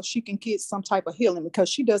relationship so she can get some type of healing, because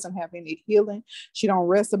she doesn't have any healing. She don't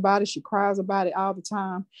rest about it. She cries about it all the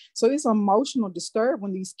time. So it's emotional disturbed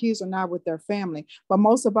when these kids are not with their family. But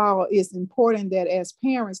most of all, it's important that as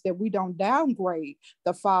parents that we don't downgrade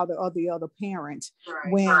the father or the other parent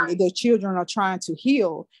when the children are trying to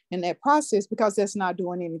heal in that process, because that's not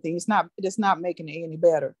doing anything. It's not making it any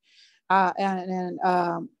better. And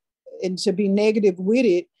to be negative with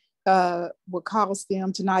it would cause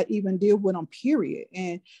them to not even deal with them, period.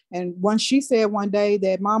 And when she said one day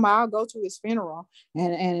that, Mama, I'll go to his funeral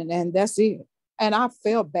and that's it. And I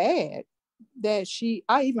felt bad that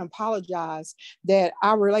I even apologized that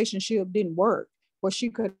our relationship didn't work. Well, she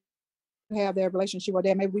could have that relationship or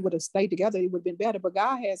that maybe we would have stayed together, it would have been better. But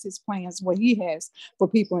God has his plans, what he has for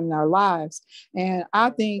people in their lives. And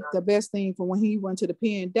I think the best thing for when he went to the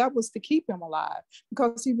pen, that was to keep him alive,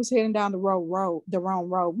 because he was heading down the wrong road.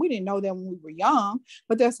 We didn't know that when we were young,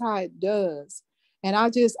 but that's how it does. And I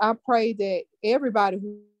pray that everybody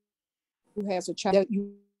who has a child, that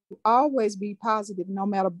you always be positive no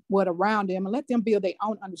matter what around them, and let them build their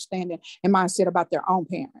own understanding and mindset about their own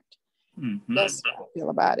parent. Mm-hmm. That's how I feel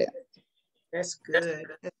about it. That's good.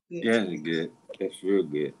 That's good. Yeah, that's good. That's real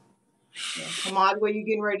good. Yeah. Ahmad, were you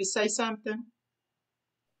getting ready to say something?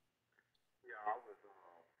 Yeah, I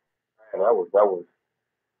was. That was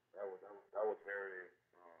very.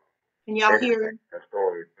 Can y'all hear? That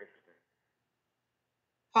story is interesting.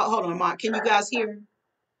 Hold on, Ahmad. Can you guys hear?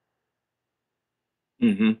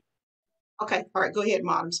 Mm-hmm. Okay. All right. Go ahead,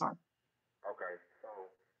 Ahmad. I'm sorry. Okay. So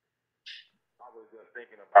I was just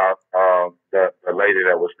thinking about the lady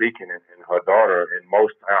that was speaking and her daughter, and I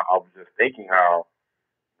was just thinking how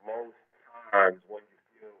most times when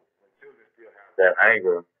children still have that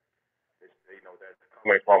anger, that's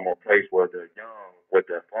coming from a place where they're young with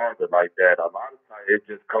their father like that. A lot of times it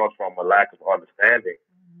just comes from a lack of understanding,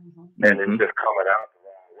 and it's just coming out the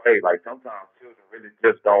wrong way. Like sometimes children really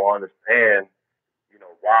just don't understand,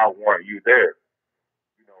 why weren't you there?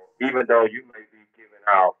 Even though you may be giving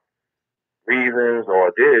out reasons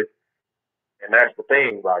or this, and that's the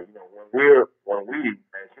thing, like, when we as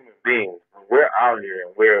human beings, when we're out here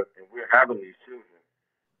and we're having these children,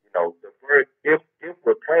 the first, if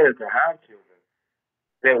we're planning to have children,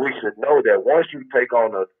 then we should know that once you take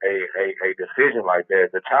on a decision like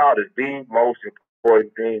that, the child is the most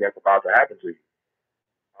important thing that's about to happen to you.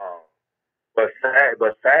 Um, but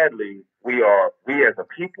sadly, we as a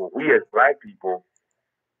people, we as Black people,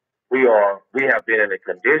 we have been in a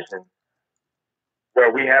condition where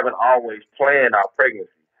we haven't always planned our pregnancy.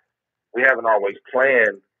 We haven't always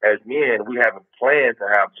planned as men. We haven't planned to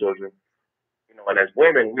have children, and as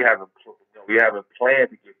women, we haven't planned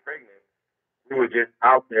to get pregnant. We were just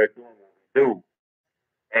out there doing what we do,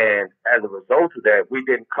 and as a result of that, we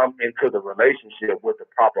didn't come into the relationship with the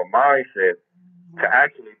proper mindset to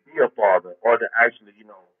actually be a father or to actually,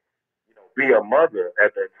 be a mother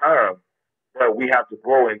at that time. But we have to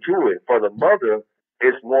grow into it. For the mother,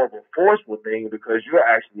 it's more of a forceful thing because you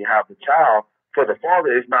actually have the child. For the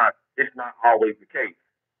father, it's not always the case,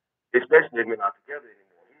 especially if you're not together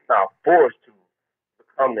anymore. He's not forced to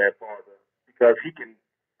become that father because he can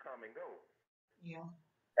come and go. Yeah.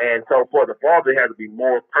 And so for the father, it has to be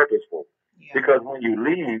more purposeful. Yeah. Because when we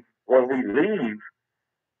leave,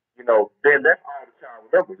 then that's all the child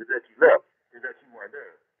remembers is that you left, is that you weren't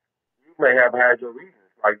there. You may have had your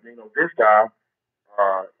reasons, like, this guy,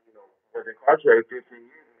 was incarcerated 15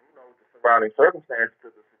 years, and who knows the surrounding circumstances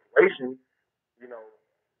to the situation, you know,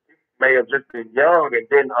 he may have just been young and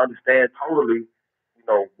didn't understand totally,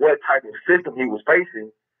 what type of system he was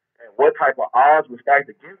facing and what type of odds were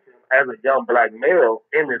stacked against him as a young Black male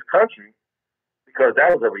in this country, because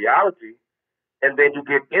that was a reality. And then you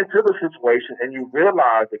get into the situation and you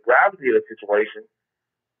realize the gravity of the situation.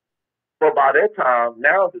 But by that time,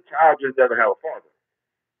 now the child just doesn't have a father.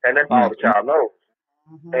 And that's all the child knows.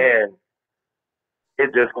 Mm-hmm. And it's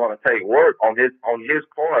just going to take work on his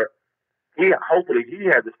part. Hopefully he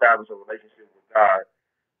has established a relationship with God.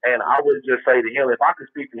 And I would just say to him, if I could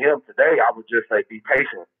speak to him today, I would just say, be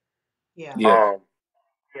patient. Yeah.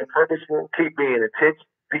 Be purposeful, keep being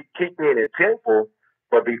intentful,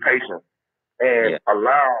 but be patient. And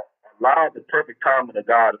allow the perfect timing of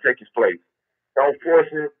God to take his place. Don't force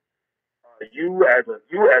it. You as a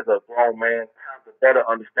grown man have the better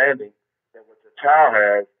understanding than what your child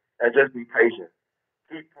has, and just be patient.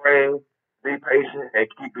 Keep praying, be patient, and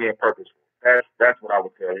keep being purposeful. That's what I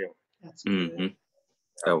would tell him. That's good. Mm-hmm.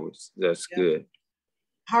 That's Yeah.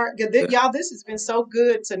 good. Y'all, this has been so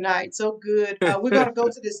good tonight. So good. We're going to go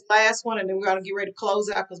to this last one and then we're going to get ready to close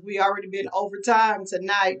out because we already been over time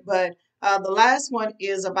tonight. But the last one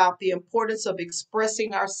is about the importance of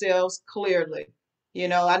expressing ourselves clearly.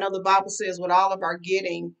 I know the Bible says with all of our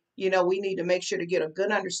getting, we need to make sure to get a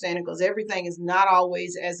good understanding because everything is not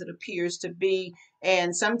always as it appears to be.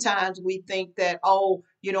 And sometimes we think that, oh,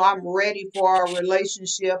 I'm ready for a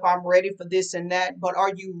relationship. I'm ready for this and that. But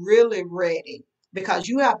are you really ready? Because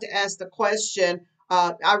you have to ask the question.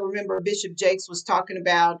 I remember Bishop Jakes was talking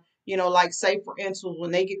about, like say for instance,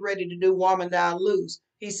 when they get ready to do Woman Thou Loose,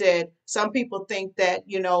 he said some people think that,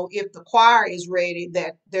 if the choir is ready,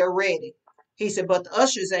 that they're ready. He said, but the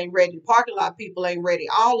ushers ain't ready, the parking lot people ain't ready,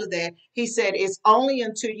 all of that. He said, it's only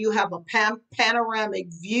until you have a panoramic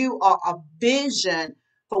view or a vision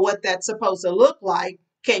for what that's supposed to look like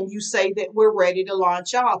can you say that we're ready to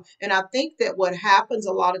launch off. And I think that what happens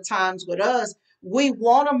a lot of times with us, we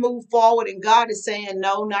want to move forward and God is saying,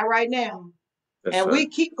 no, not right now. That's and right. we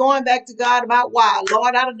keep going back to God about why.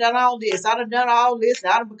 Lord, I've done all this. I've done all this.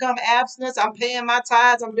 I've become abstinence. I'm paying my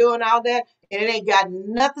tithes. I'm doing all that. And it ain't got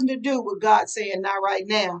nothing to do with God saying not right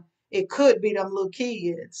now. It could be them little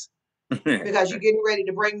kids because you're getting ready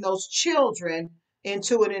to bring those children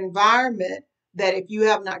into an environment that if you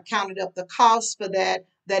have not counted up the cost for that,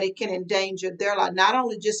 that it can endanger their life. Not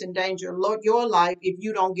only just endanger your life if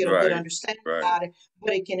you don't get a good understanding about it,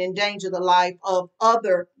 but it can endanger the life of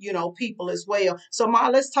other, people as well. So Ma,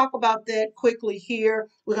 let's talk about that quickly here.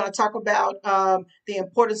 We're going to talk about the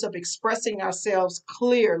importance of expressing ourselves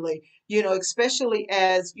clearly, especially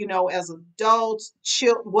as, as adults,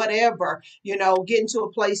 whatever, getting to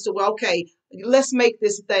a place to, okay, let's make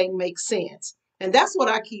this thing make sense. And that's what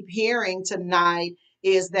I keep hearing tonight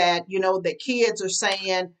is that, the kids are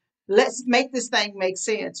saying, let's make this thing make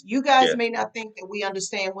sense. You guys may not think that we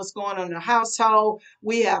understand what's going on in the household.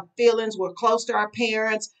 We have feelings. We're close to our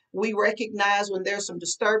parents. We recognize when there's some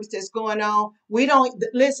disturbance that's going on. We don't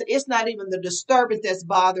listen. It's not even the disturbance that's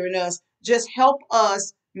bothering us. Just help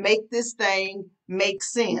us make this thing make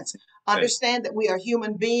sense. Understand that we are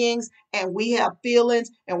human beings and we have feelings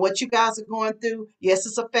and what you guys are going through. Yes,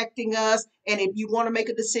 it's affecting us. And if you want to make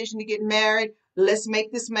a decision to get married, let's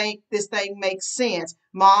make this thing make sense.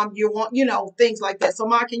 Mom, you want, things like that. So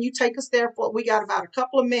Mom, can you take us there we got about a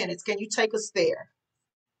couple of minutes. Can you take us there?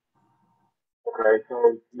 Okay,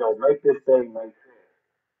 so make this thing make sense.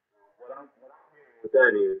 What I'm hearing with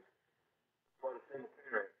that is for the single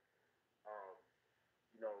parent, um,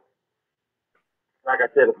 you know, like I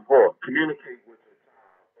said before, communicate with your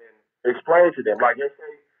child and explain to them. Like let's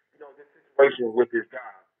say, this situation with this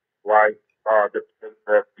guy, right?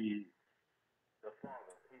 The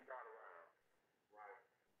father, he's not around, right?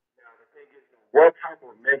 Now the thing is, what type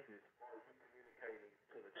of message are you communicating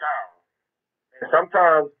to the child? And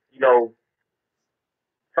sometimes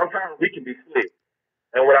we can be slick.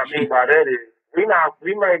 And what I mean by that is we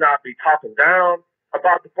may not be talking down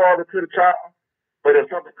about the father to the child, but if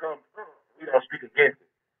something comes up, we don't speak against it.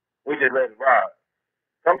 We just let it ride.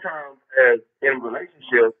 Sometimes as in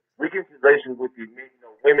relationships, we get in relations with the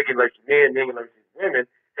women get relations men, men get relations with women,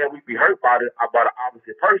 and we be hurt by the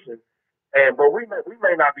opposite person. And but we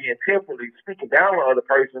may not be intentionally speaking down on the other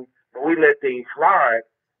person, but we let things slide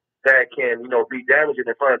that can, be damaging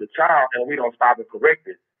in front of the child and we don't stop and correct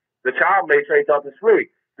it. The child may say something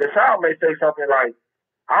slick. The child may say something like,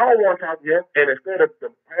 I don't want to talk to him, and instead of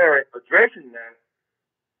the parent addressing that,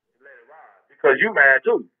 let it ride. Because you mad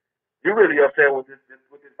too. You really upset with this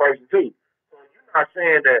person too. So you're not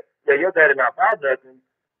saying that your daddy not about nothing,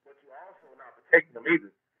 but you're also not protecting him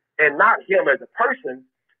either. And not him as a person.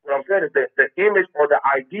 What I'm saying is that the image or the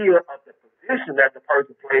idea of the position that the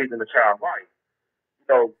person plays in the child's life.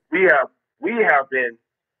 We have been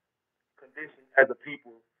conditioned as a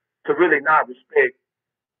people to really not respect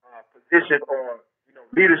position or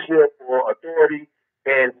leadership or authority,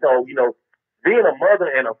 and so being a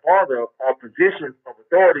mother and a father are positions of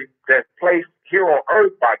authority that's placed here on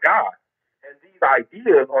earth by God, and these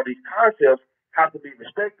ideas or these concepts have to be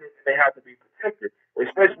respected and they have to be protected,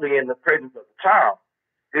 especially in the presence of the child.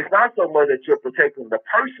 It's not so much that you're protecting the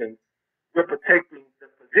person, you're protecting the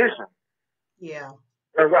position. Yeah.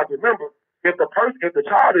 Because I remember, if the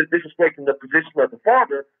child is disrespecting the position of the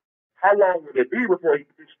father, how long will it be before he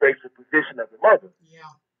disrespects the position of the mother?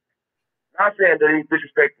 Yeah. Not saying that he's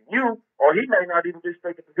disrespecting you, or he may not even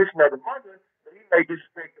disrespect the position of the mother, but he may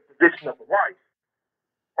disrespect the position of the wife,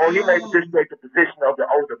 or he may disrespect the position of the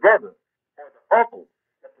older brother or the uncle,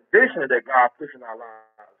 the position that God puts in our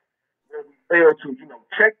lives, where we fail to,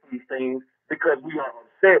 check these things because we are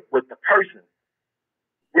upset with the person.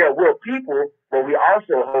 yeah, we're people, but we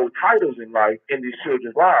also hold titles in life in these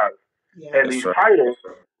children's lives. Yeah. And these titles,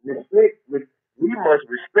 we must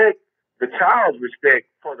respect the child's respect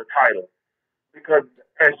for the title. Because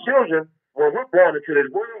as children, when we're born into this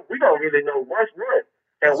world, we don't really know what's what.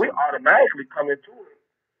 And we automatically come into it,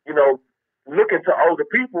 you know, looking to older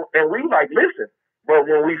people, and we like listen. But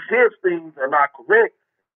when we sense things are not correct,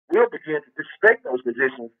 we'll begin to disrespect those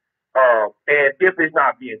positions. And if it's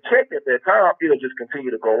not being checked at that time, it'll just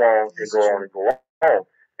continue to go on and go on and go on.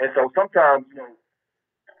 And so sometimes, you know,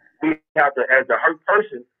 we have to, as the hurt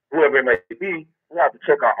person, whoever it may be, we have to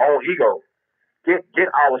check our own ego, get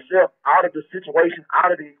ourselves out of the situation,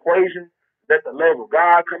 out of the equation, let the love of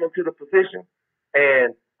God come into the position,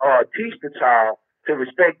 and teach the child to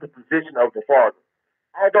respect the position of the father.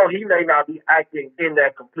 Although he may not be acting in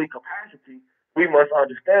that complete capacity, we must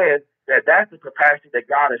understand that that's the capacity that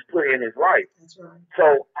God has put in his life. That's right.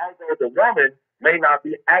 So although the woman may not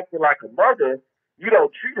be acting like a mother, you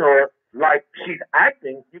don't treat her like she's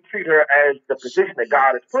acting. You treat her as the position that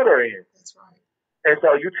God has put her in. That's right. And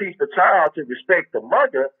so you teach the child to respect the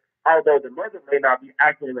mother, although the mother may not be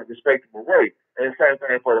acting in a respectable way. And the same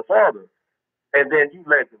thing for the father. And then you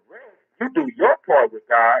let the rest, you do your part with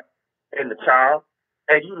God and the child,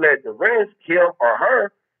 and you let the rest, him or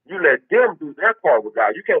her, you let them do their part with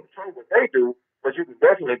God. You can't control what they do, but you can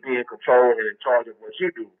definitely be in control and in charge of what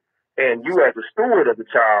you do. And you, as a steward of the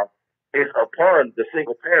child, is upon the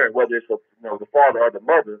single parent, whether it's the father or the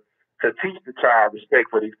mother, to teach the child respect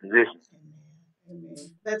for these positions. Amen.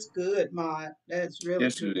 That's good, Maud. That's really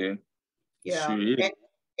Yes, good. it is. Yeah. Sure is.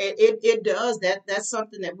 And it does that. That's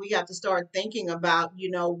something that we have to start thinking about.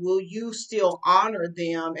 Will you still honor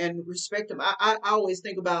them and respect them? I always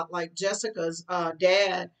think about like Jessica's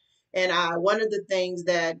dad, and one of the things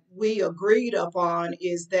that we agreed upon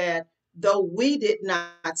is that though we did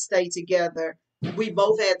not stay together, we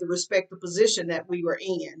both had to respect the position that we were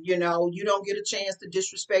in. You don't get a chance to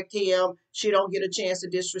disrespect him. She don't get a chance to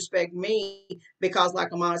disrespect me because,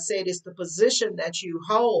 like Ahmad said, it's the position that you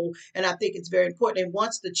hold. And I think it's very important. And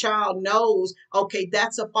once the child knows, okay,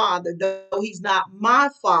 that's a father, though he's not my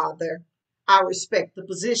father, I respect the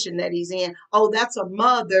position that he's in. Oh, that's a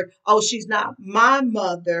mother. Oh, she's not my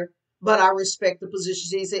mother, but I respect the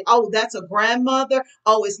position. He said, oh, that's a grandmother.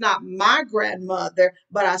 Oh, it's not my grandmother,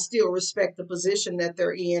 but I still respect the position that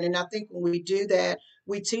they're in. And I think when we do that,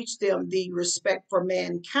 we teach them the respect for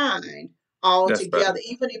mankind all That's right. together,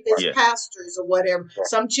 even if it's Yeah. pastors or whatever.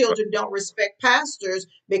 Some children don't respect pastors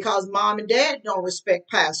because mom and dad don't respect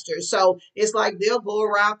pastors. So it's like they'll go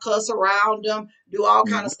around, cuss around them, do all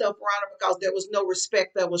kind of stuff around them because there was no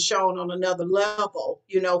respect that was shown on another level,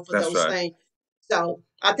 for That's those right. things. So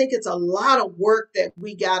I think it's a lot of work that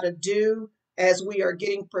we got to do as we are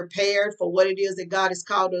getting prepared for what it is that God has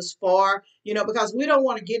called us for, because we don't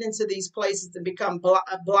want to get into these places and become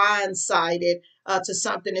blindsided to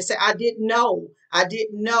something and say, I didn't know,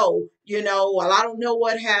 well, I don't know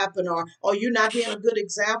what happened, or you're not being a good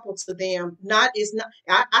example to them.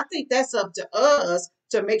 I think that's up to us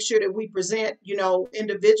to make sure that we present,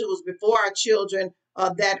 individuals before our children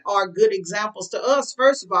that are good examples to us,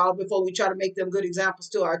 first of all, before we try to make them good examples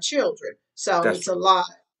to our children. So That's it's a lot.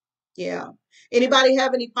 Yeah. Anybody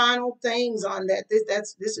have any final things on that?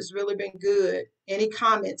 This has really been good. Any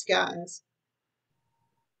comments, guys?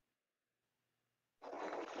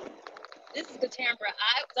 This is Katambra.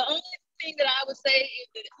 The only thing that I would say is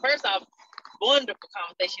that, first off, wonderful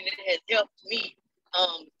conversation. It has helped me,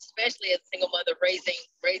 especially as a single mother raising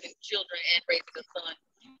children and raising a son.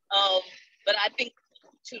 But I think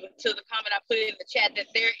to the comment I put in the chat that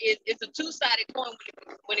it's a two-sided coin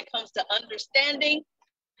when it comes to understanding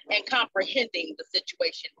and comprehending the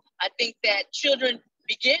situation. I think that children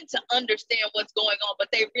begin to understand what's going on, but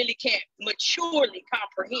they really can't maturely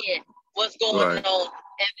comprehend what's going on.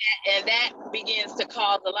 And that begins to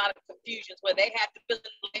cause a lot of confusions where they have to fill in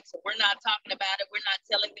the blanks. So we're not talking about it. We're not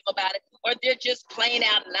telling them about it, or they're just plain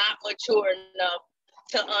out not mature enough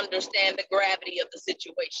to understand the gravity of the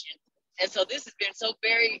situation. And so this has been so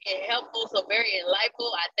very helpful, so very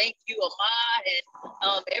enlightful. I thank you, Ahmad,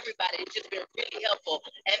 and everybody. It's just been really helpful.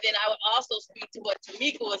 And then I would also speak to what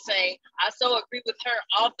Tamika was saying. I so agree with her.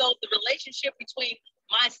 Although the relationship between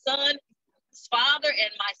my son's father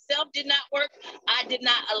and myself did not work, I did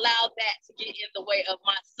not allow that to get in the way of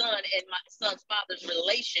my son and my son's father's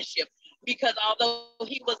relationship. Because although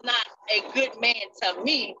he was not a good man to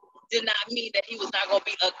me, did not mean that he was not going to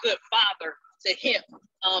be a good father to him.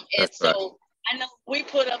 And so I know we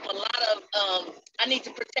put up a lot of I need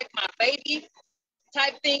to protect my baby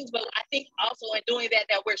type things, but I think also in doing that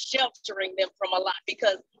we're sheltering them from a lot,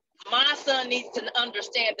 because my son needs to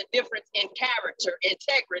understand the difference in character,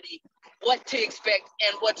 integrity, what to expect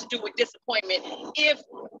and what to do with disappointment if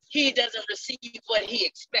he doesn't receive what he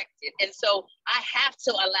expected. And so I have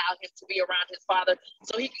to allow him to be around his father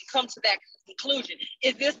so he can come to that conclusion.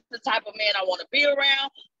 Is this the type of man I want to be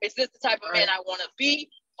around? Is this the type of man I want to be?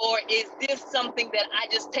 Or is this something that I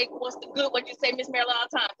just take what's the good, what you say, Miss Marilyn, all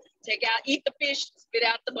the time, take out, eat the fish, spit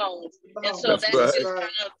out the bones. And so that's just kind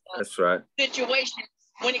of that's right. Situation.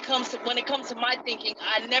 When it comes to my thinking,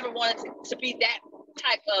 I never wanted to be that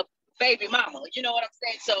type of baby mama. You know what I'm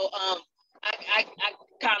saying? So I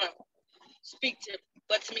kind of speak to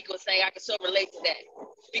what Tamika was saying. I can so relate to that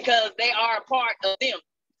because they are a part of them.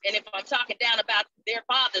 And if I'm talking down about their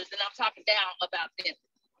fathers, then I'm talking down about them.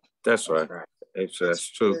 That's right. That's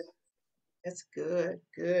true. That's good.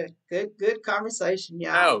 Good conversation,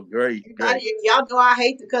 y'all. Oh, great. Y'all know I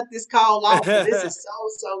hate to cut this call off, but this is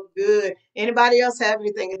so good. Anybody else have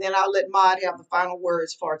anything? And then I'll let Ahmad have the final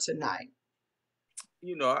words for tonight.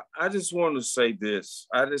 You know, I just want to say this.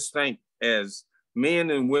 I just think as men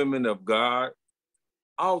and women of God,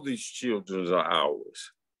 all these children are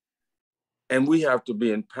ours. And we have to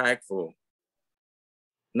be impactful,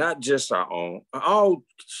 not just our own, all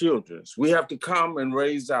children's. We have to come and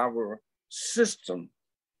raise our system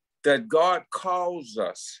that God calls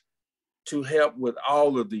us to help with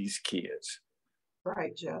all of these kids.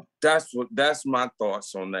 Right, Joe. That's my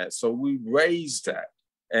thoughts on that. So we raise that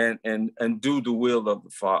and do the will of the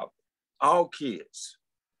Father. All kids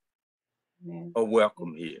are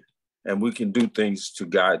welcome here, and we can do things to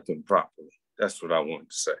guide them properly. That's what I wanted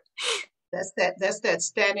to say. That's that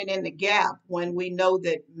standing in the gap when we know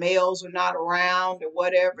that males are not around or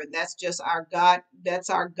whatever. That's just that's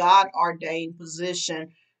our God ordained position,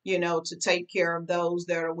 to take care of those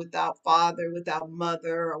that are without father, without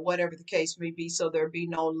mother, or whatever the case may be, so there be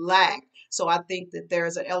no lack. So I think that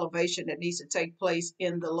there's an elevation that needs to take place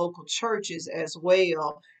in the local churches as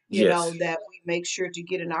well, that we make sure to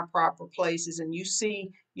get in our proper places. And you see,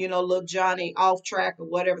 little Johnny off track or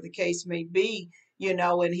whatever the case may be,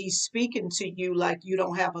 and he's speaking to you like you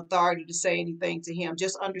don't have authority to say anything to him.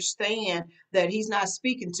 Just understand that he's not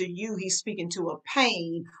speaking to you. He's speaking to a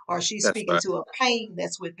pain, or she's speaking to a pain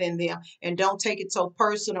that's within them. And don't take it so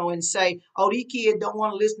personal and say, oh, these kids don't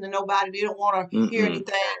want to listen to nobody. They don't want to hear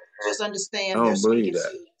anything. Just understand they're speaking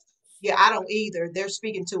to. Yeah, I don't either. They're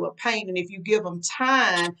speaking to a pain. And if you give them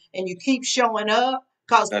time and you keep showing up,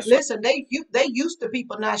 because listen, they used to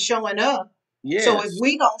people not showing up. Yes. So if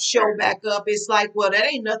we don't show back up, it's like, well, that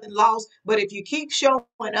ain't nothing lost. But if you keep showing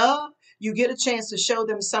up, you get a chance to show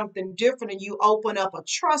them something different, and you open up a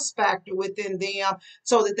trust factor within them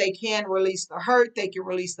so that they can release the hurt, they can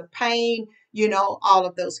release the pain, all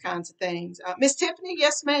of those kinds of things. Miss Tiffany,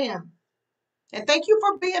 yes, ma'am. And thank you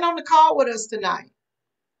for being on the call with us tonight.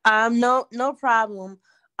 No problem.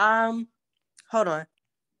 Hold on.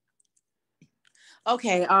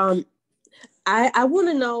 Okay. I want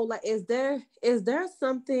to know, like, is there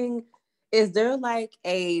something, is there like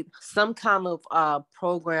some kind of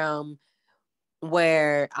program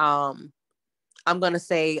where I'm gonna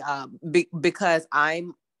say because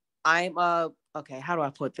I'm okay, how do I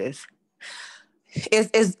put this?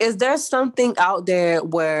 Is there something out there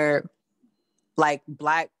where like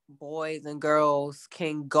Black boys and girls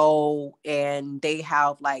can go and they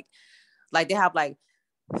have like they have like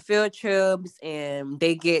field trips and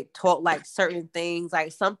they get taught like certain things,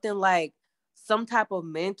 like something like some type of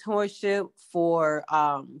mentorship for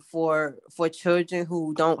children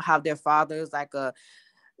who don't have their fathers,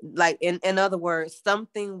 like in other words,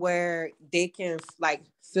 something where they can like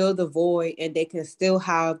fill the void and they can still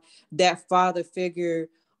have that father figure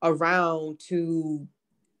around to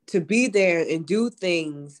be there and do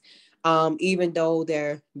things, even though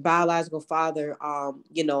their biological father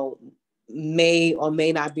may or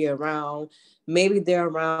may not be around. Maybe they're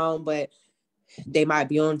around, but they might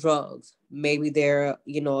be on drugs. Maybe they're,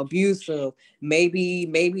 abusive.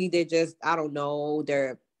 Maybe they're just, I don't know,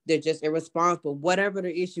 they're just irresponsible. Whatever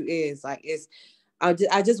the issue is, like I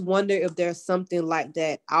just wonder if there's something like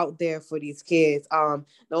that out there for these kids. The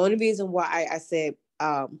only reason why I said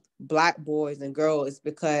Black boys and girls is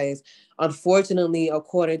because, unfortunately,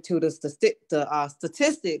 according to the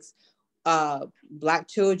statistics, Black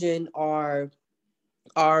children are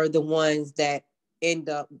the ones that end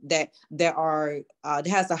up that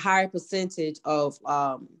has a higher percentage of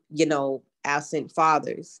absent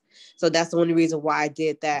fathers. So that's the only reason why I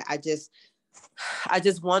did that. I just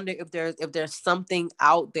wonder if there's something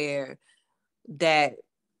out there that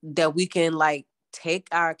we can like take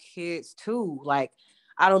our kids to. Like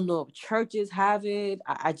I don't know if churches have it.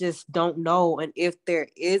 I just don't know. And if there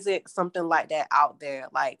isn't something like that out there,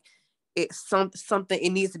 like it's something it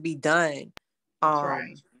needs to be done. That's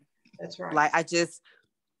right. That's right. Like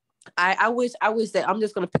I wish that I'm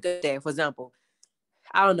just gonna pick a day, for example.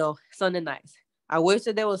 I don't know, Sunday nights. I wish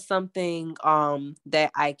that there was something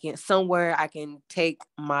that I can somewhere I can take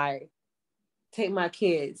my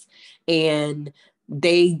kids and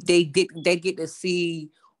they get to see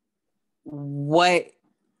what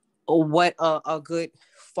a good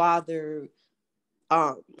father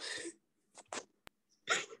um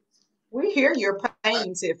We hear your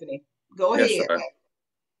pain, Tiffany. Go That's ahead. right.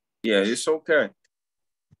 Yeah, it's okay.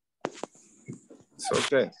 It's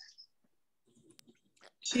okay.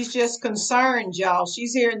 She's just concerned, y'all.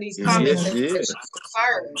 She's hearing these comments Yes, and it is. she's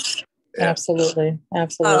concerned. Yeah. Absolutely. uh,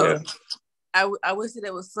 Absolutely. I wish that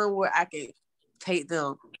there was somewhere I could take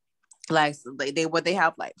them, like they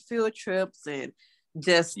have like field trips and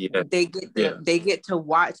just Yeah. they get to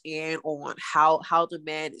watch in on how the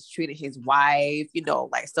man is treating his wife,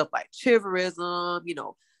 like stuff like chivalrism,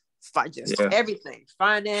 just Yeah. everything,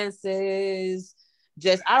 finances,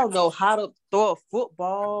 just I don't know how to throw a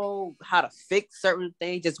football, how to fix certain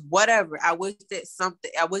things, just whatever. I wish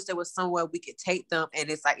there was somewhere we could take them, and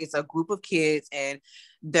it's like it's a group of kids and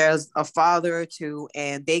there's a father or two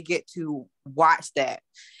and they get to watch that.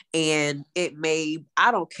 And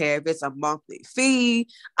I don't care if it's a monthly fee,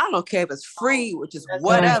 I don't care if it's free, which is That's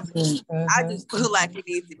right. whatever. I just feel like it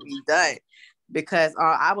needs to be done because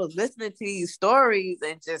I was listening to these stories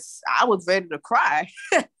and just I was ready to cry.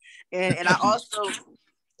 and I also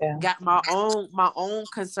got my own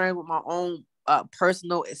concern with my own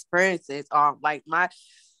personal experiences. Like my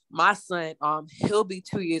son, he'll be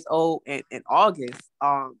 2 years old in August.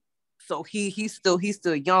 So he's still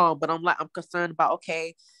young, but I'm concerned about,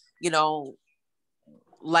 okay, you know,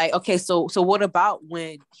 like, okay, so what about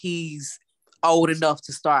when he's old enough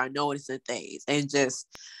to start noticing things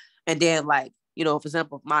and then, like, for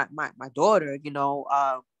example, my daughter,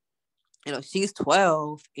 she's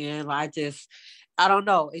 12, and I don't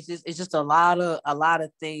know, it's just a lot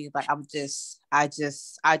of things. Like I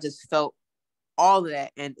just felt all of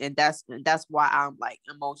that, and that's why I'm like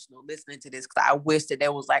emotional listening to this, because I wish that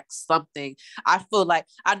there was like something. I feel like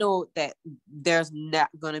I know that there's not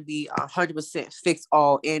going to be 100% fix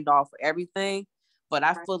all end all for everything, but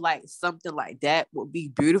I feel like something like that would be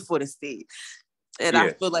beautiful to see, and I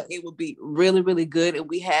Yeah. feel like it would be really, really good if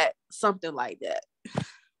we had something like that.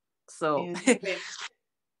 So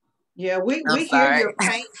Yeah, we I'm we hear sorry. your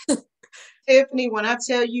pain, Tiffany. When I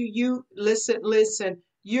tell you, you listen.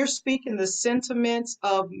 You're speaking the sentiments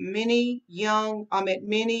of many young,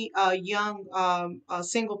 many young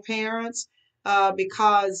single parents,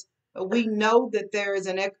 because we know that there is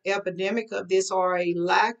an epidemic of this or a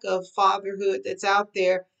lack of fatherhood that's out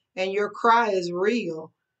there, and your cry is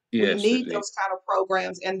real. We Yes, need it is. those kind of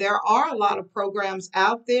programs, and there are a lot of programs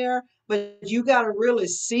out there, but you got to really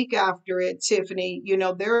seek after it, Tiffany.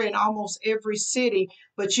 They're in almost every city,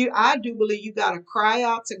 but I do believe you got to cry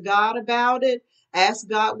out to God about it. Ask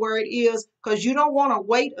God where it is, because you don't want to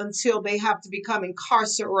wait until they have to become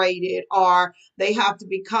incarcerated or they have to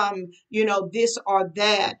become, this or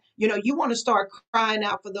that. You want to start crying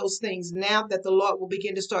out for those things now, that the Lord will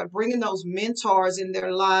begin to start bringing those mentors in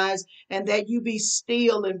their lives, and that you be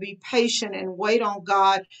still and be patient and wait on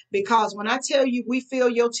God. Because when I tell you, we feel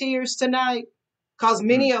your tears tonight, because Mm.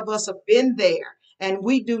 many of us have been there. And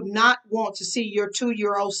we do not want to see your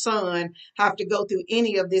 2-year-old son have to go through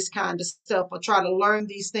any of this kind of stuff or try to learn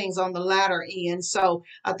these things on the latter end. So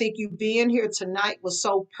I think you being here tonight was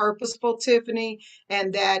so purposeful, Tiffany,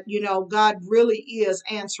 and that, God really is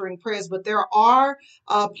answering prayers. But there are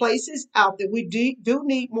places out there. We do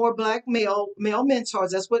need more Black male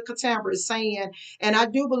mentors. That's what Katambra is saying. And I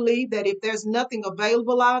do believe that if there's nothing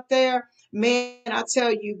available out there, man, I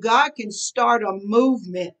tell you, God can start a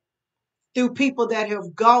movement through people that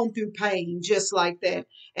have gone through pain just like that.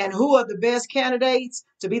 And who are the best candidates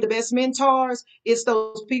to be the best mentors? It's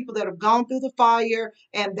those people that have gone through the fire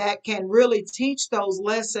and that can really teach those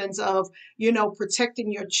lessons of,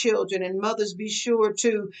 protecting your children. And mothers, be sure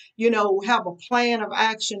to, have a plan of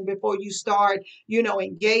action before you start,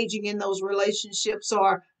 engaging in those relationships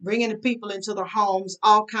or bringing the people into their homes,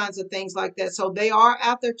 all kinds of things like that. So they are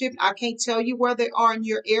out there. I can't tell you where they are in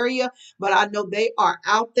your area, but I know they are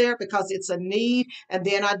out there because it's a need. And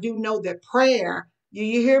then I do know that prayer,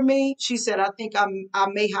 you hear me? She said, I think I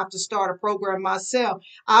may have to start a program myself.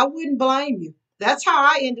 I wouldn't blame you. That's how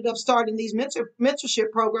I ended up starting these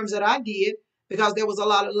mentorship programs that I did, because there was a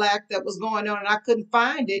lot of lack that was going on and I couldn't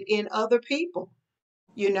find it in other people.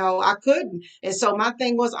 I couldn't. And so my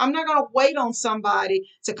thing was, I'm not going to wait on somebody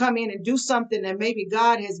to come in and do something that maybe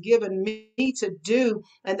God has given me to do,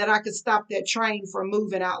 and that I could stop that train from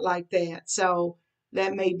moving out like that. So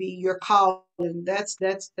that may be your calling. That's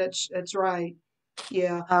right.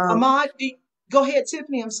 Yeah. Um, Ahmad, go ahead,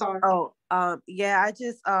 Tiffany. I'm sorry. yeah, I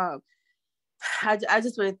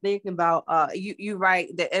just been thinking about you right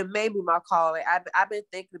that it may be my calling. I've been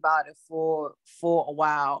thinking about it for a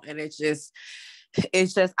while, and it's just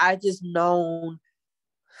I just known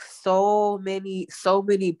so many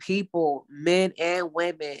people, men and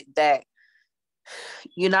women, that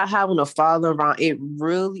you're not having a father around. It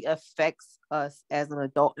really affects us as an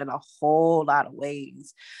adult in a whole lot of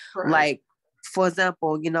ways. Right. Like, for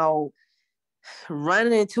example,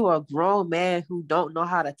 running into a grown man who don't know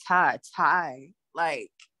how to tie a tie,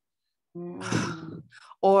 like, Mm.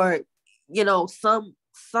 or some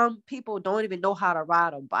people don't even know how to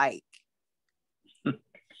ride a bike.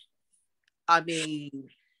 I mean,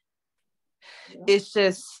 Yeah. it's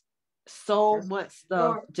just so That's much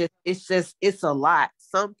stuff. hard. It's a lot.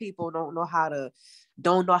 Some people don't know how to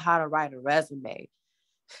write a resume.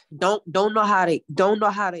 Don't know how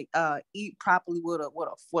to eat properly with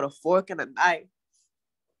a fork and a knife.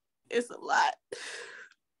 It's a lot.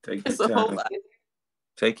 Take your It's a whole time. lot.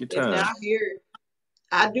 Take your Tiffany, I time. hear it.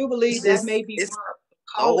 I do believe It's that just may be it's where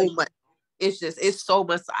so calling. much. It's so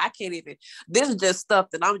much. I can't even. This is just stuff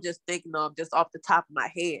that I'm just thinking of just off the top of my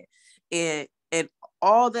head, and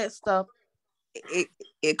all that stuff. It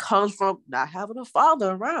it comes from not having a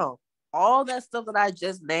father around. All that stuff that I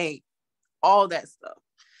just named. All that stuff.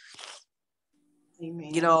 You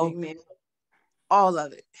Amen. know, Amen. all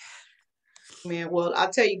of it. Man, well, I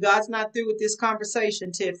tell you, God's not through with this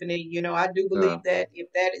conversation, Tiffany. I do believe No. that if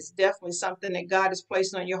that is definitely something that God has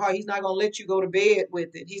placed on your heart, He's not going to let you go to bed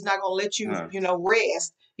with it. He's not going to let you, No.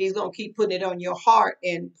 rest. He's going to keep putting it on your heart,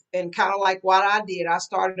 and kind of like what I did. I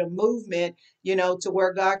started a movement, to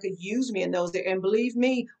where God could use me in those. And believe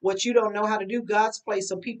me, what you don't know how to do, God's placed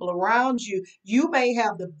some people around you. You may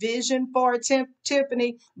have the vision for it,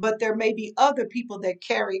 Tiffany, but there may be other people that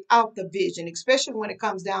carry out the vision, especially when it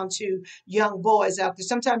comes down to young boys out there.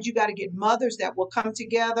 Sometimes you got to get mothers that will come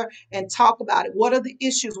together and talk about it. What are the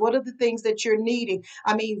issues? What are the things that you're needing?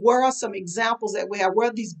 I mean, where are some examples that we have? Where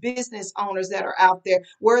are these business owners that are out there?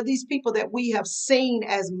 Where are these people that we have seen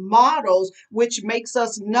as models, which makes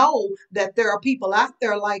us know that there are people out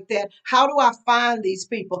there like that? How do I find these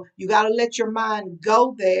people? You got to let your mind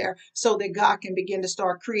go there so that God can begin to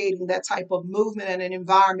start creating that type of movement and an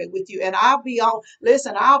environment with you. And I'll be on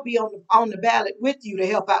the ballot with you to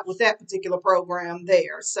help out with that particular program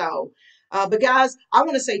there. So, but guys, I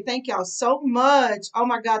want to say thank y'all so much. Oh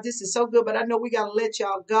my God, this is so good. But I know we got to let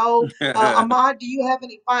y'all go. Ahmad, do you have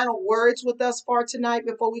any final words with us for tonight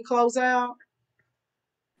before we close out?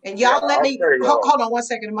 And Yeah, y'all let I'll me say, hold on one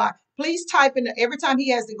second, Ahmad. Please type in every time he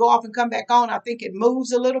has to go off and come back on. I think it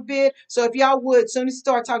moves a little bit. So if y'all would, as soon as he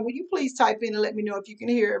start talking, will you please type in and let me know if you can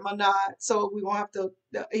hear him or not, so we won't have to,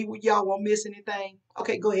 y'all won't miss anything.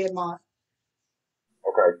 Okay, go ahead, Ahmad.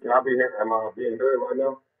 okay, can I be here? Am I being heard right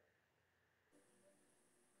now?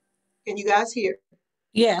 Can you guys hear?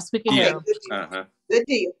 Yes, we can Okay, hear Yeah. him. good deal. Uh-huh. Good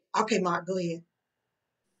deal. Okay, Mark, go ahead.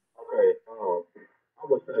 Okay, I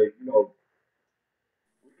would say,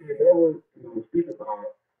 we can never, speak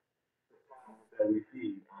about that we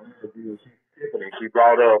see. I know, Tiffany, she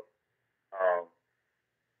brought up um,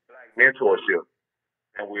 black mentorship,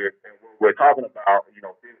 and we're talking about, this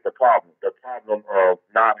is the problem of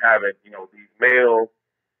not having,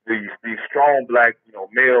 these strong black,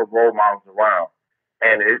 male role models around,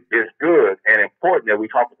 and it's good and important that we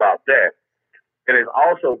talk about that, and it's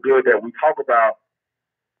also good that we talk about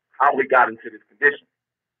how we got into this condition.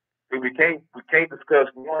 We can't discuss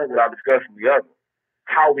one without discussing the other.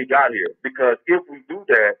 How we got here. Because if we do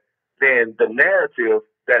that, then the narrative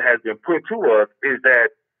that has been put to us is that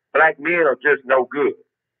black men are just no good.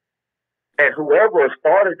 And whoever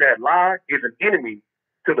started that lie is an enemy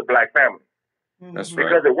to the black family. That's Mm-hmm. right.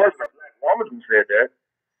 Because it wasn't a black woman who said that.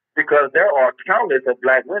 Because there are countless of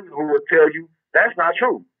black women who will tell you that's not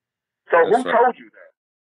true. So That's who right. told you that?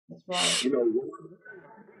 That's right.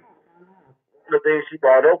 The things she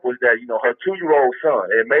brought up was that, her 2-year-old son,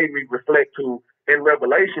 it made me reflect to, in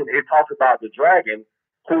Revelation, it talks about the dragon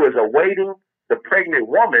who is awaiting the pregnant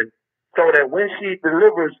woman so that when she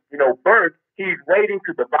delivers, birth, he's waiting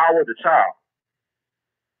to devour the child.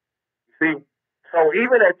 See? So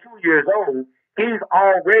even at 2 years old, he's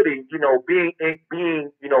already,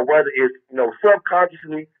 being, whether it's,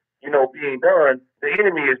 subconsciously, being done, the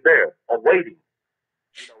enemy is there, awaiting.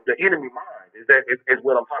 The enemy mind is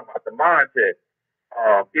what I'm talking about, the mindset.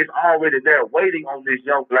 It's already there waiting on this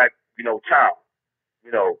young black, child.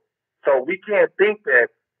 You know, so we can't think that,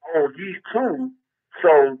 oh, he's two,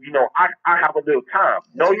 so I have a little time.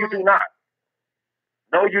 No, you do not.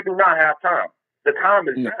 No, you do not have time. The time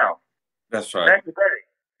is now. That's right. That's the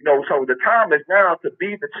thing. So the time is now to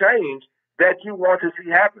be the change that you want to see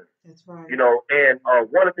happen. That's right. And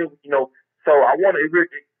one of the things, so I want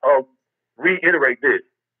to reiterate this.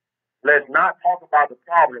 Let's not talk about the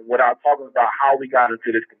problem without talking about how we got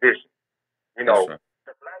into this condition. Right.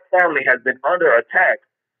 The black family has been under attack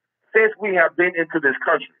since we have been into this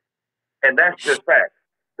country. And that's just fact.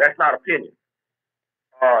 That's not opinion.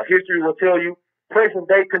 History will tell you, present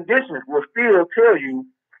day conditions will still tell you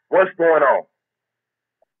what's going on.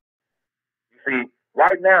 You see,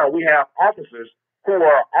 right now we have officers who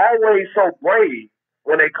are always so brave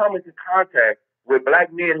when they come into contact with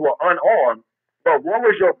black men who are unarmed. But what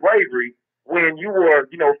was your bravery when you were,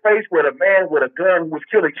 faced with a man with a gun who was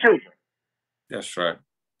killing children? That's right.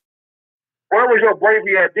 Where was your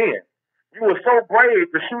bravery at then? You were so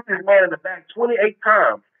brave to shoot this man in the back 28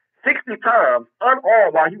 times, 60 times,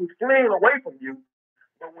 unarmed while he was fleeing away from you.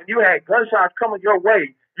 But when you had gunshots coming your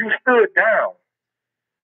way, you stood down.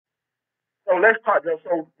 So let's talk.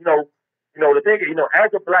 So the thing is, as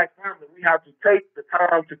a black family, we have to take the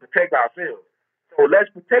time to protect ourselves. So let's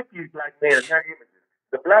protect these black men and their images.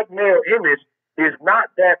 The black male image is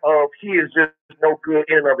not that of he is just no good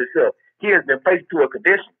in and of himself. He has been placed to a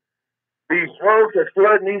condition. These drugs that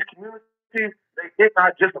flood in these communities, they did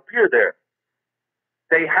not just appear there.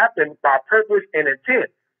 They happened by purpose and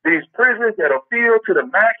intent. These prisons that are filled to the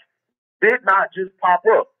max did not just pop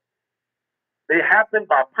up. They happened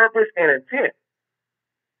by purpose and intent.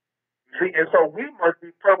 See, and so we must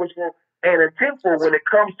be purposeful and intentful when it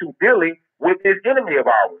comes to dealing with this enemy of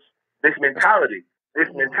ours. This mentality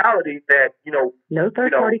that no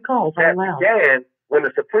third-party calls that allowed. Began when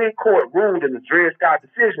the Supreme Court ruled in the Dred Scott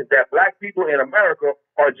decision that black people in America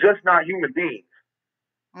are just not human beings.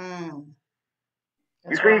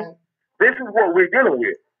 You see, this is what we're dealing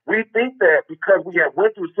with. We think that because we have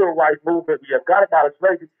went through the civil rights movement, we have got out of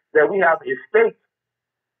slavery, that we have escaped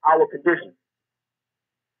our condition.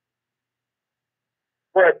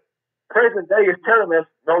 But present day is telling us,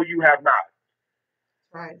 no, you have not.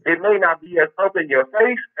 Right. It may not be as up in your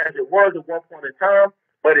face as it was at one point in time,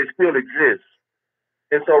 but it still exists.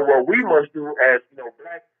 And so what we must do as,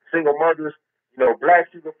 black single mothers,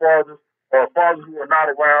 black single fathers, or fathers who are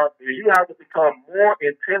not around, is you have to become more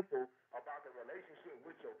intentful about the relationship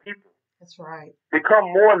with your people. That's right.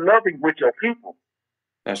 Become more loving with your people.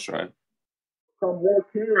 That's right. Become more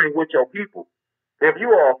caring with your people. If you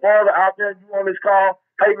are a father out there, you on this call,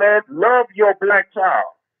 hey man, love your black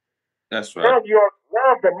child. That's right.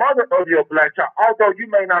 Love the mother of your black child. Although you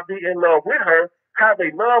may not be in love with her, have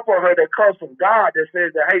a love for her that comes from God that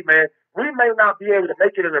says that, hey man, we may not be able to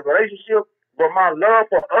make it in a relationship, but my love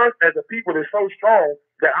for us as a people is so strong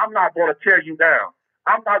that I'm not going to tear you down.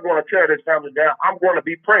 I'm not going to tear this family down. I'm going to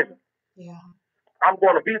be present. Yeah. I'm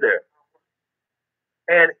going to be there.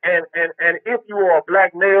 And if you are a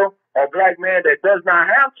black male or black man that does not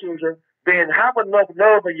have children, then have enough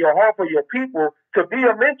love in your heart for your people to be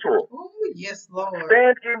a mentor. Oh, yes, Lord.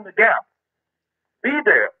 Stand in the gap. Be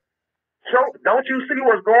there. Don't you see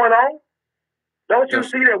what's going on? Don't you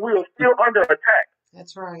see that we are still under attack?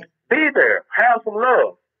 That's right. Be there. Have some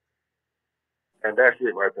love. And that's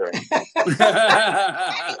it right there.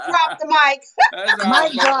 Drop the mic.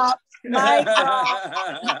 Mic drop. Mic drop.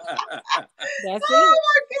 That's it. Oh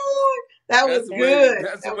my God. That was good.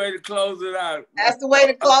 That's the way to close it out. That's the way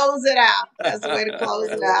to close it out. That's the way to close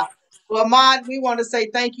it out. Well, Ahmad, we want to say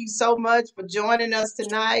thank you so much for joining us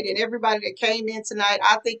tonight, and everybody that came in tonight.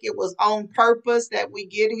 I think it was on purpose that we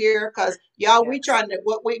get here because y'all, we trying to,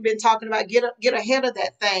 what we've been talking about, get ahead of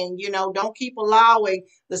that thing. Don't keep allowing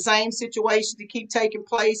the same situation to keep taking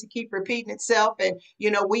place and keep repeating itself. And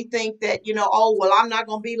we think that oh well, I'm not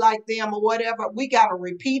going to be like them or whatever. We got a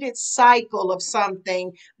repeated cycle of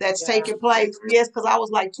something that's taking place. Yes, because I was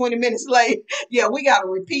like 20 minutes late. Yeah, we got a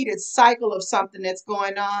repeated cycle of something that's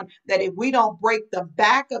going on that if we don't break the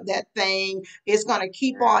back of that thing, it's going to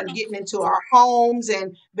keep on getting into our homes.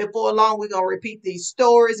 And before long, we're going to repeat these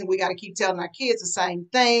stories and we got to keep telling our kids the same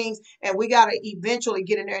things. And we got to eventually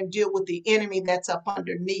get in there and deal with the enemy that's up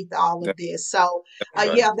underneath all of this. So,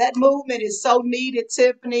 yeah, that movement is so needed,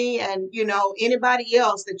 Tiffany. And, anybody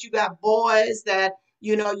else that you got boys that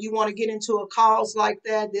you want to get into a cause like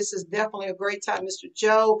that, this is definitely a great time. Mr.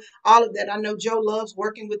 Joe, all of that. I know Joe loves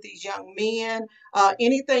working with these young men.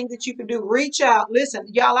 Anything that you can do, reach out. Listen,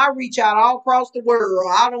 y'all, I reach out all across the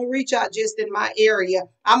world. I don't reach out just in my area.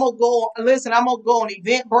 I'm going to go, listen, I'm going to go on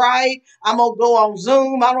Eventbrite. I'm going to go on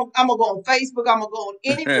Zoom. I'm going to go on Facebook. I'm going to go on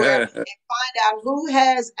anywhere and find out who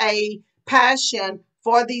has a passion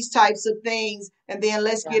for these types of things, and then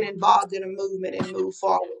let's get involved in a movement and move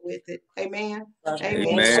forward with it. Amen.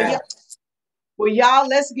 Amen. Well, y'all,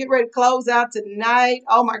 let's get ready to close out tonight.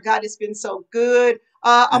 Oh my God, it's been so good.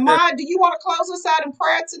 Ahmad, do you want to close us out in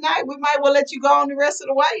prayer tonight? We might well let you go on the rest of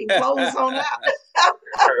the way and close us on out.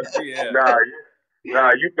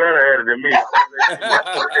 Nah, you better at it than me.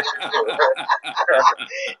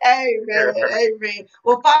 Amen. Amen.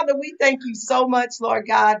 Well, Father, we thank you so much, Lord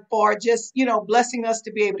God, for just, blessing us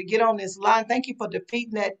to be able to get on this line. Thank you for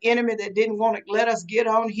defeating that enemy that didn't want to let us get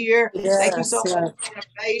on here. Thank you so much for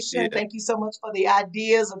innovation. Thank you so much for the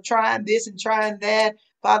ideas of trying this and trying that.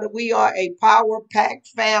 Father, we are a power-packed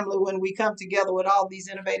family when we come together with all these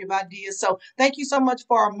innovative ideas. So thank you so much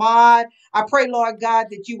for Ahmad. I pray, Lord God,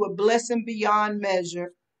 that you would bless him beyond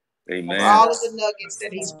measure for all of the nuggets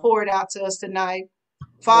that he's poured out to us tonight.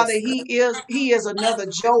 Father, he is another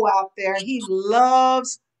Joe out there. He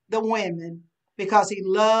loves the women because he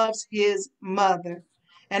loves his mother.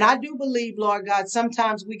 And I do believe, Lord God,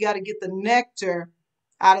 sometimes we got to get the nectar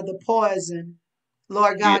out of the poison,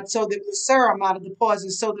 Lord God, so that the serum out of the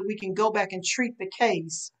poison so that we can go back and treat the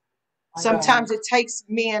case. Sometimes it takes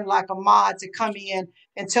men like Ahmad to come in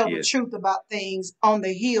and tell the truth about things on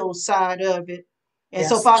the heel side of it. And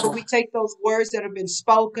so, Father, we take those words that have been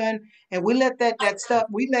spoken and we let that stuff,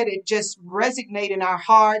 we let it just resonate in our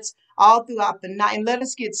hearts all throughout the night. And let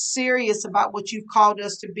us get serious about what you've called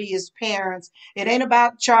us to be as parents. It ain't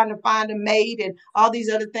about trying to find a mate and all these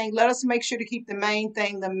other things. Let us make sure to keep the main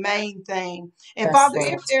thing the main thing. And Father,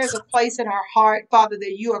 if there's a place in our heart, Father,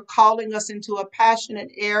 that you are calling us into a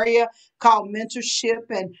passionate area called mentorship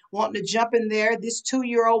and wanting to jump in there, this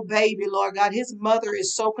 2-year-old baby, Lord God, his mother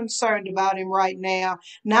is so concerned about him right now.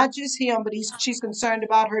 Not just him, but she's concerned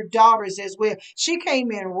about her daughters as well. She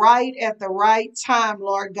came in right at the right time,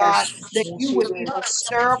 Lord God, that you would even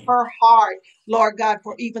stir up her heart, Lord God,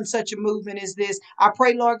 for even such a movement as this. I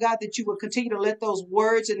pray, Lord God, that you would continue to let those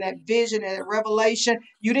words and that vision and that revelation,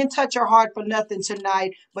 you didn't touch her heart for nothing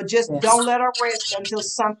tonight, but just don't let her rest until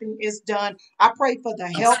something is done. I pray for the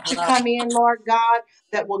help to come in, Lord God,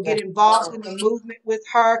 that will get involved in the movement with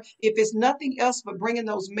her. If it's nothing else but bringing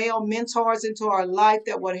those male mentors into our life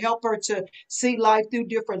that would help her to see life through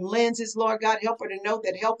different lenses, Lord God, help her to know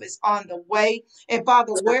that help is on the way. And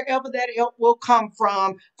Father, wherever that help will come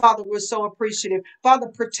from, Father, we're so appreciative. Father,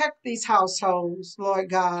 protect these households, Lord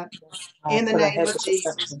God, in the name of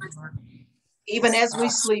Jesus, even as we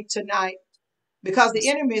sleep tonight, because the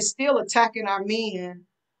enemy is still attacking our men.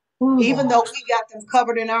 Even though we got them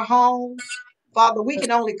covered in our homes, Father, we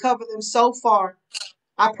can only cover them so far.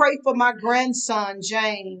 I pray for my grandson,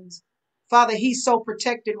 James. Father, he's so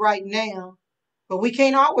protected right now, but we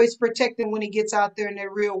can't always protect him when he gets out there in the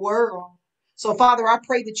real world. So, Father, I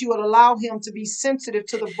pray that you would allow him to be sensitive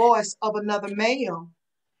to the voice of another male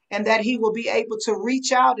and that he will be able to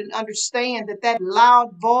reach out and understand that that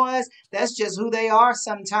loud voice, that's just who they are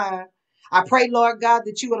sometimes. I pray, Lord God,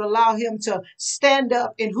 that you would allow him to stand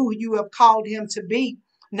up in who you have called him to be.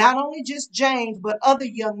 Not only just James, but other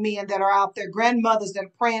young men that are out there, grandmothers that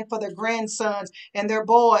are praying for their grandsons and their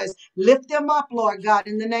boys. Lift them up, Lord God,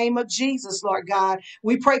 in the name of Jesus, Lord God.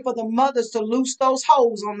 We pray for the mothers to loose those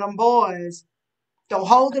holds on them boys. Don't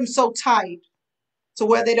hold them so tight to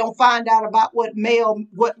where they don't find out about what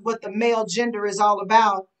the male gender is all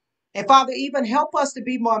about. And Father, even help us to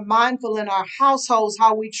be more mindful in our households,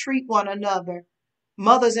 how we treat one another,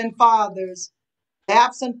 mothers and fathers,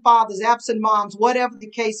 absent moms, whatever the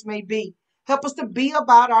case may be. Help us to be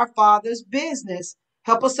about our Father's business.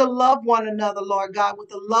 Help us to love one another, Lord God, with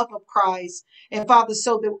the love of Christ. And Father,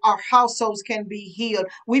 so that our households can be healed.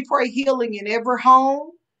 We pray healing in every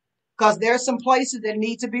home, because there are some places that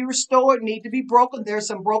need to be restored, need to be broken. There's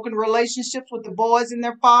some broken relationships with the boys and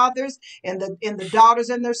their fathers, and the daughters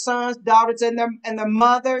and their sons, daughters and their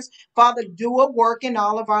mothers. Father, do a work in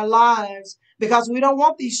all of our lives, because we don't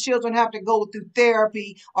want these children to have to go through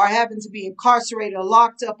therapy or having to be incarcerated or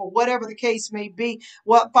locked up or whatever the case may be.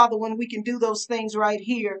 Well, Father, when we can do those things right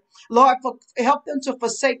here, Lord, help them to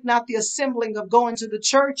forsake not the assembling of going to the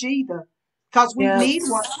church either, because we need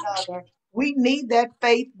one another. We need that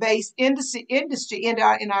faith-based industry in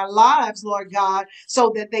our lives, Lord God,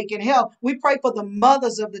 so that they can help. We pray for the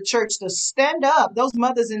mothers of the church to stand up, those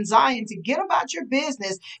mothers in Zion, to get about your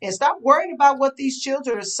business and stop worrying about what these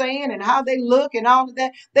children are saying and how they look and all of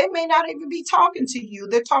that. They may not even be talking to you.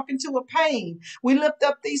 They're talking to a pain. We lift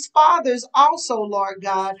up these fathers also, Lord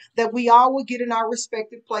God, that we all will get in our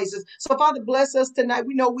respective places. So, Father, bless us tonight.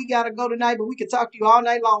 We know we got to go tonight, but we can talk to you all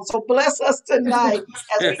night long. So bless us tonight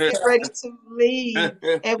as we get ready to leave.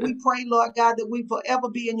 And we pray, Lord God, that we forever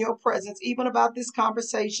be in your presence, even about this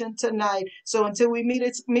conversation tonight. So until we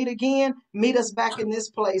meet again, meet us back in this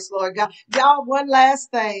place, Lord God. Y'all, one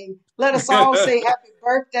last thing. Let us all say happy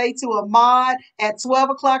birthday to Ahmad at 12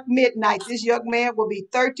 o'clock midnight. This young man will be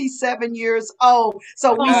 37 years old.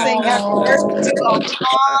 So we sing happy birthday to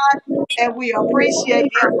Ahmad, and we appreciate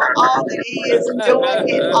him for all that he is doing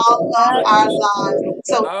in all of our lives.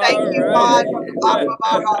 So thank All you, Ahmad, right. from the bottom of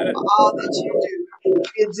our heart for all that you do.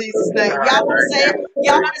 In Jesus' name. Y'all want to say it?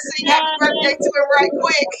 Y'all want to sing happy birthday to him right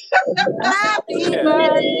quick? Happy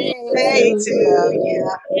birthday Birthday to to you.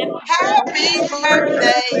 you. Happy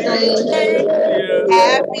birthday to Birthday you. to you.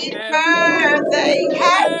 Happy Happy birthday.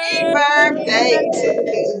 Happy birthday to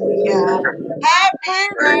you. Happy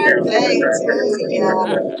birthday to you.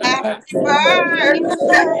 Happy birthday.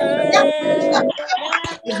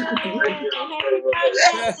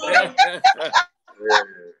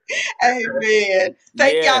 Amen.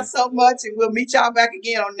 Thank y'all Yes. so much, and we'll meet y'all back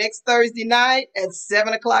again on next Thursday night at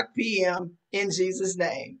 7 o'clock p.m. in Jesus'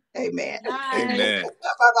 name. Amen. Amen.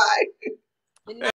 Bye bye.